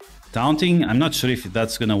taunting. I'm not sure if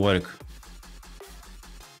that's gonna work.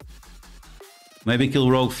 Maybe kill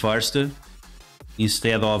Rogue first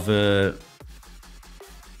instead of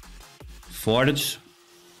Forge.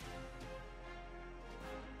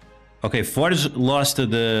 Okay, Forge lost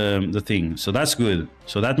the thing, so that's good.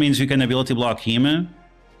 So that means we can ability block him.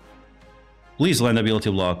 Please land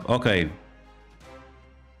ability block. Okay.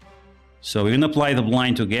 So we're gonna apply the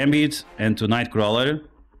blind to Gambit and to Nightcrawler.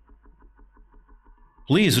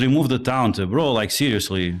 Please remove the taunt, bro, like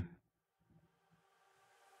seriously.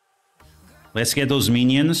 Let's get those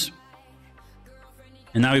minions.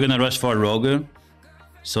 And now we're gonna rush for Rogue.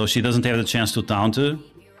 So she doesn't have the chance to taunt.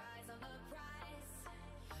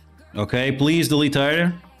 Okay, please delete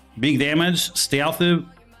her. Big damage, stealth.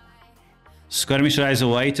 Skirmisher eyes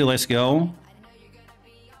away, let's go.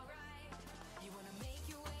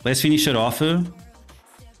 Let's finish her off.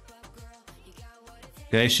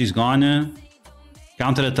 Okay, she's gone.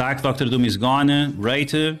 Counter attack, Doctor Doom is gone.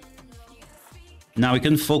 Great. Now we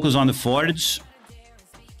can focus on the Forge.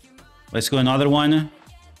 Let's go another one.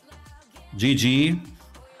 GG.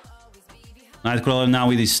 Nightcrawler now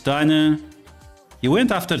with his stun. He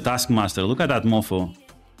went after Taskmaster. Look at that mofo.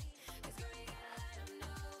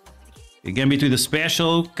 Again between the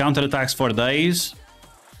special. Counter attacks for days.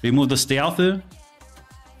 Remove the stealth.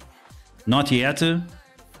 Not yet.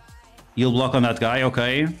 He'll block on that guy.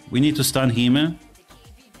 Okay. We need to stun him.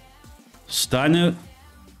 Stun.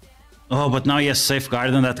 Oh, but now he has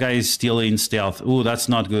Safeguard and that guy is still in stealth. Ooh, that's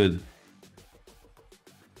not good.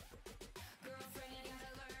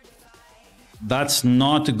 That's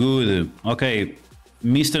not good. Okay.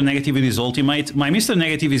 Mr. Negative with his ultimate. My Mr.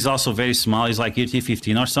 Negative is also very small. He's like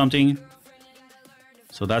 15 or something.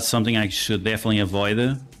 So that's something I should definitely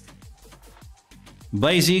avoid.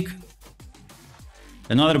 Basic.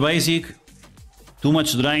 Another basic. Too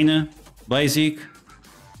much drain. Basic.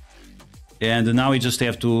 And now we just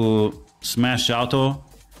have to smash auto.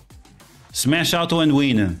 Smash auto and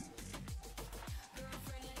win.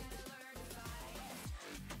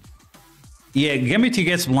 Yeah, Gambit he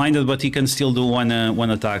gets blinded, but he can still do one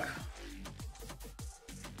attack.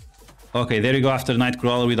 Okay, there you go after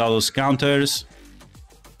Nightcrawler with all those counters.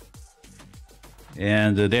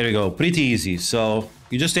 And there you go, pretty easy. So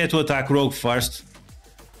you just have to attack Rogue first,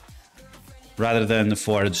 rather than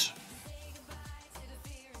Forge.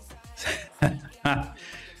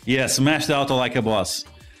 Yeah, smash the auto like a boss.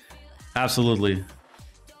 Absolutely.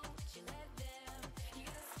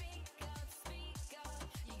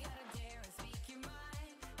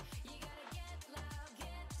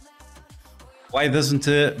 Why doesn't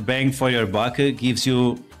bang for your buck gives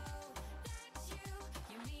you...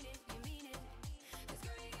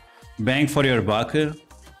 Bang for your buck?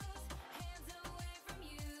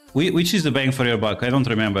 Which is the bang for your buck? I don't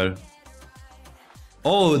remember.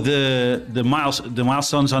 Oh, the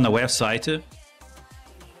milestones on the website.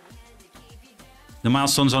 The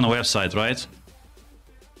milestones on the website, right?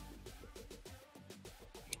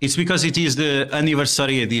 It's because it is the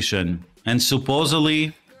anniversary edition, and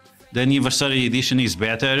supposedly the anniversary edition is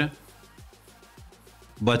better,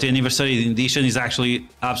 but the anniversary edition is actually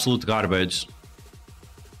absolute garbage.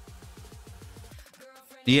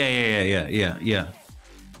 Yeah,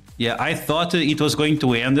 I thought it was going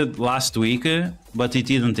to end last week, but it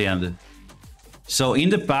didn't end. So in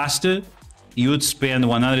the past, you'd spend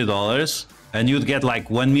 $100 and you'd get like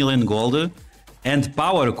 1 million gold and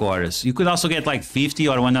power cores. You could also get like 50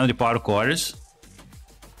 or 100 power cores.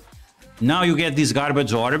 Now you get these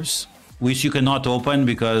garbage orbs, which you cannot open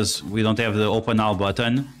because we don't have the open now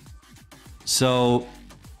button. So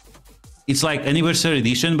it's like anniversary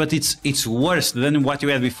edition, but it's worse than what you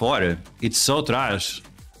had before. It's so trash.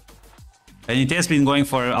 And it has been going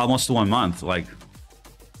for almost 1 month. Like,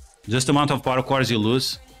 just the amount of power cores you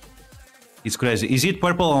lose, it's crazy. Is it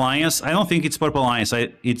Purple Alliance? I don't think it's Purple Alliance.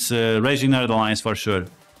 It's Raging Nerd Alliance for sure.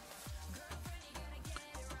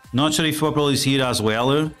 Not sure if Purple is here as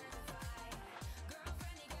well.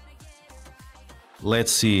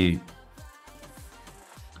 Let's see.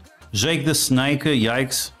 Jake the Snake,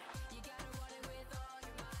 yikes.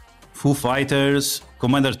 Foo Fighters,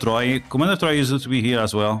 Commander Troy. Commander Troy used to be here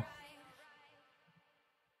as well.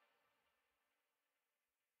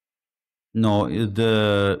 No,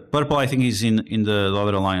 the purple I think is in the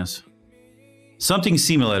other alliance. Something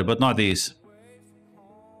similar, but not this.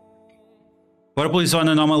 Purple is on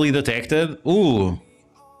Anomaly Detected. Ooh.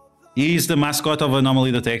 He is the mascot of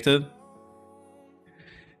Anomaly Detected.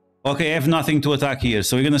 Okay, I have nothing to attack here,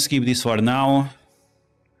 so we're gonna skip this for now.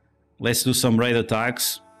 Let's do some raid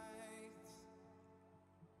attacks.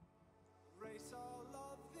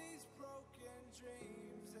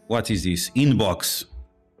 What is this? Inbox.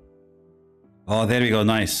 Oh, there we go,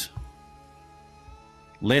 nice.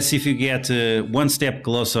 Let's see if you get one step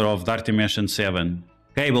closer of Dark Dimension 7.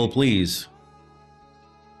 Cable, please.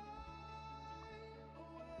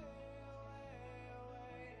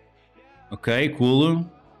 Okay, cool.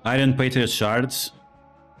 Iron Patriot shards.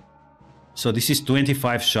 So this is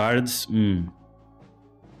 25 shards.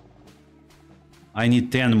 I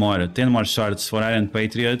need 10 more. 10 more shards for Iron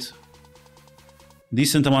Patriot.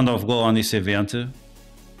 Decent amount of gold on this event.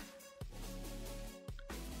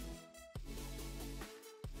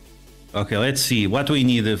 Okay, let's see what we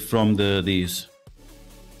need from these.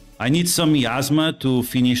 I need some miasma to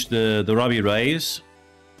finish the Robbie race.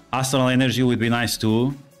 Astral energy would be nice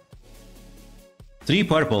too. 3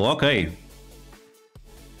 purple, okay.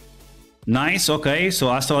 Nice, okay,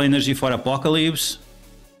 so astral energy for Apocalypse.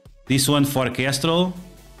 This one for Kestrel.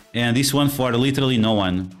 And this one for literally no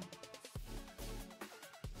one.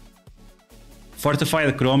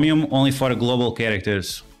 Fortified Chromium only for global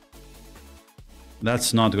characters.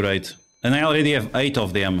 That's not great. And I already have 8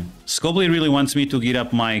 of them. Scopely really wants me to gear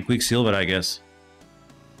up my Quicksilver, I guess.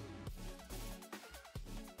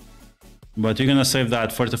 But you're gonna save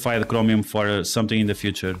that Fortified Chromium for something in the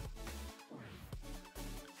future.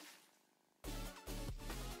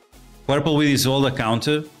 Purple with his old account.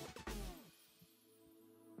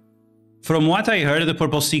 From what I heard, the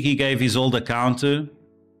Purple Sticky gave his old account.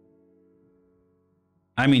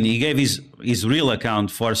 I mean, he gave his real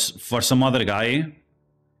account for some other guy.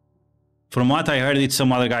 From what I heard, it's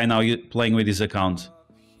some other guy now playing with his account.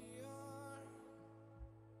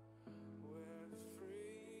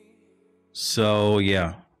 So,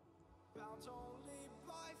 yeah.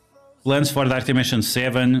 Plans for Dark Dimension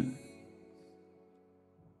 7.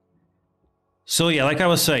 So, yeah, like I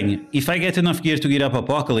was saying, if I get enough gear to get up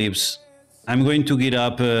Apocalypse, I'm going to get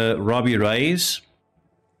up Robbie Reyes.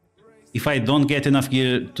 If I don't get enough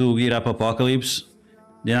gear to get up Apocalypse,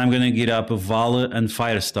 then I'm going to get up Val and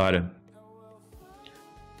Firestar.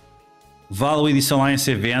 Val with this Alliance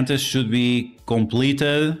event should be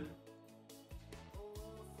completed.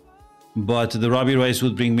 But the Robbie Reyes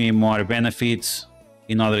would bring me more benefits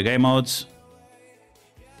in other game modes.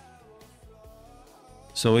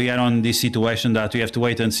 So we are on this situation that we have to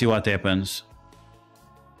wait and see what happens.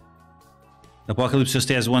 Apocalypse just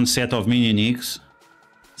has one set of minion uniques.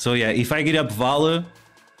 So yeah, if I get up Val,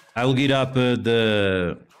 I will get up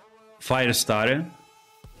the Firestar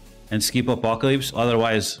and skip Apocalypse.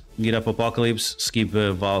 Otherwise, get up Apocalypse, skip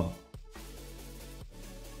Val.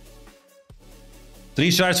 3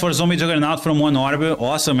 shards for Zombie Juggernaut from 1 orb.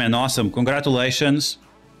 Awesome, man, awesome. Congratulations.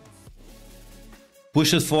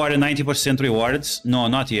 Push it for 90% rewards. No,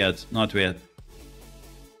 not yet. Not yet.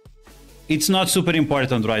 It's not super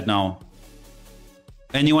important right now.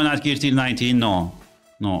 Anyone at gear tier 19? No.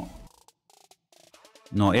 No.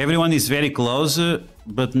 No, everyone is very close,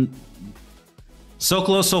 but so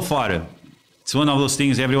close so far. It's one of those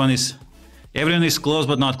things, everyone is close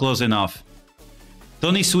but not close enough.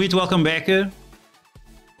 Tony Sweet, welcome back.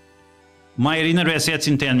 My arena resets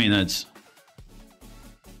in 10 minutes.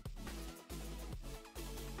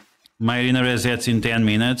 My arena resets in 10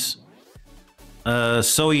 minutes.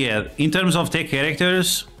 So yeah, in terms of tech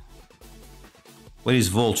characters, where is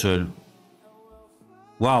Vulture?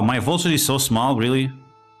 Wow, my Vulture is so small, really?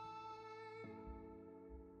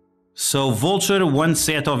 So Vulture, 1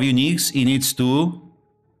 set of uniques, he needs 2.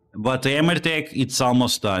 But Hammer Tech, it's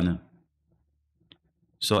almost done.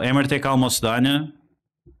 So Hammer Tech almost done.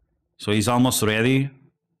 So he's almost ready.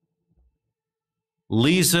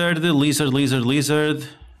 Lizard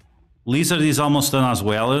is almost done as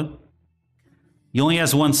well. He only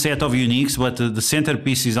has 1 set of uniques, but the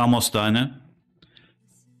centerpiece is almost done.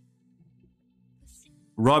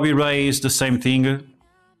 Robbie Ray is the same thing.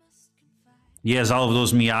 He has all of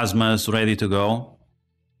those miasmas ready to go.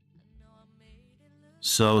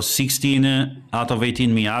 So 16 out of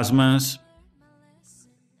 18 miasmas.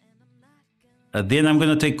 Then I'm going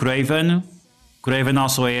to take Craven. Craven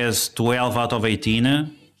also has 12 out of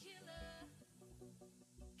 18.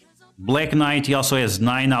 Black Knight, he also has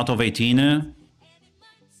 9 out of 18.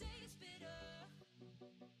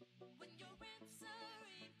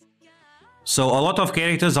 So a lot of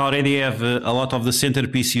characters already have a lot of the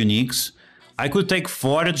centerpiece uniques. I could take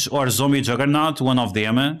Forge or Zombie Juggernaut, one of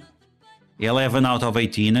them. 11 out of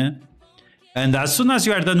 18. And as soon as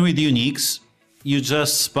you are done with uniques, you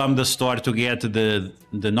just spam the store to get the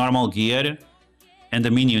normal gear and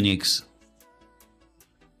the mini uniques.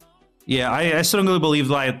 Yeah, I strongly believe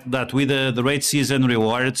that with the raid season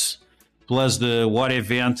rewards, plus the war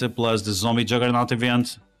event, plus the Zombie Juggernaut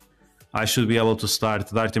event, I should be able to start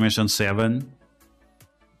Dark Dimension 7.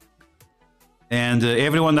 And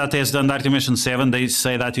everyone that has done Dark Dimension 7, they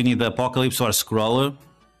say that you need the Apocalypse or Scroll.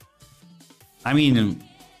 I mean,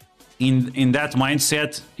 in that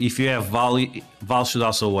mindset, if you have Val should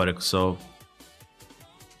also work, so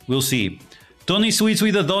we'll see. Tony Sweets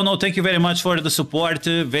with the dono, thank you very much for the support,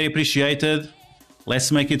 very appreciated.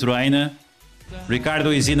 Let's make it rain.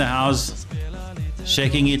 Ricardo is in the house,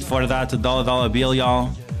 checking it for that dollar bill,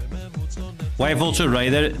 y'all. Why Vulture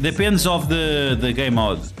Raider? Depends of the game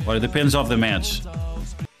mode, or depends of the match.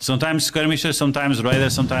 Sometimes Skirmisher, sometimes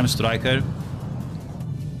Raider, sometimes Striker.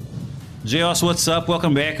 Geos, what's up?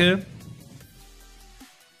 Welcome back.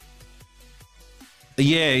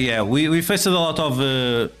 Yeah, we faced a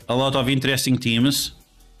lot of interesting teams.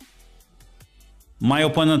 My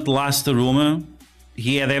opponent last room,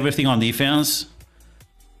 he had everything on defense,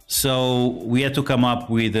 so we had to come up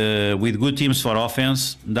with good teams for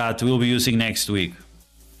offense that we'll be using next week.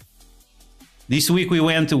 This week we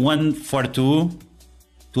went 1 for 2,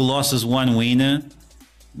 2 losses, 1 win,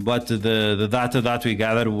 but the data that we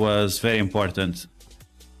gathered was very important.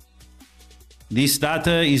 This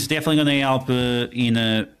data is definitely going to help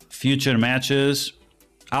in future matches.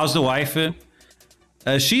 How's the wife?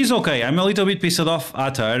 She's okay. I'm a little bit pissed off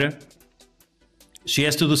at her. She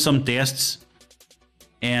has to do some tests,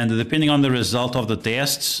 and depending on the result of the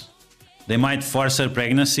tests, they might force her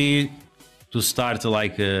pregnancy to start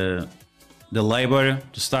like the labor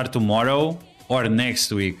to start tomorrow or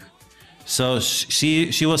next week. So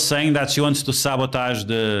she was saying that she wants to sabotage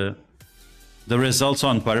the results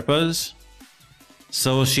on purpose,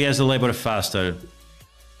 so she has the labor faster.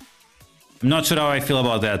 I'm not sure how I feel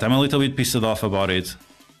about that. I'm a little bit pissed off about it.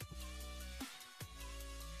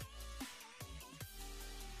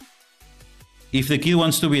 If the kid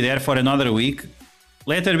wants to be there for another week,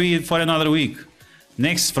 let her be for another week.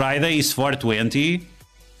 Next Friday is 420.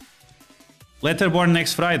 Let her born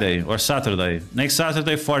next Friday or Saturday. Next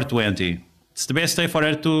Saturday, 420. It's the best day for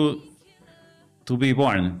her to be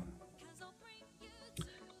born.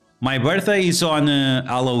 My birthday is on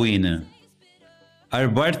Halloween. Her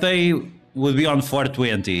birthday would be on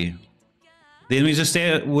 420. Then we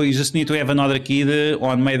just need to have another kid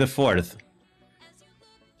on May the 4th.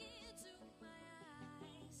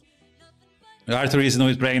 Arthur is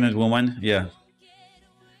no pregnant woman. Yeah.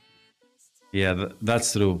 Yeah,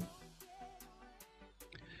 that's true.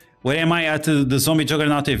 Where am I at the Zombie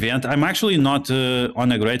Juggernaut event? I'm actually not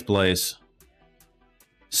on a great place.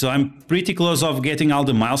 So I'm pretty close of getting all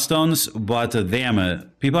the milestones, but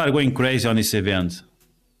damn, people are going crazy on this event.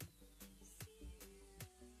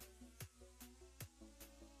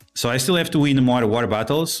 So I still have to win more war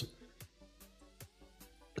battles.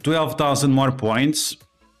 12,000 more points.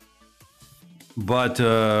 But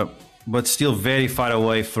still very far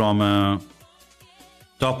away from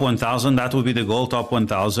top 1000. That would be the goal, top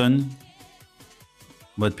 1000.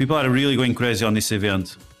 But people are really going crazy on this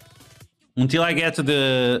event. Until I get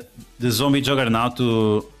the Zombie Juggernaut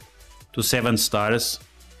to 7 stars,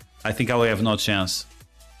 I think I will have no chance.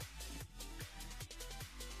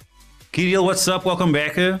 Kirill, what's up? Welcome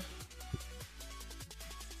back.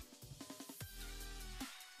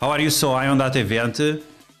 How are you so high on that event?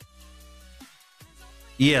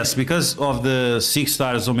 Yes, because of the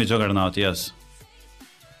 6-star Zombie Juggernaut, yes.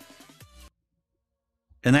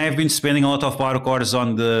 And I have been spending a lot of power cores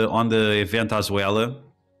on the event as well.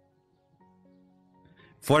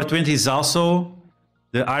 420 is also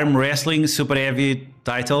the arm wrestling super heavy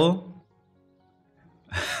title.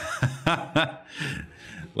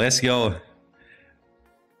 Let's go.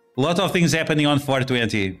 A lot of things happening on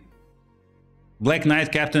 420. Black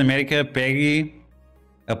Knight, Captain America, Peggy,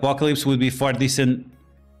 Apocalypse would be 4 decent.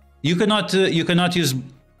 You cannot use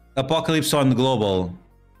Apocalypse on global.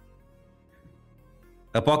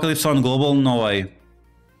 Apocalypse on global, no way.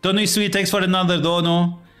 Tony Sweet, thanks for another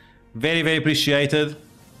dono. Very, very appreciated.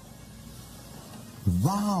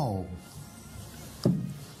 Wow.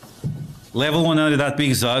 Level 100 at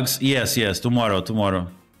Big Zugs. Yes, yes, tomorrow.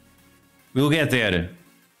 We'll get there.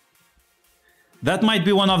 That might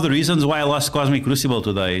be one of the reasons why I lost Cosmic Crucible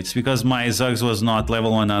today. It's because my Zugs was not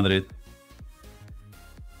level 100.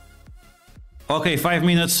 Okay, 5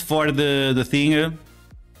 minutes for the thing.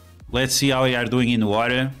 Let's see how we are doing in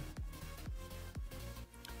water.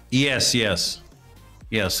 Yes.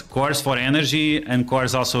 Yes, cores for energy and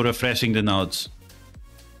cores also refreshing the nodes.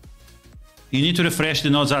 You need to refresh the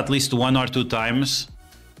nodes at least 1 or 2 times.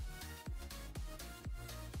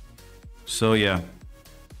 So yeah.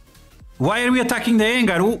 Why are we attacking the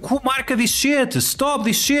hangar? Who marked this shit? Stop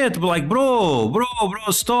this shit! Like, bro,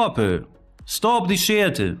 stop! Stop this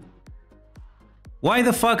shit! Why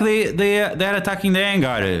the fuck they're attacking the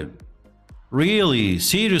hangar? Really?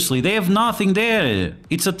 Seriously? They have nothing there.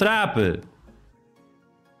 It's a trap.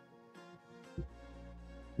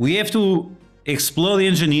 We have to explode the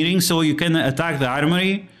engineering so you can attack the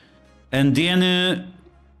armory and then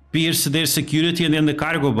pierce their security and then the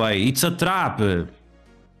cargo bay. It's a trap.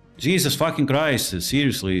 Jesus fucking Christ.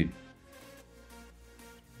 Seriously.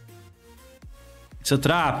 It's a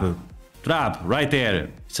trap. Trap. Right there.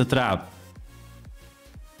 It's a trap.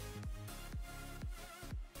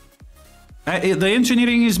 The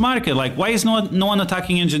engineering is marked. Like, why is no one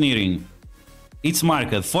attacking engineering? It's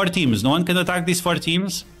marked. 4 teams. No one can attack these 4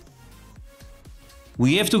 teams.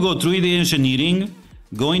 We have to go through the engineering,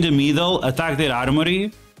 go in the middle, attack their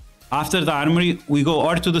armory. After the armory, we go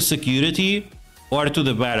or to the security or to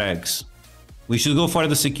the barracks. We should go for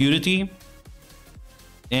the security.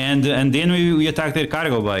 And then we attack their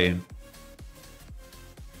cargo bay.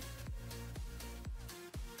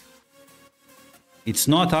 It's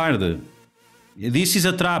not hard. This is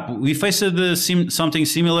a trap. We faced something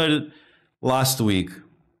similar last week.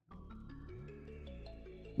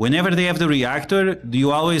 Whenever they have the reactor,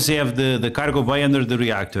 you always have the cargo bay under the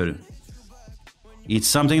reactor. It's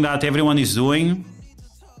something that everyone is doing,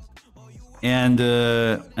 and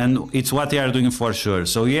it's what they are doing for sure.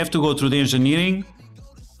 So you have to go through the engineering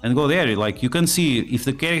and go there. Like you can see if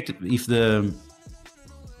the character,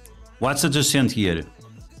 what's adjacent here?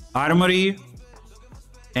 Armory,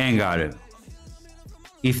 hangar.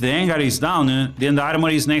 If the hangar is down, then the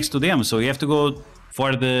armory is next to them. So you have to go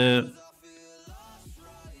for the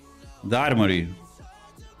armory.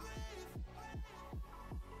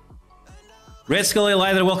 Red Skull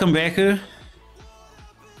Lighter, welcome back.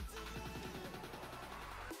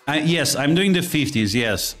 Yes, I'm doing the 50s,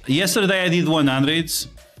 yes. Yesterday I did 100s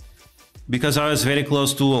because I was very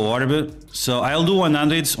close to a orb. So I'll do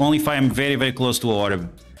 100s only if I'm very, very close to a orb.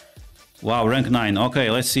 Wow, rank 9.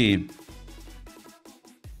 Okay, let's see.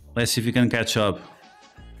 Let's see if we can catch up.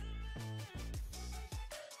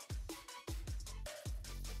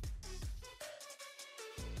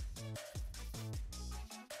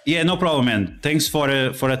 Yeah, no problem, man. Thanks for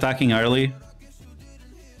attacking early.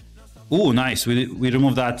 Ooh, nice. We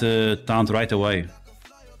removed that taunt right away.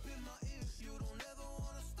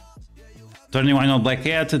 Turning one on Black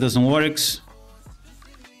Cat, it doesn't work.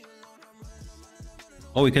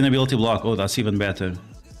 Oh, we can ability block. Oh, that's even better.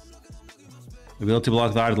 Ability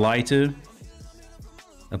block the hard light.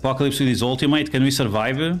 Apocalypse with his ultimate. Can we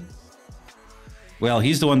survive? Well,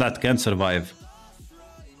 he's the one that can't survive.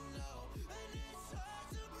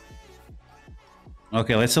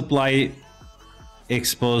 Okay, let's apply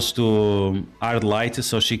exposed to hard light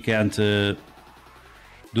so she can't do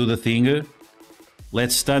the thing.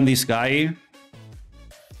 Let's stun this guy.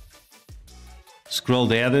 Scroll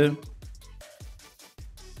dead.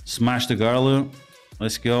 Smash the girl.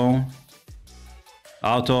 Let's go.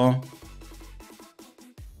 Auto.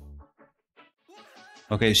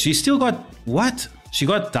 Okay, she still got... What? She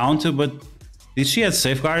got taunted, but did she have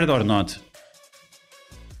safeguarded or not?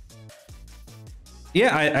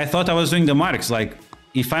 Yeah, I thought I was doing the marks. Like,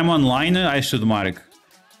 if I'm online, I should mark.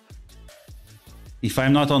 If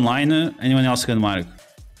I'm not online, anyone else can mark.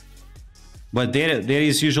 But there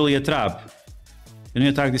is usually a trap. Can you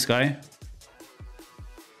attack this guy?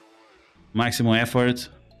 Maximum effort.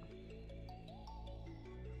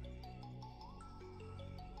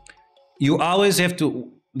 You always have to...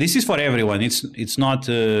 This is for everyone. It's not...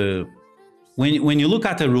 When you look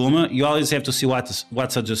at a room, you always have to see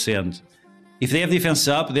what's adjacent. If they have defense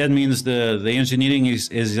up, that means the engineering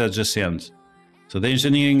is adjacent. So the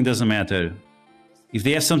engineering doesn't matter. If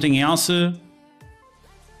they have something else, the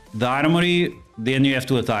armory, then you have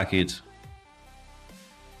to attack it.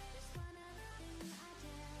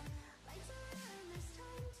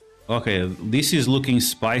 Okay, this is looking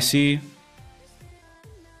spicy.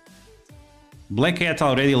 Black Cat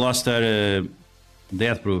already lost her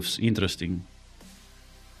death proofs. Interesting.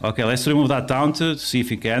 Okay, let's remove that taunt to see if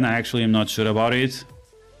we can. I actually am not sure about it.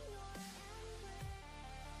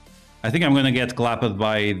 I think I'm gonna get clapped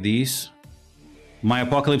by these. My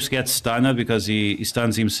Apocalypse gets stunned because he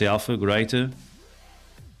stuns himself. Great.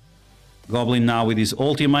 Goblin now with his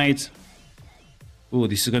ultimate. Ooh,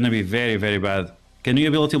 this is gonna be very, very bad. Can we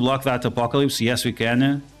ability block that Apocalypse? Yes, we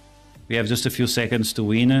can. We have just a few seconds to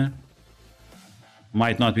win.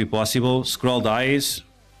 Might not be possible. Scroll dies.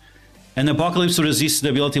 And Apocalypse resists the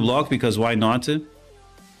ability block because why not?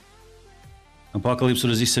 Apocalypse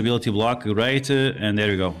resists ability block, great, and there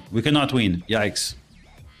we go. We cannot win, yikes.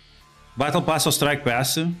 Battle Pass or Strike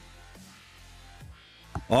Pass?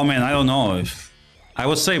 Oh man, I don't know. I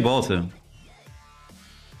would say both.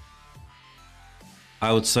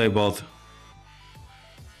 I would say both.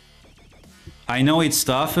 I know it's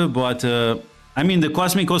tough, but I mean the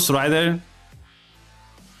Cosmic Ghost Rider...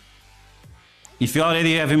 If you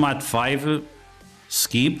already have him at 5,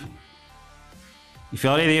 skip. If you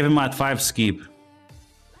already have him at 5, skip.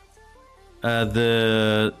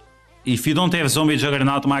 If you don't have Zombie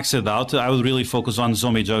Juggernaut maxed out, I would really focus on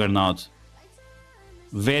Zombie Juggernaut.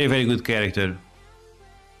 Very, very good character.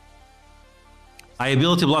 I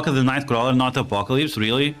ability block the Nightcrawler, not Apocalypse,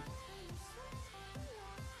 really.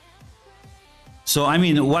 So, I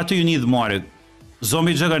mean, what do you need more?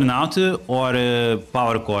 Zombie Juggernaut or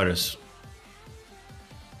Power Chorus?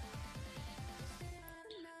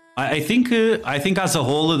 I think as a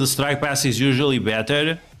whole the Strike Pass is usually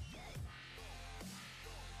better,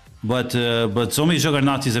 but Zombie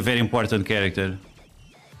Juggernaut is a very important character.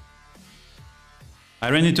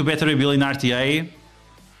 I ran into better Bill in RTA.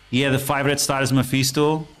 He had 5 red stars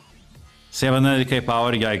Mephisto, 700k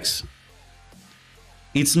power, yikes.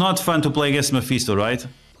 It's not fun to play against Mephisto, right?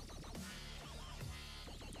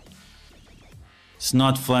 It's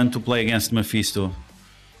not fun to play against Mephisto.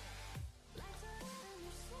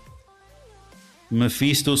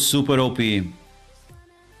 Mephisto super OP. You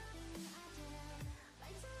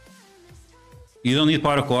don't need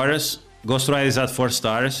power chorus. Ghost Rider is at 4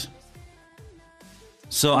 stars.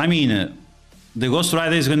 So, I mean, the Ghost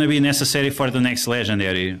Rider is going to be necessary for the next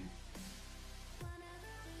legendary.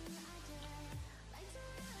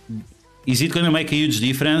 Is it going to make a huge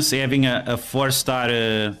difference having a 4-star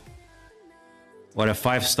or a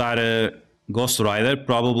 5-star Ghost Rider?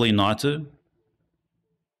 Probably not.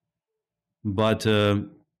 But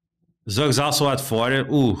Zug's also at 4.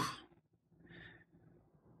 Ooh.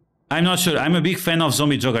 I'm not sure. I'm a big fan of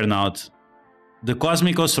Zombie Juggernaut. The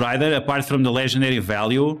Cosmic Ghost Rider, apart from the legendary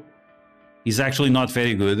value, is actually not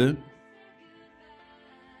very good.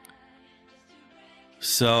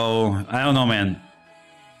 So, I don't know, man.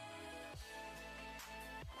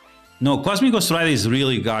 No, Cosmic Ghost Rider is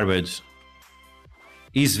really garbage.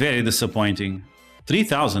 He's very disappointing.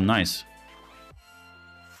 3,000, nice.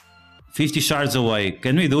 50 shards away.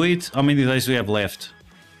 Can we do it? How many days do we have left?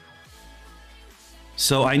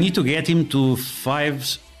 So I need to get him to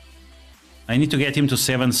 5... I need to get him to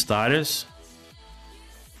 7 stars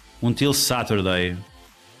until Saturday.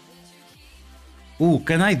 Ooh,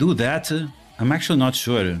 can I do that? I'm actually not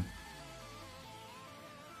sure.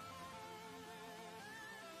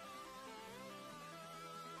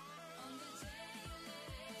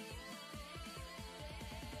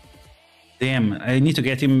 Damn, I need to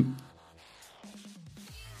get him...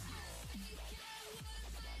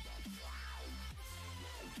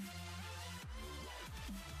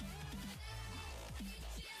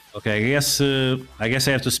 Okay, I guess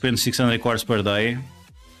I have to spend 600 quartz per day.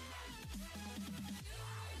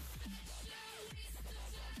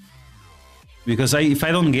 Because if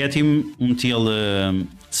I don't get him until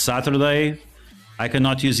Saturday, I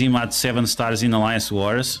cannot use him at 7 stars in Alliance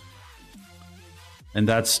Wars. And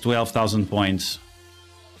that's 12,000 points.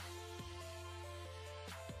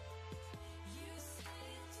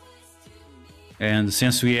 And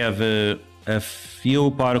since we have a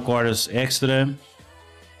few power cores extra,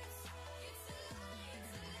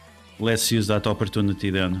 let's use that opportunity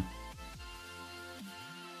then.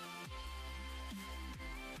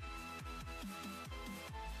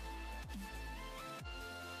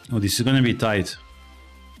 Oh, this is gonna be tight.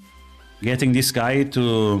 Getting this guy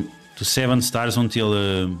to 7 stars until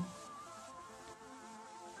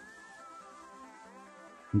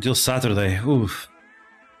Saturday. Oof.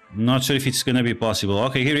 Not sure if it's gonna be possible.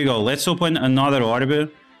 Okay, here we go. Let's open another orb.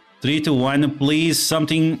 3, 2, 1. Please,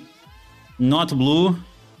 something not blue.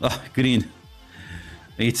 Oh, green.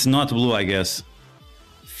 It's not blue, I guess.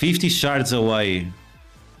 50 shards away.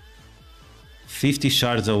 50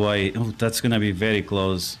 shards away. Oh, that's gonna be very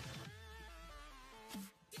close.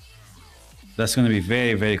 That's gonna be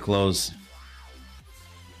very, very close.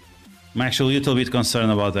 I'm actually a little bit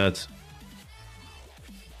concerned about that.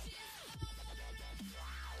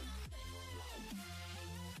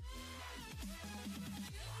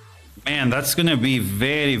 Man, that's gonna be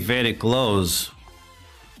very, very close.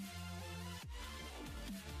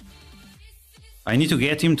 I need to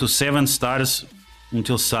get him to 7 stars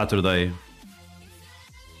until Saturday.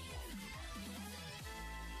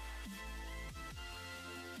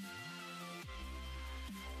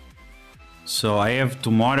 So I have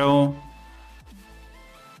tomorrow,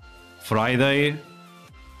 Friday,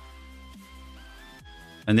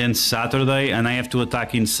 and then Saturday, and I have to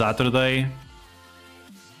attack in Saturday.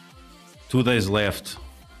 2 days left.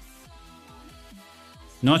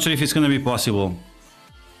 Not sure if it's gonna be possible.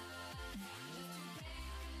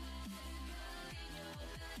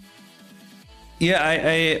 Yeah,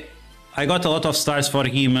 I got a lot of stars for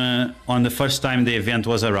him on the first time the event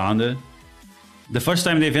was around. The first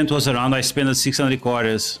time the event was around, I spent 600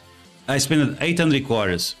 quarters. I spent 800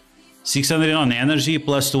 quarters. 600 on energy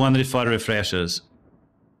plus 200 for refreshes.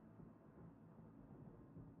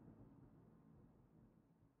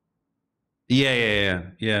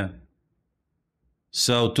 Yeah.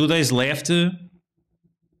 So 2 days left.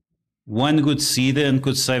 One good seed and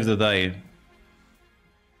could save the day.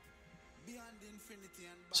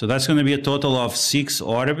 So that's going to be a total of 6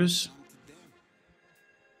 orbs.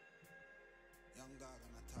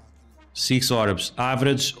 6 orbs,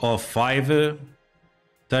 average of 5,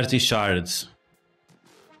 30 shards.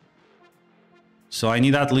 So I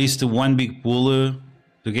need at least one big pool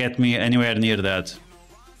to get me anywhere near that.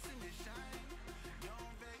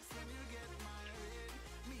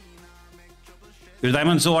 Your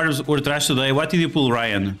diamonds orbs were trash today. What did you pull,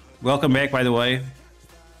 Ryan? Welcome back, by the way.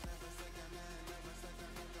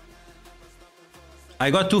 I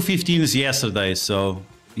got 215s yesterday, so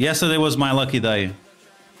yesterday was my lucky day.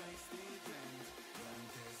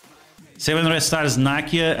 7 red stars,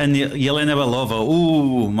 Nakia and Yelena Belova.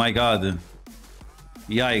 Ooh, my god.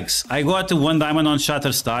 Yikes. I got 1 diamond on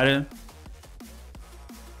Shatterstar.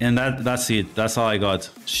 And that's it. That's all I got.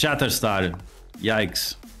 Shatterstar.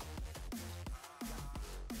 Yikes.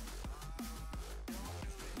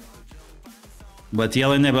 But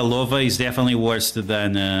Yelena Belova is definitely worse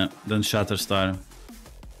than Shatterstar.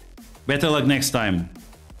 Better luck next time.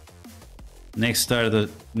 Next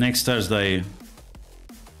Thursday.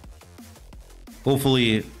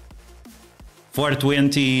 Hopefully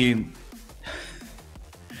 420.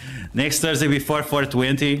 Next Thursday before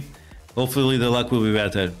 420. Hopefully the luck will be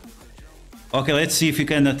better. Okay, let's see if you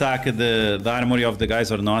can attack the armory of the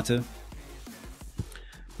guys or not.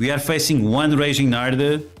 We are facing 1 Raging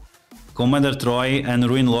Nerd, Commander Troy, and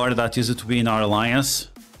Ruin Lord that used to be in our alliance.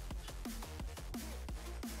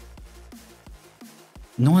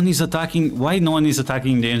 No one is attacking. Why no one is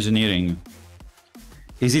attacking the engineering?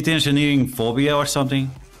 Is it engineering phobia or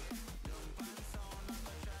something?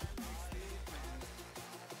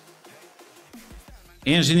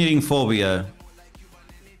 Engineering phobia.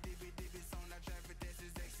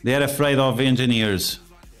 They're afraid of engineers.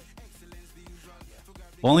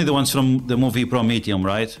 Only the ones from the movie Prometheum,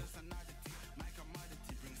 right?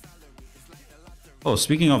 Oh,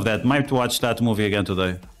 speaking of that, might watch that movie again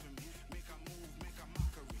today.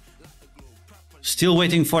 Still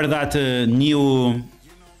waiting for that new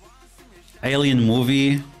Alien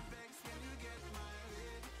movie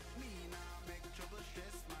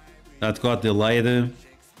that got delayed.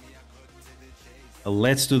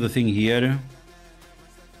 Let's do the thing here.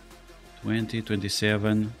 20,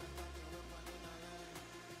 27.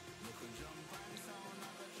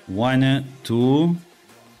 1, 2.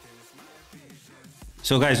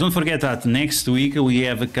 So guys, don't forget that next week we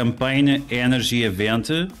have a campaign energy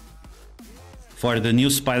event for the new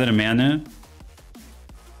Spider-Man,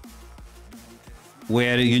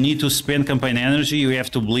 where you need to spend campaign energy, you have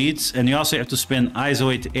to blitz, and you also have to spend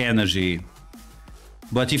isolate energy.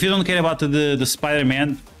 But if you don't care about the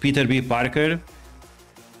Spider-Man, Peter B. Parker,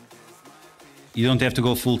 you don't have to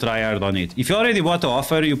go full tryhard on it. If you already bought the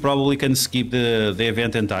offer, you probably can skip the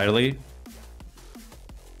event entirely.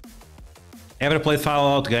 Ever played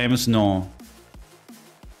Fallout games? No.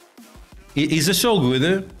 Is the show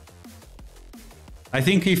good? I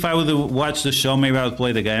think if I would watch the show, maybe I would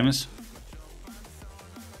play the games.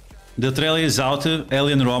 The trailer is out.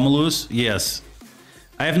 Alien Romulus? Yes.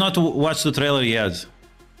 I have not watched the trailer yet.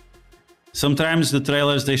 Sometimes the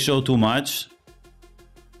trailers, they show too much.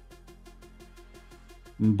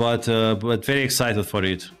 But very excited for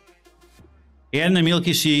it. And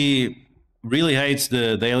Milky, she really hates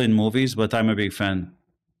the Alien movies, but I'm a big fan.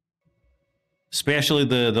 Especially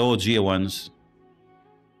the OG ones.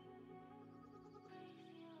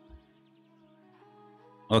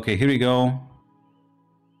 Okay, here we go.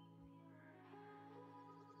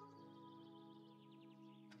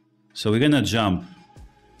 So we're gonna jump.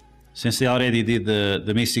 Since they already did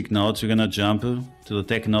the Mystic nodes, we're gonna jump to the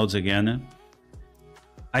Tech nodes again.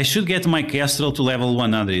 I should get my Kestrel to level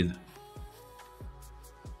 100.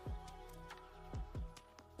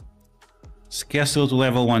 Kestrel to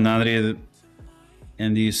level 100.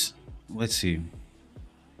 And this, let's see.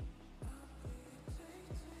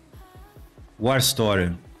 War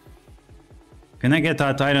Store. Can I get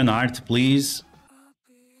that Iron Heart, please?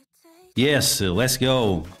 Yes, let's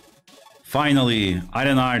go. Finally,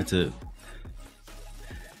 Iron Heart.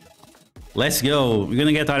 Let's go. We're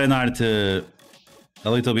gonna get Iron Heart a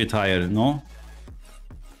little bit higher, no?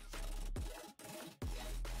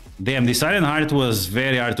 Damn, this Iron Heart was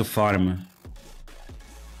very hard to farm.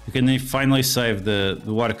 You can finally save the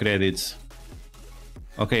war credits.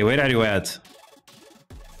 Okay, where are you at?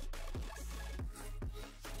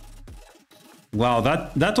 Wow,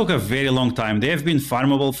 that took a very long time. They have been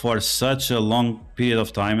farmable for such a long period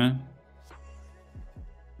of time.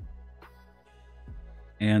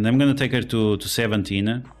 And I'm gonna take her to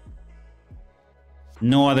 17.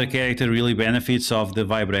 No other character really benefits of the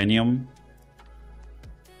Vibranium.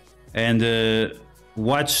 And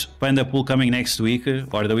watch Panda Pool coming next week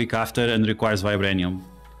or the week after and requires Vibranium.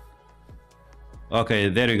 Okay,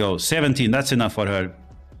 there you go. 17, that's enough for her.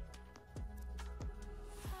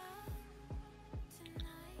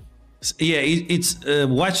 Yeah, it's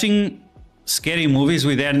watching scary movies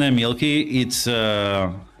with Erna Milky. It's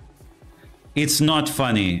not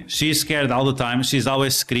funny. She's scared all the time. She's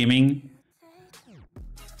always screaming.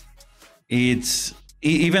 It's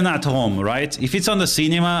even at home, right? If it's on the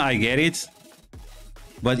cinema, I get it.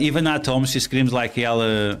 But even at home, she screams like hell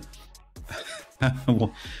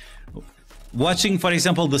Watching, for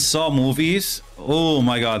example, the Saw movies. Oh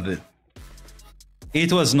my god.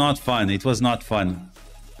 It was not fun. It was not fun.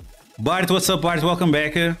 Bart, what's up, Bart? Welcome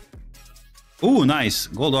back. Ooh, nice.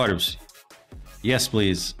 Gold orbs. Yes,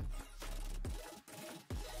 please.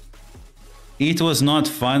 It was not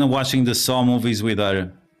fun watching the Saw movies with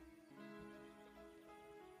her.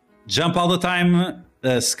 Jump all the time,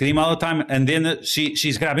 scream all the time, and then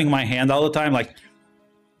she's grabbing my hand all the time, like...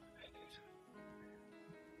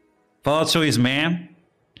 Fallout Show is meh.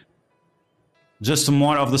 Just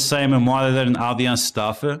more of the same modern audience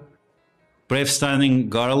stuff. Brave stunning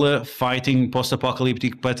girl fighting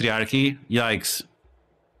post-apocalyptic patriarchy. Yikes.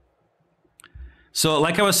 So,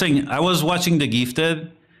 like I was saying, I was watching The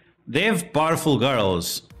Gifted. They have powerful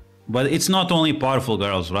girls, but it's not only powerful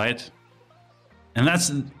girls, right? And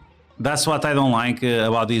that's what I don't like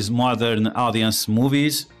about these modern audience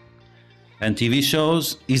movies and TV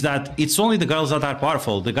shows, is that it's only the girls that are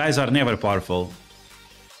powerful. The guys are never powerful.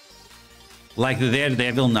 Like the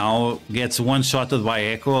Daredevil now gets one-shotted by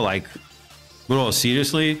Echo, like, bro,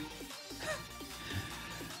 seriously?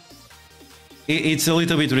 It's a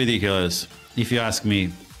little bit ridiculous, if you ask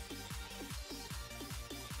me.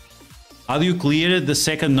 How do you clear the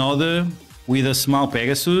second node with a small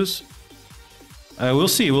Pegasus? We'll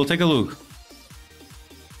see, we'll take a look.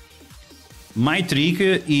 My trick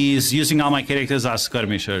is using all my characters as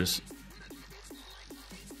skirmishers.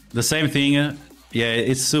 The same thing, yeah,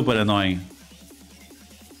 it's super annoying.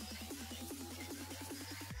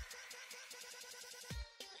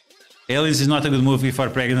 Aliens is not a good movie for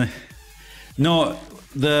pregnant. No,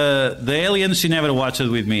 the Aliens she never watched it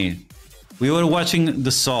with me. We were watching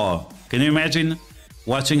the Saw. Can you imagine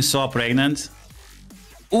watching Saw pregnant?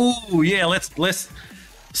 Ooh, yeah, let's.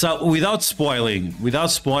 So without spoiling.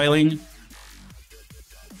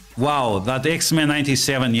 Wow, that X-Men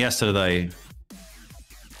 97 yesterday.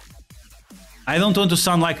 I don't want to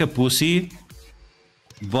sound like a pussy,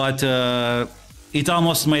 but it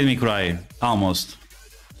almost made me cry. Almost.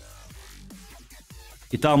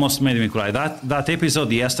 It almost made me cry. That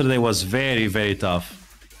episode yesterday was very, very tough.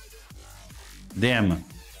 Damn.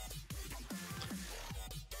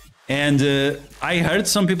 And I heard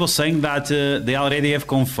some people saying that they already have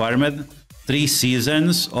confirmed 3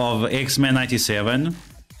 seasons of X-Men 97.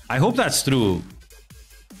 I hope that's true.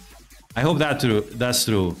 I hope that's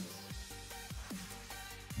true.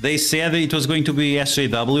 They said it was going to be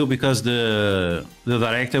SJW because the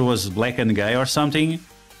director was black and gay or something.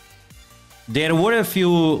 There were a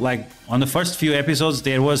few, like, on the first few episodes,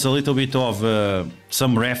 there was a little bit of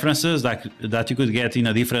some references that you could get in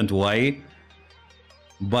a different way.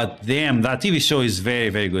 But damn, that TV show is very,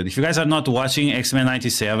 very good. If you guys are not watching X-Men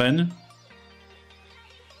 97,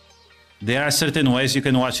 there are certain ways you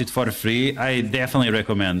can watch it for free. I definitely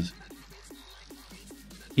recommend.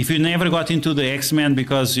 If you never got into the X-Men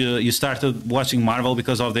because you started watching Marvel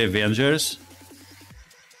because of the Avengers,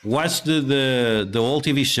 watch the old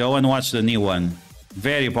TV show and watch the new one.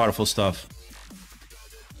 Very powerful stuff.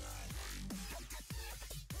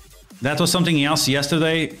 That was something else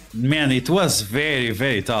yesterday. Man, it was very,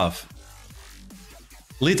 very tough.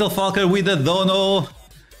 Little Falker with the dono.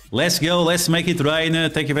 Let's go, let's make it rain.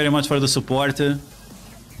 Thank you very much for the support.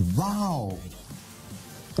 Wow.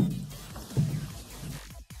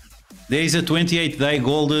 There is a 28-day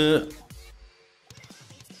gold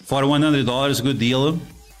for $100. Good deal.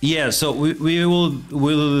 Yeah, so we'll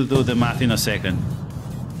do the math in a second.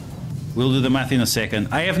 We'll do the math in a second.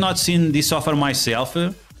 I have not seen this offer myself,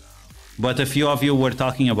 but a few of you were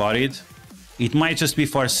talking about it. It might just be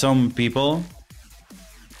for some people.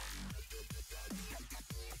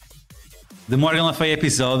 The Morgan Le Fay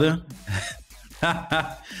episode.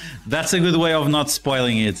 That's a good way of not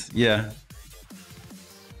spoiling it. Yeah.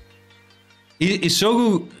 Is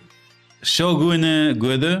Shogun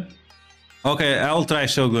good? Okay, I'll try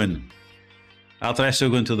Shogun. I'll try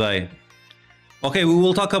Shogun today. Okay, we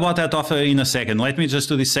will talk about that offer in a second. Let me just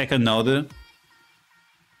do the second node.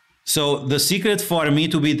 So the secret for me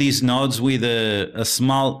to beat these nodes with a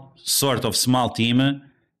small, sort of small team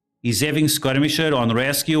is having Skirmisher on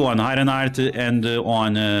Rescue, on Ironheart, and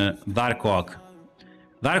on Darkhawk.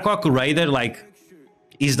 Darkhawk Raider, like,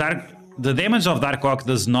 is dark. The damage of Darkhawk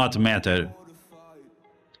does not matter.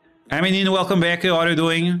 I mean, welcome back. How are you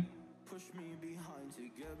doing?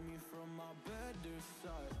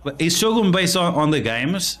 But is Shogun based on the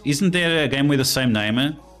games? Isn't there a game with the same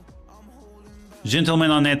name? Gentlemen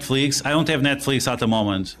on Netflix. I don't have Netflix at the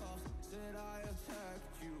moment.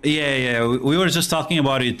 Yeah, we were just talking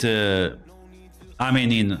about it. I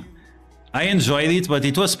mean, I enjoyed it, but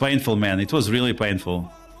it was painful, man. It was really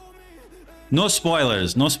painful. No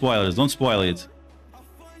spoilers, no spoilers, don't spoil it.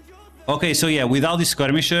 Okay, so yeah, without these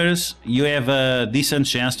skirmishers, you have a decent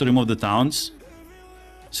chance to remove the towns.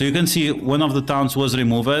 So you can see one of the towns was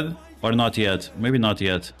removed, or not yet, maybe not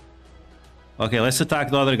yet. Okay, let's attack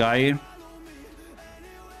the other guy.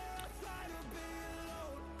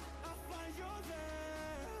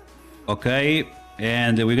 Okay,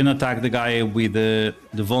 and we're gonna attack the guy with the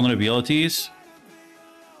vulnerabilities.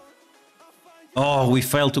 Oh, we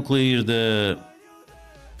failed to clear the...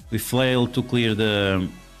 We failed to clear the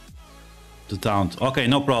town. Okay,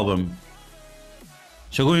 no problem.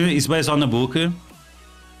 Shogun is based on a book.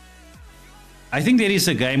 I think there is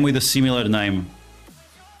a game with a similar name.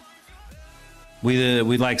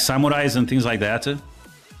 With like samurais and things like that.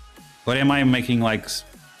 Or am I making like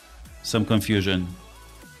some confusion?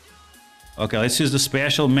 Okay, let's use the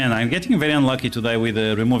special. Man, I'm getting very unlucky today with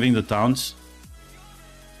removing the towns.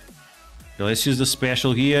 Okay, let's use the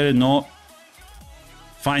special here. No.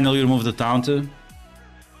 Finally remove the taunt.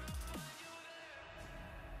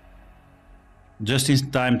 Just in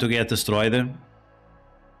time to get destroyed.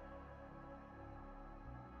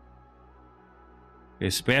 Okay,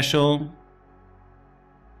 special.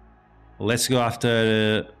 Let's go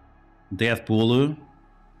after Deadpool.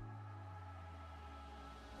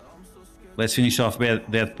 Let's finish off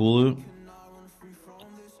Deadpool.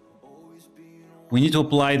 We need to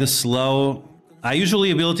apply the slow. I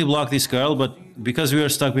usually ability block this curl, but because we are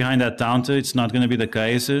stuck behind that taunt, it's not going to be the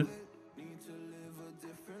case.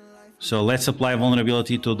 So let's apply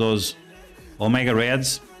vulnerability to those Omega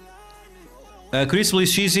Reds. CRUCIBLE,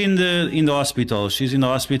 she's in the hospital. She's in the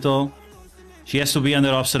hospital. She has to be under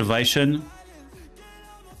observation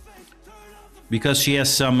because she has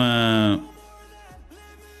some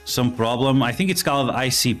problem. I think it's called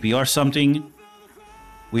ICP or something,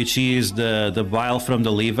 which is the bile from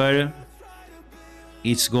the liver.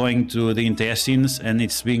 It's going to the intestines and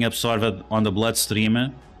it's being absorbed on the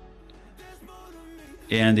bloodstream,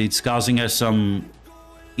 and it's causing her some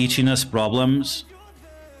itchiness problems.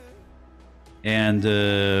 And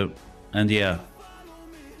yeah,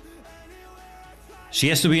 she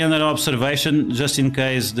has to be under observation just in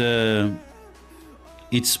case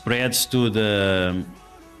it spreads to the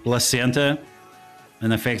placenta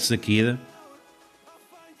and affects the kid.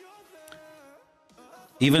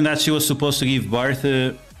 Even that she was supposed to give birth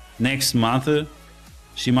next month,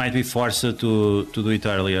 she might be forced to do it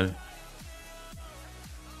earlier.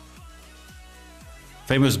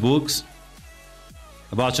 Famous books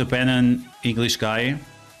about Japan and English guy.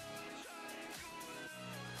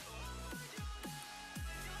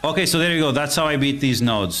 Okay, so there you go. That's how I beat these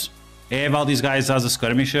nodes. I have all these guys as a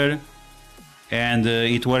skirmisher, and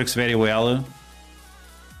it works very well.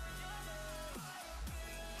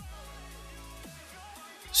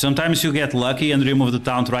 Sometimes you get lucky and remove the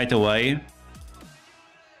taunt right away.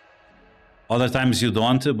 Other times you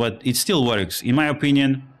don't, but it still works. In my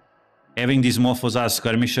opinion, having these mofos as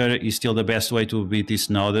skirmisher is still the best way to beat this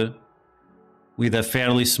node with a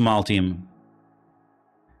fairly small team.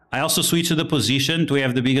 I also switched the position to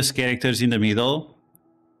have the biggest characters in the middle.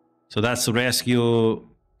 So that's Rescue,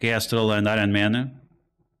 Kestrel, and Iron Man.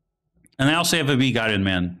 And I also have a big Iron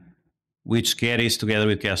Man, which carries together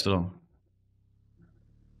with Kestrel.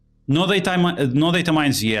 No data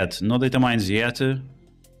mines yet. No data mines yet.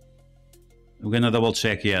 We're gonna double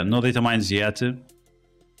check. Yeah, no data mines yet.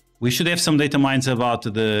 We should have some data mines about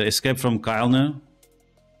the escape from Kylne,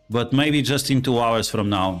 but maybe just in 2 hours from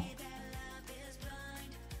now.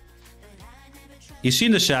 Is she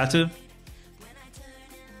in the chat?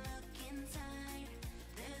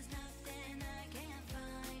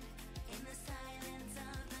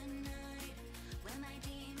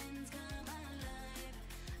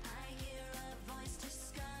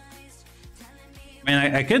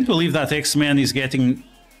 Man, I can't believe that X-Men is getting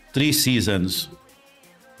 3 seasons.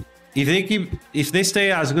 If they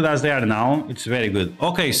stay as good as they are now, it's very good.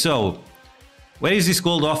 Okay, so where is this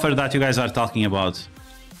gold offer that you guys are talking about?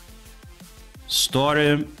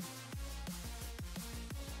 Store.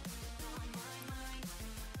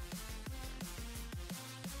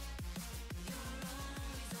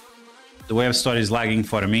 The web store is lagging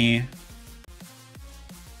for me.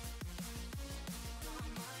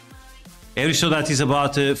 Every show that is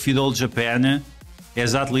about feudal Japan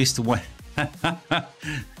has at least one.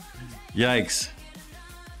 Yikes.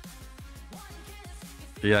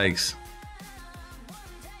 Yikes.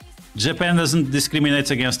 Japan doesn't discriminate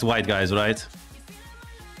against white guys, right?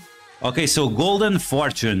 Okay, so Golden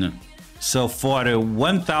Fortune. So for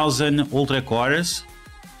 1000 Ultra Cores,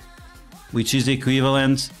 which is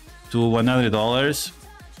equivalent to $100,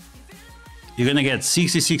 you're gonna get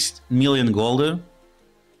 66 million gold.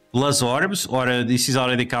 plus orbs, or this is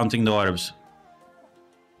already counting the orbs?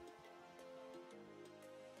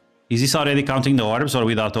 Is this already counting the orbs or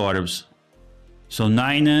without the orbs? So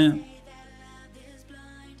 9,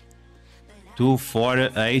 2, 4,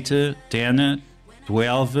 8, 10,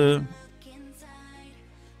 12,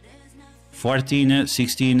 14,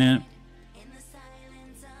 16,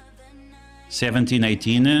 17,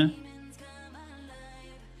 18,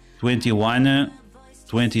 21,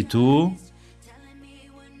 22,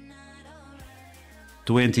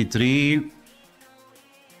 23,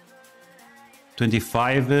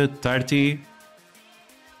 25, 30,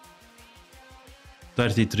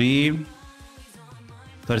 33,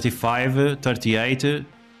 35, 38,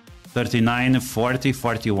 39, 40,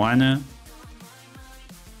 41,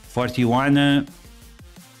 41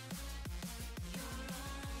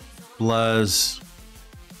 plus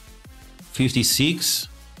 56,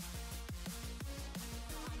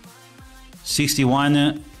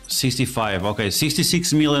 61, 65. Okay,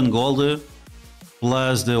 66 million gold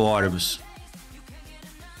plus the orbs.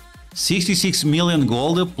 66 million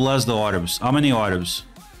gold plus the orbs. How many orbs?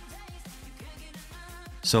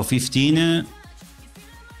 So 15,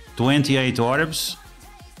 28 orbs,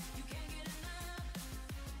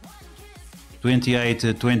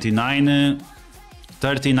 28, 29,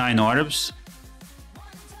 39 orbs,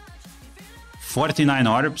 49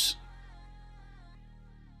 orbs.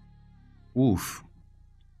 Oof.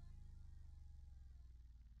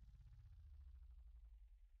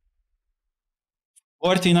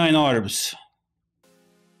 $49 orbs.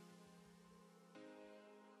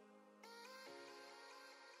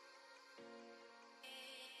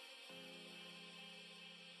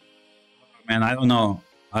 Man, I don't know.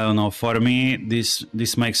 I don't know. For me, this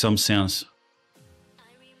makes some sense.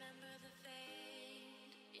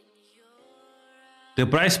 The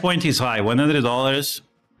price point is high, $100.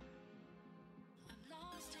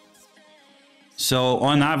 So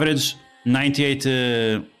on average,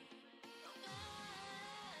 98.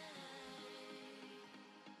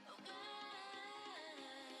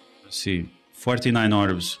 Let's see, 49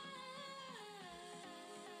 orbs.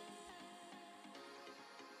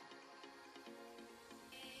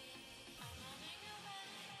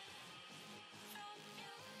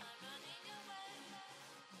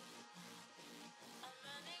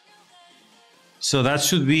 So that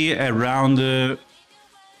should be around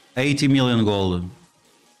 80 million gold.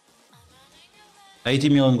 80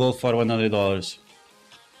 million gold for $100.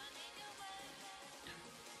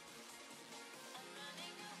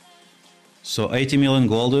 So 80 million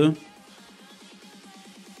gold.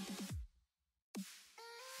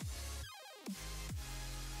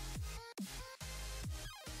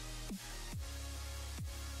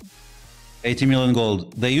 $80 million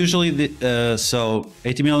gold. They usually so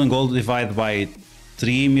 80 million gold divided by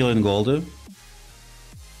 3 million gold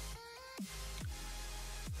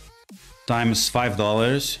times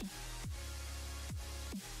 $5.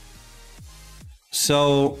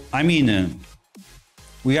 So I mean,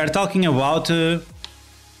 we are talking about you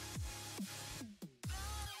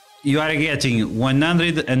are getting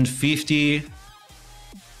 150.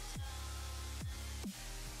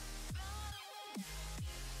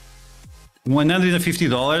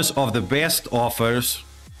 $150 of the best offers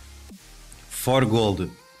for gold.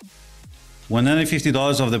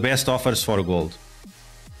 $150 of the best offers for gold.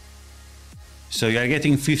 So you are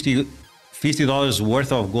getting $50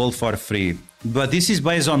 worth of gold for free. But this is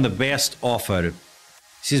based on the best offer.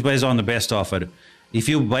 This is based on the best offer. If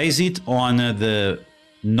you base it on the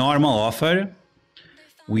normal offer,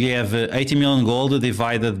 we have 80 million gold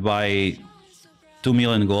divided by 2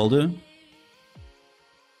 million gold.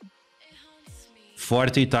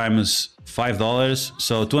 40 times $5,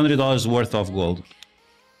 so $200 worth of gold.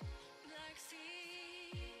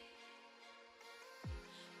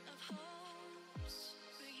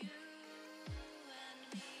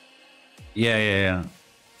 Yeah.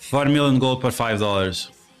 4 million gold per $5.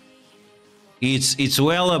 It's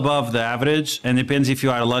well above the average, and depends if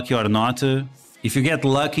you are lucky or not. If you get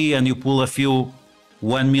lucky and you pull a few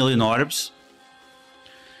 1 million orbs,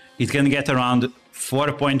 it can get around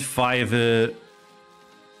 4.5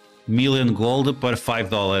 million gold per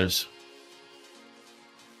 $5.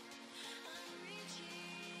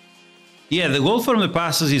 Yeah, the gold from the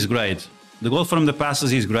passes is great. The gold from the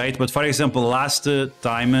passes is great, but for example, last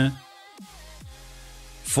time,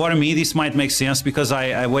 for me, this might make sense because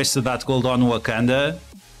I wasted that gold on Wakanda,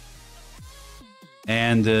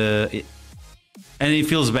 and it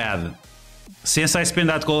feels bad. Since I spent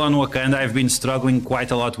that gold on Wakanda, I've been struggling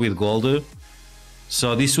quite a lot with gold.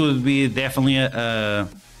 So this would be definitely a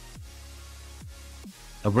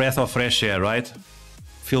breath of fresh air, right?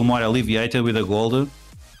 Feel more alleviated with the gold.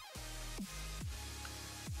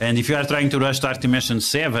 And if you are trying to rush Dark Dimension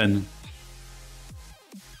 7,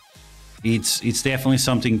 it's definitely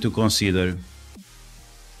something to consider.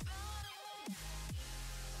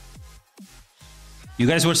 You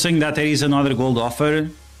guys were saying that there is another gold offer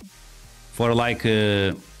for like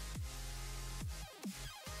 $5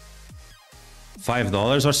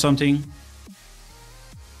 or something.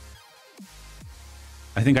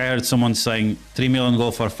 I think I heard someone saying 3 million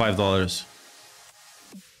gold for $5.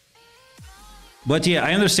 But yeah,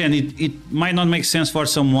 I understand it might not make sense for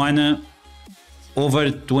someone over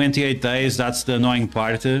 28 days. That's the annoying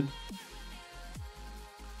part. It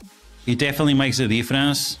definitely makes a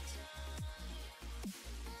difference.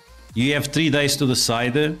 You have 3 days to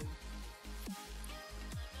decide. 3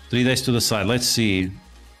 days to decide. Let's see.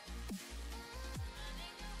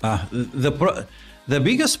 The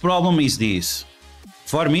biggest problem is this.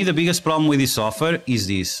 For me, the biggest problem with this offer is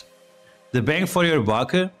this. The bang for your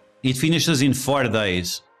buck, it finishes in 4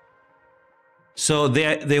 days. So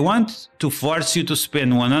they want to force you to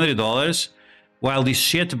spend $100 while this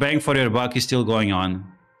shit bang for your buck is still going on.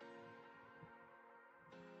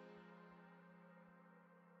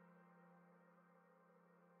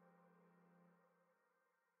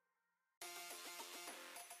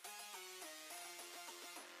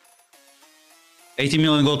 $80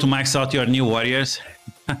 million gold to max out your new warriors.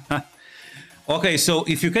 Okay, so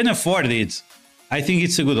if you can afford it, I think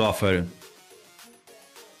it's a good offer.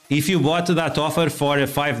 If you bought that offer for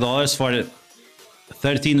 $5 for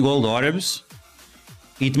 13 gold orbs,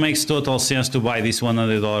 it makes total sense to buy this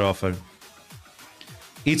 $100 offer.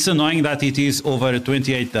 It's annoying that it is over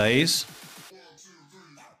 28 days,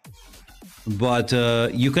 but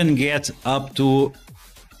you can get up to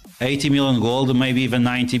 80 million gold, maybe even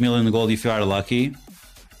 90 million gold if you are lucky.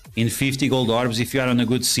 In 50 gold orbs, if you are on a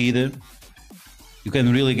good seed, you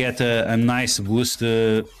can really get a nice boost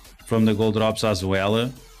from the gold drops as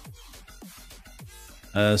well.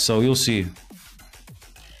 So you'll see.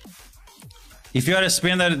 If you are a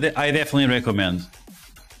spender, I definitely recommend.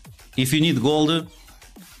 If you need gold,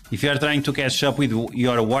 if you are trying to catch up with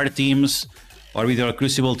your war teams or with your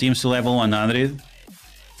Crucible teams to level 100,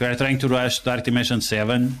 if you are trying to rush Dark Dimension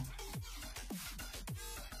 7,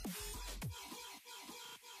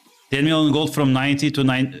 10 million gold from 90 to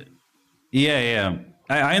 9. Yeah.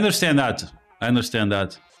 I understand that. I understand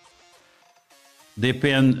that.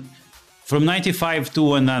 Depend from 95 to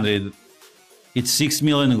 100. It's 6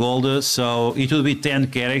 million gold, so it will be 10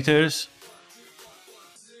 characters.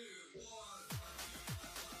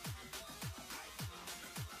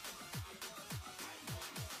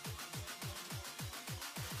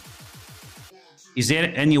 Is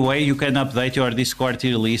there any way you can update your Discord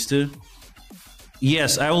tier list?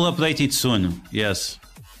 Yes, I will update it soon. Yes.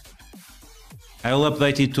 I will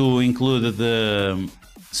update it to include the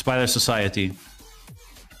Spider Society.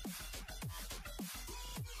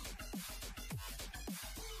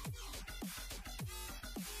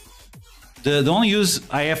 The only use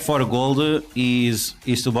I have for gold is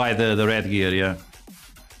to buy the red gear, yeah.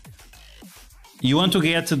 You want to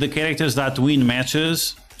get the characters that win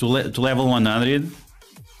matches to level 100.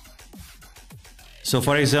 So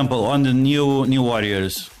for example, on the new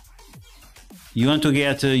warriors, you want to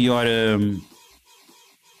get your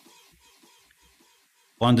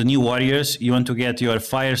on the new warriors, you want to get your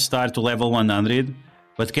fire star to level 100,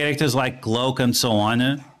 but characters like Cloak and so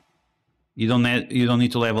on, you don't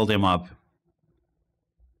need to level them up.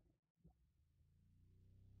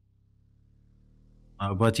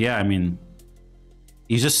 But yeah, I mean,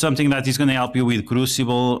 it's just something that is going to help you with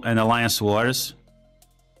Crucible and Alliance Wars,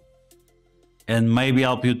 and maybe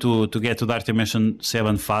help you to get to Dark Dimension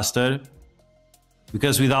 7 faster,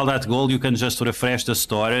 because with all that gold you can just refresh the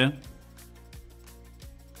store,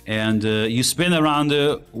 and you spend around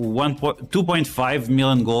 2.5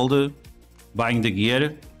 million gold buying the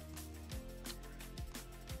gear.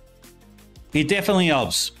 It definitely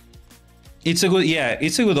helps. It's a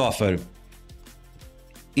good offer.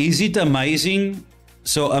 Is it amazing?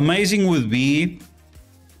 So amazing would be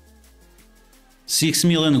 6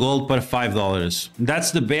 million gold per $5.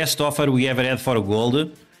 That's the best offer we ever had for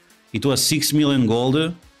gold. It was 6 million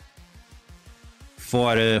gold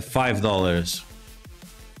for $5.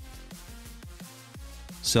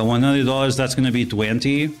 So $100, that's going to be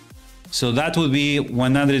 20. So that would be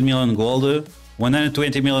 100 million gold,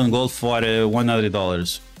 120 million gold for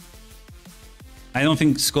 $100. I don't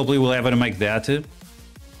think Scopely will ever make that.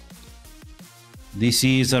 This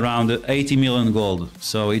is around 80 million gold,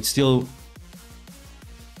 so it's still...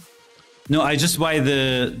 No, I just buy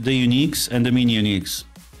the uniques and the mini uniques.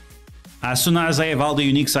 As soon as I have all the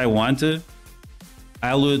uniques I want,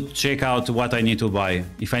 I'll check out what I need to buy.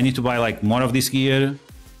 If I need to buy like more of this gear,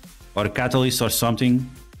 or catalyst or something.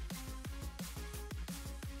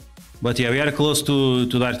 But yeah, we are close to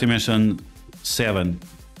Dark Dimension 7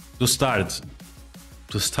 to start.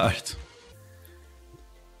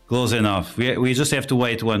 Close enough. We just have to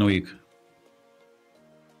wait 1 week.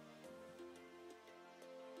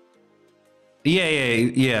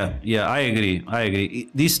 Yeah, I agree.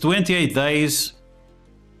 These 28 days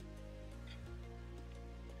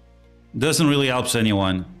doesn't really help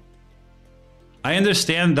anyone. I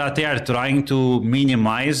understand that they are trying to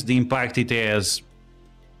minimize the impact it has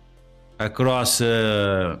across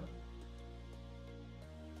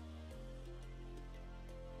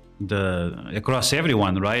across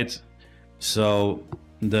everyone, right? So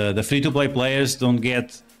the free-to-play players don't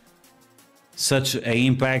get such an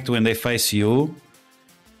impact when they face you,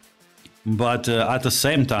 but at the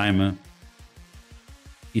same time,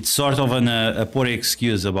 it's sort of a poor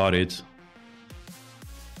excuse about it.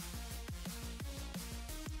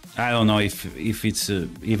 I don't know if it's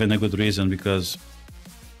even a good reason, because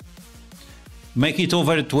make it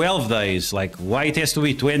over 12 days. Like, why it has to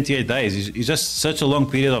be 28 days? It's just such a long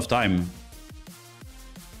period of time.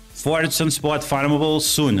 Forge Sunspot farmable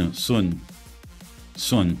soon.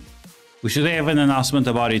 We should have an announcement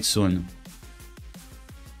about it soon.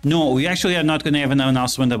 No, we actually are not going to have an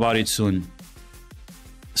announcement about it soon.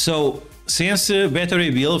 So, since Beta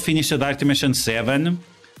Reveal finished the Dark Dimension 7,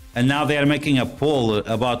 and now they are making a poll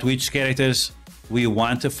about which characters we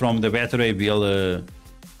want from the Beta Reveal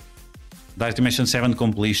Dark Dimension 7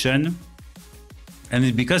 completion.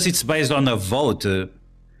 And because it's based on a vote,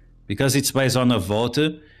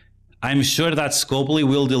 I'm sure that Scopely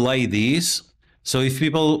will delay these. So if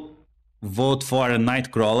people vote for a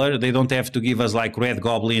Nightcrawler, they don't have to give us like Red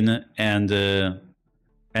Goblin and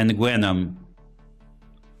Gwenom.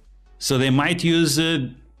 So they might use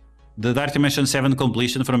the Dark Dimension 7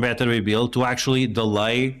 completion from Beta Reveal to actually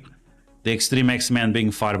delay the Extreme X-Men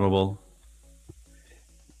being farmable.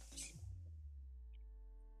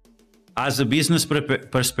 As a business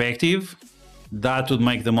perspective, that would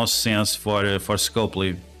make the most sense for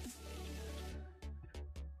Scopely.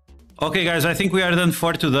 Okay guys, I think we are done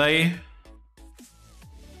for today.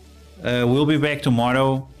 We'll be back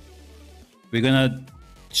tomorrow. We're gonna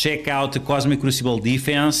check out the Cosmic Crucible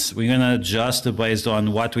defense. We're gonna adjust based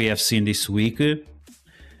on what we have seen this week.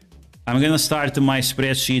 I'm gonna start my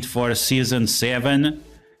spreadsheet for Season 7.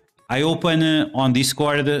 I open on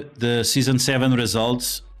Discord the Season 7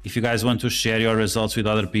 results, if you guys want to share your results with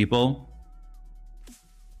other people.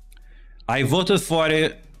 I voted for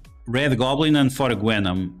Red Goblin and for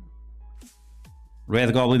Gwenom.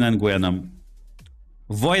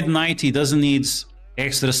 Void Knight, he doesn't need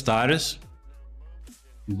extra stars,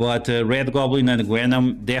 but Red Goblin and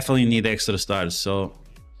Gwenom definitely need extra stars, so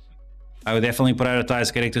I would definitely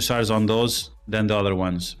prioritize character stars on those than the other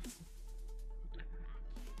ones.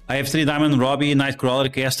 I have 3 Diamond Robbie,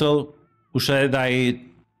 Nightcrawler, Kestrel. Who should I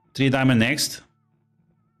 3 Diamond next?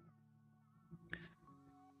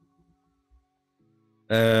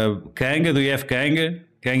 Kang, do you have Kang?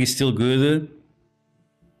 Kang is still good.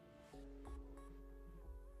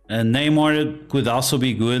 Namor could also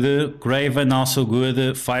be good. Craven also good.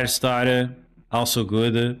 Firestar also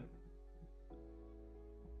good.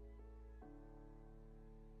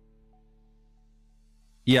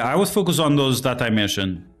 Yeah, I would focus on those that I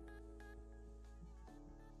mentioned.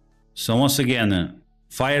 So once again,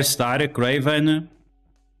 Firestar, Craven,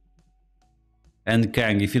 and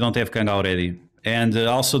Kang, if you don't have Kang already. And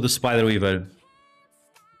also the Spider Weaver.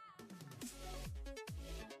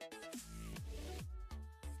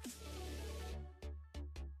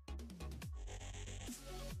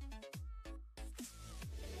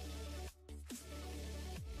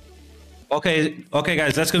 Okay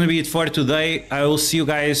guys, that's gonna be it for today. I will see you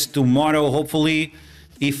guys tomorrow, hopefully.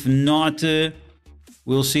 If not,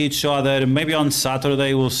 we'll see each other maybe on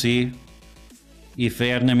Saturday. We'll see if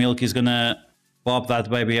Erna Milk is gonna pop that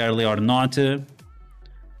baby early or not, or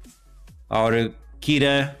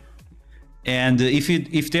Kira. And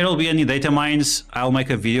if there will be any data mines, I'll make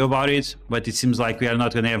a video about it, but it seems like we are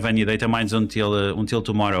not gonna have any data mines until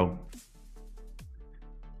tomorrow.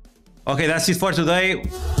 Okay, that's it for today.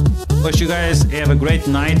 Wish you guys have a great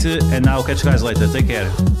night, and I'll catch you guys later. Take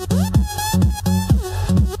care.